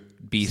how to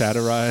be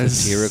satirize,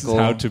 satirical,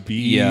 how to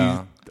be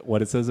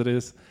what it says it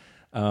is.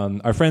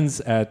 Our friends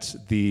at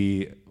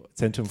the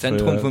Zentrum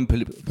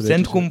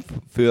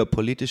für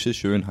politische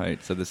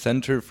Schönheit, so the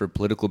Center for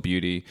Political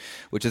Beauty,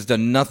 which has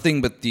done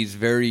nothing but these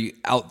very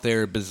out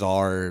there,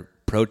 bizarre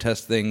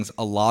protest things.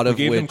 A lot of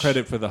which gave them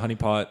credit for the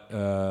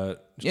honeypot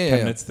 10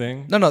 minutes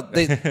thing. No,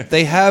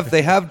 they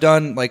have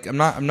done like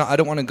I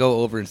don't want to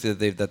go over and say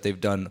that they've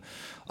done.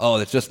 Oh,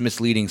 that's just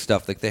misleading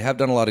stuff. Like they have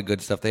done a lot of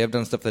good stuff. They have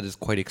done stuff that is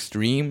quite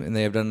extreme, and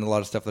they have done a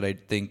lot of stuff that I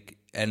think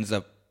ends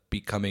up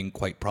becoming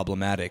quite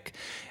problematic.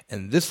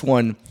 And this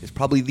one is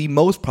probably the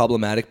most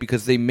problematic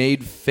because they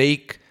made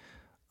fake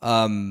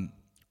election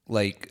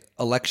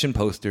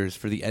posters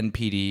for the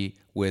NPD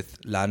with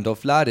Land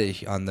of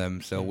Vladig on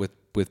them. So with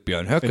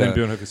Björn Höcke. And then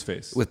Björn Höcke's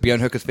face. With Björn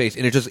Höcke's face.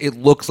 And it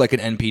looks like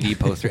an NPD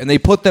poster. And they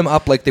put them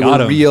up like they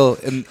were real,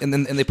 and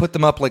they put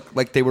them up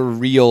like they were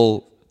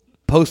real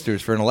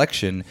posters for an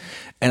election.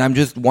 And I'm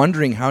just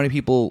wondering how many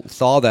people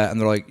saw that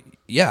and they're like,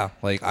 yeah,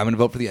 like I'm gonna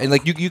vote for the, and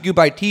like you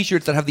buy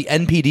T-shirts that have the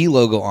NPD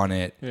logo on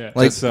it. Yeah.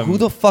 Like who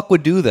the fuck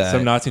would do that?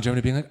 Some Nazi in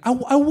Germany being like,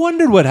 I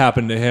wondered what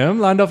happened to him.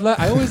 Land of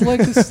I always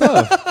liked his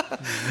stuff.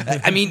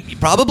 I mean,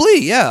 probably,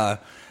 yeah.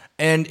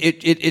 And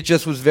it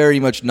just was very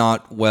much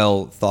not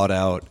well thought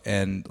out.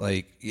 And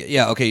like,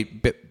 yeah, okay,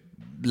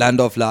 Land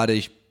of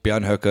Vladig,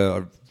 Björn Höcke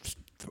are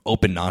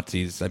open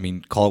Nazis. I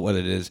mean, call it what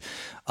it is.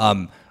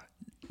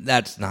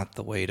 That's not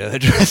the way to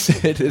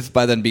address it, is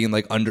by then being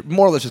like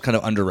more or less just kind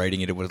of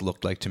underwriting it, what it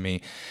looked like to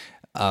me.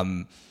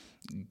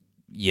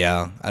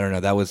 Yeah, I don't know.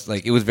 That was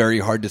like, it was very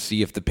hard to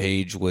see if the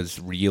page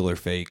was real or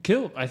fake.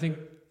 Cool. I think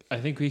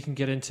we can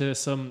get into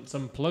some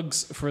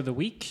plugs for the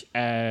week.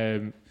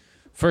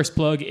 First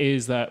plug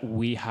is that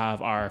we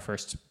have our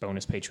first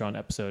bonus Patreon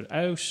episode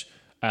out.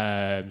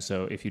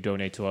 So if you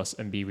donate to us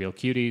and be real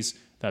cuties,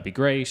 that'd be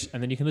great.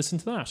 And then you can listen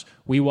to that.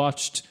 We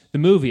watched the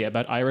movie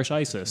about Irish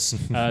ISIS,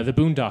 The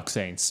Boondock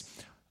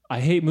Saints.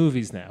 I hate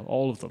movies now,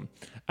 all of them.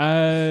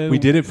 We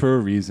did it for a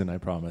reason, I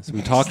promise.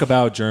 We talk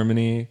about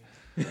Germany.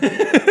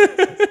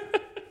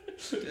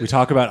 We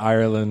talk about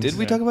Ireland. Did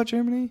we talk about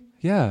Germany?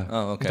 Yeah.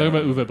 Oh, okay. Talking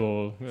about Uwe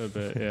Boll a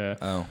bit, yeah.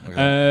 Oh,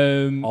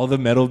 okay. All the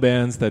metal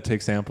bands that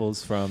take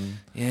samples from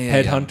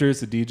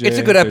Headhunters, the DJ. It's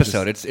a good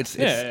episode. It's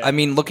Yeah. I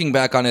mean, looking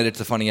back on it, it's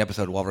a funny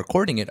episode. While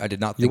recording it, I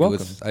did not think You're it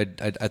was. I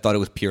thought it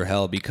was pure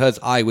hell because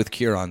I, with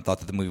Kieran, thought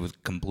that the movie was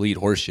complete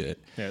horseshit.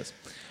 Yes.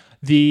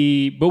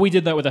 But we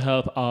did that with the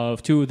help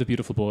of two of the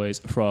beautiful boys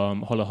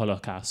from Holla Holla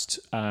Cast,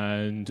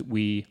 and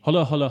we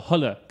Holla Holla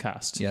Holla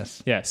Cast.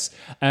 Yes.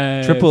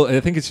 Triple. I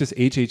think it's just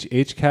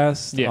HHH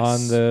Cast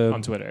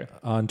on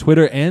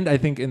Twitter, and I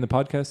think in the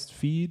podcast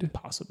feed.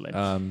 Possibly.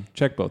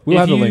 Check both. We'll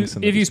have the links.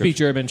 If you speak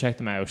German, check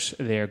them out.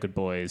 They're good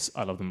boys.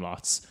 I love them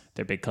lots.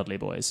 They're big cuddly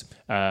boys.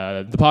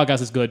 The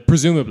podcast is good.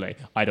 Presumably,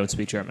 I don't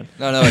speak German.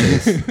 No,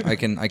 it is. I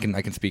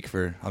can speak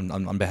for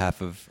on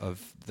behalf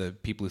of the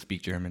people who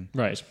speak German.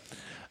 Right.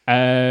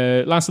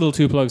 Last little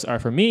two plugs are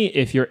for me.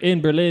 If you're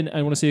in Berlin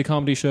and want to see a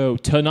comedy show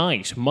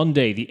tonight,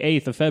 Monday, the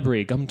 8th of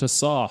February, come to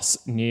Sauce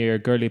near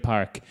Gurley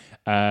Park.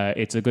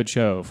 It's a good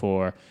show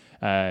for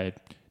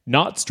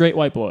not straight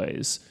white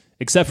boys,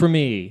 except for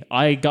me.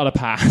 I got a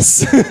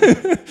pass.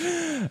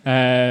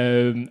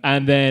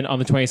 And then on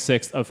the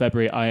 26th of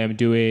February, I am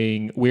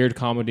doing weird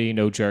comedy,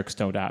 No Jerks,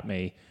 Don't At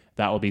Me.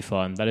 That will be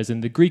fun. That is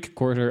in the Greek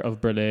quarter of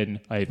Berlin,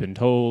 I've been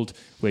told.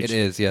 Which it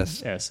is,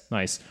 yes. Yes,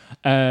 nice.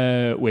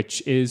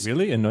 Which is...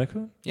 Really? In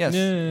Neukölln? Yes.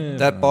 Yeah.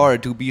 That bar,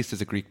 Du Beast,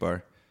 is a Greek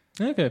bar.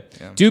 Okay.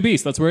 Yeah. Du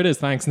Beast, that's where it is.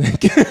 Thanks,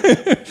 Nick.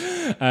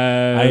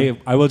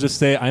 I will just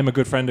say I'm a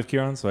good friend of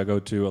Kieran, so I go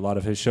to a lot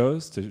of his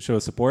shows to show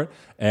his support,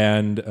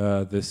 and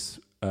this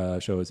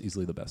show is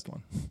easily the best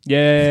one.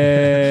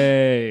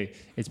 Yay!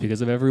 It's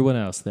because of everyone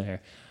else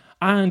there.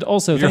 And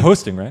also... You're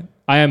hosting, right?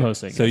 I am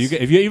hosting. So yes.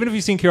 even if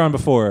you've seen Kieran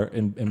before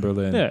in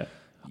Berlin,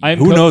 yeah.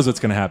 who knows what's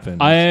going to happen?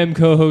 I am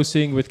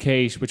co-hosting with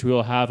Kate, which we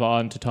will have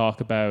on to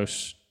talk about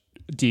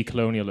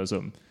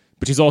decolonialism,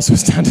 which is also a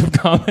stand-up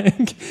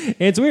comic.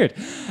 It's weird.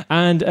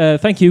 And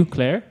thank you,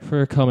 Claire,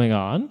 for coming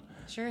on.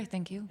 Sure,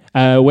 thank you.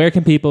 Where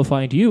can people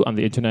find you on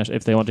the internet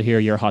if they want to hear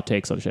your hot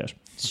takes on shit?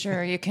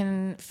 Sure, you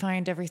can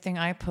find everything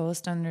I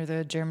post under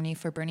the Germany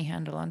for Bernie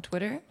handle on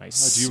Twitter.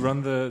 Nice. Do you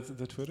run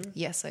the Twitter?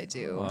 Yes, I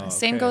do. Oh,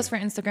 Same okay. goes for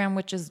Instagram,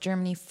 which is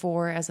Germany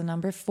 4 as a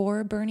number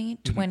 4 Bernie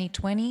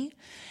 2020.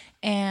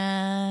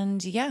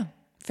 And yeah,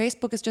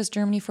 Facebook is just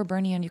Germany for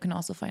Bernie, and you can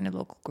also find a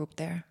local group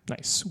there.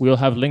 Nice. We'll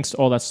have links to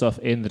all that stuff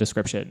in the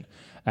description.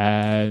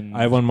 And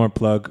I have one more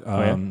plug.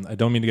 yeah? I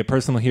don't mean to get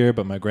personal here,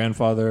 but my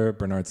grandfather,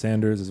 Bernard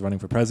Sanders, is running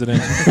for president.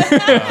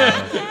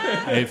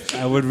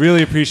 I would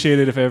really appreciate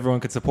it if everyone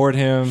could support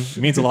him. It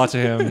means a lot to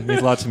him. It means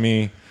a lot to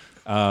me.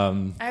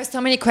 I have so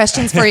many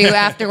questions for you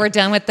after we're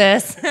done with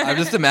this. I'm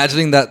just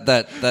imagining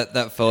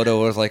that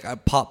photo was like I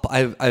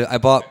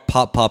bought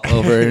Pop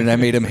over and I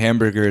made him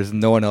hamburgers and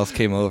no one else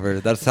came over.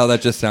 That's how that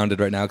just sounded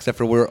right now. Except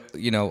for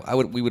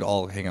we would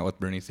all hang out with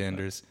Bernie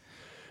Sanders.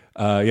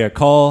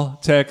 Call,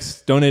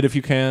 text, donate if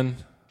you can.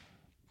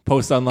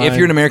 Post online. If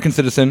you're an American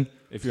citizen.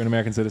 If you're an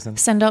American citizen.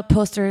 Send out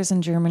posters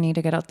in Germany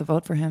to get out the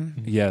vote for him.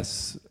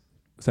 Yes.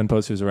 Send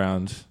posters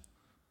around.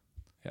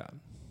 Yeah.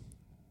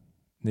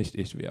 Nicht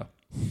ich will.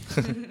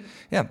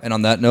 Yeah, and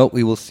on that note,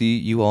 we will see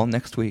you all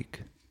next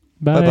week.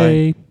 bye.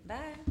 Bye-bye.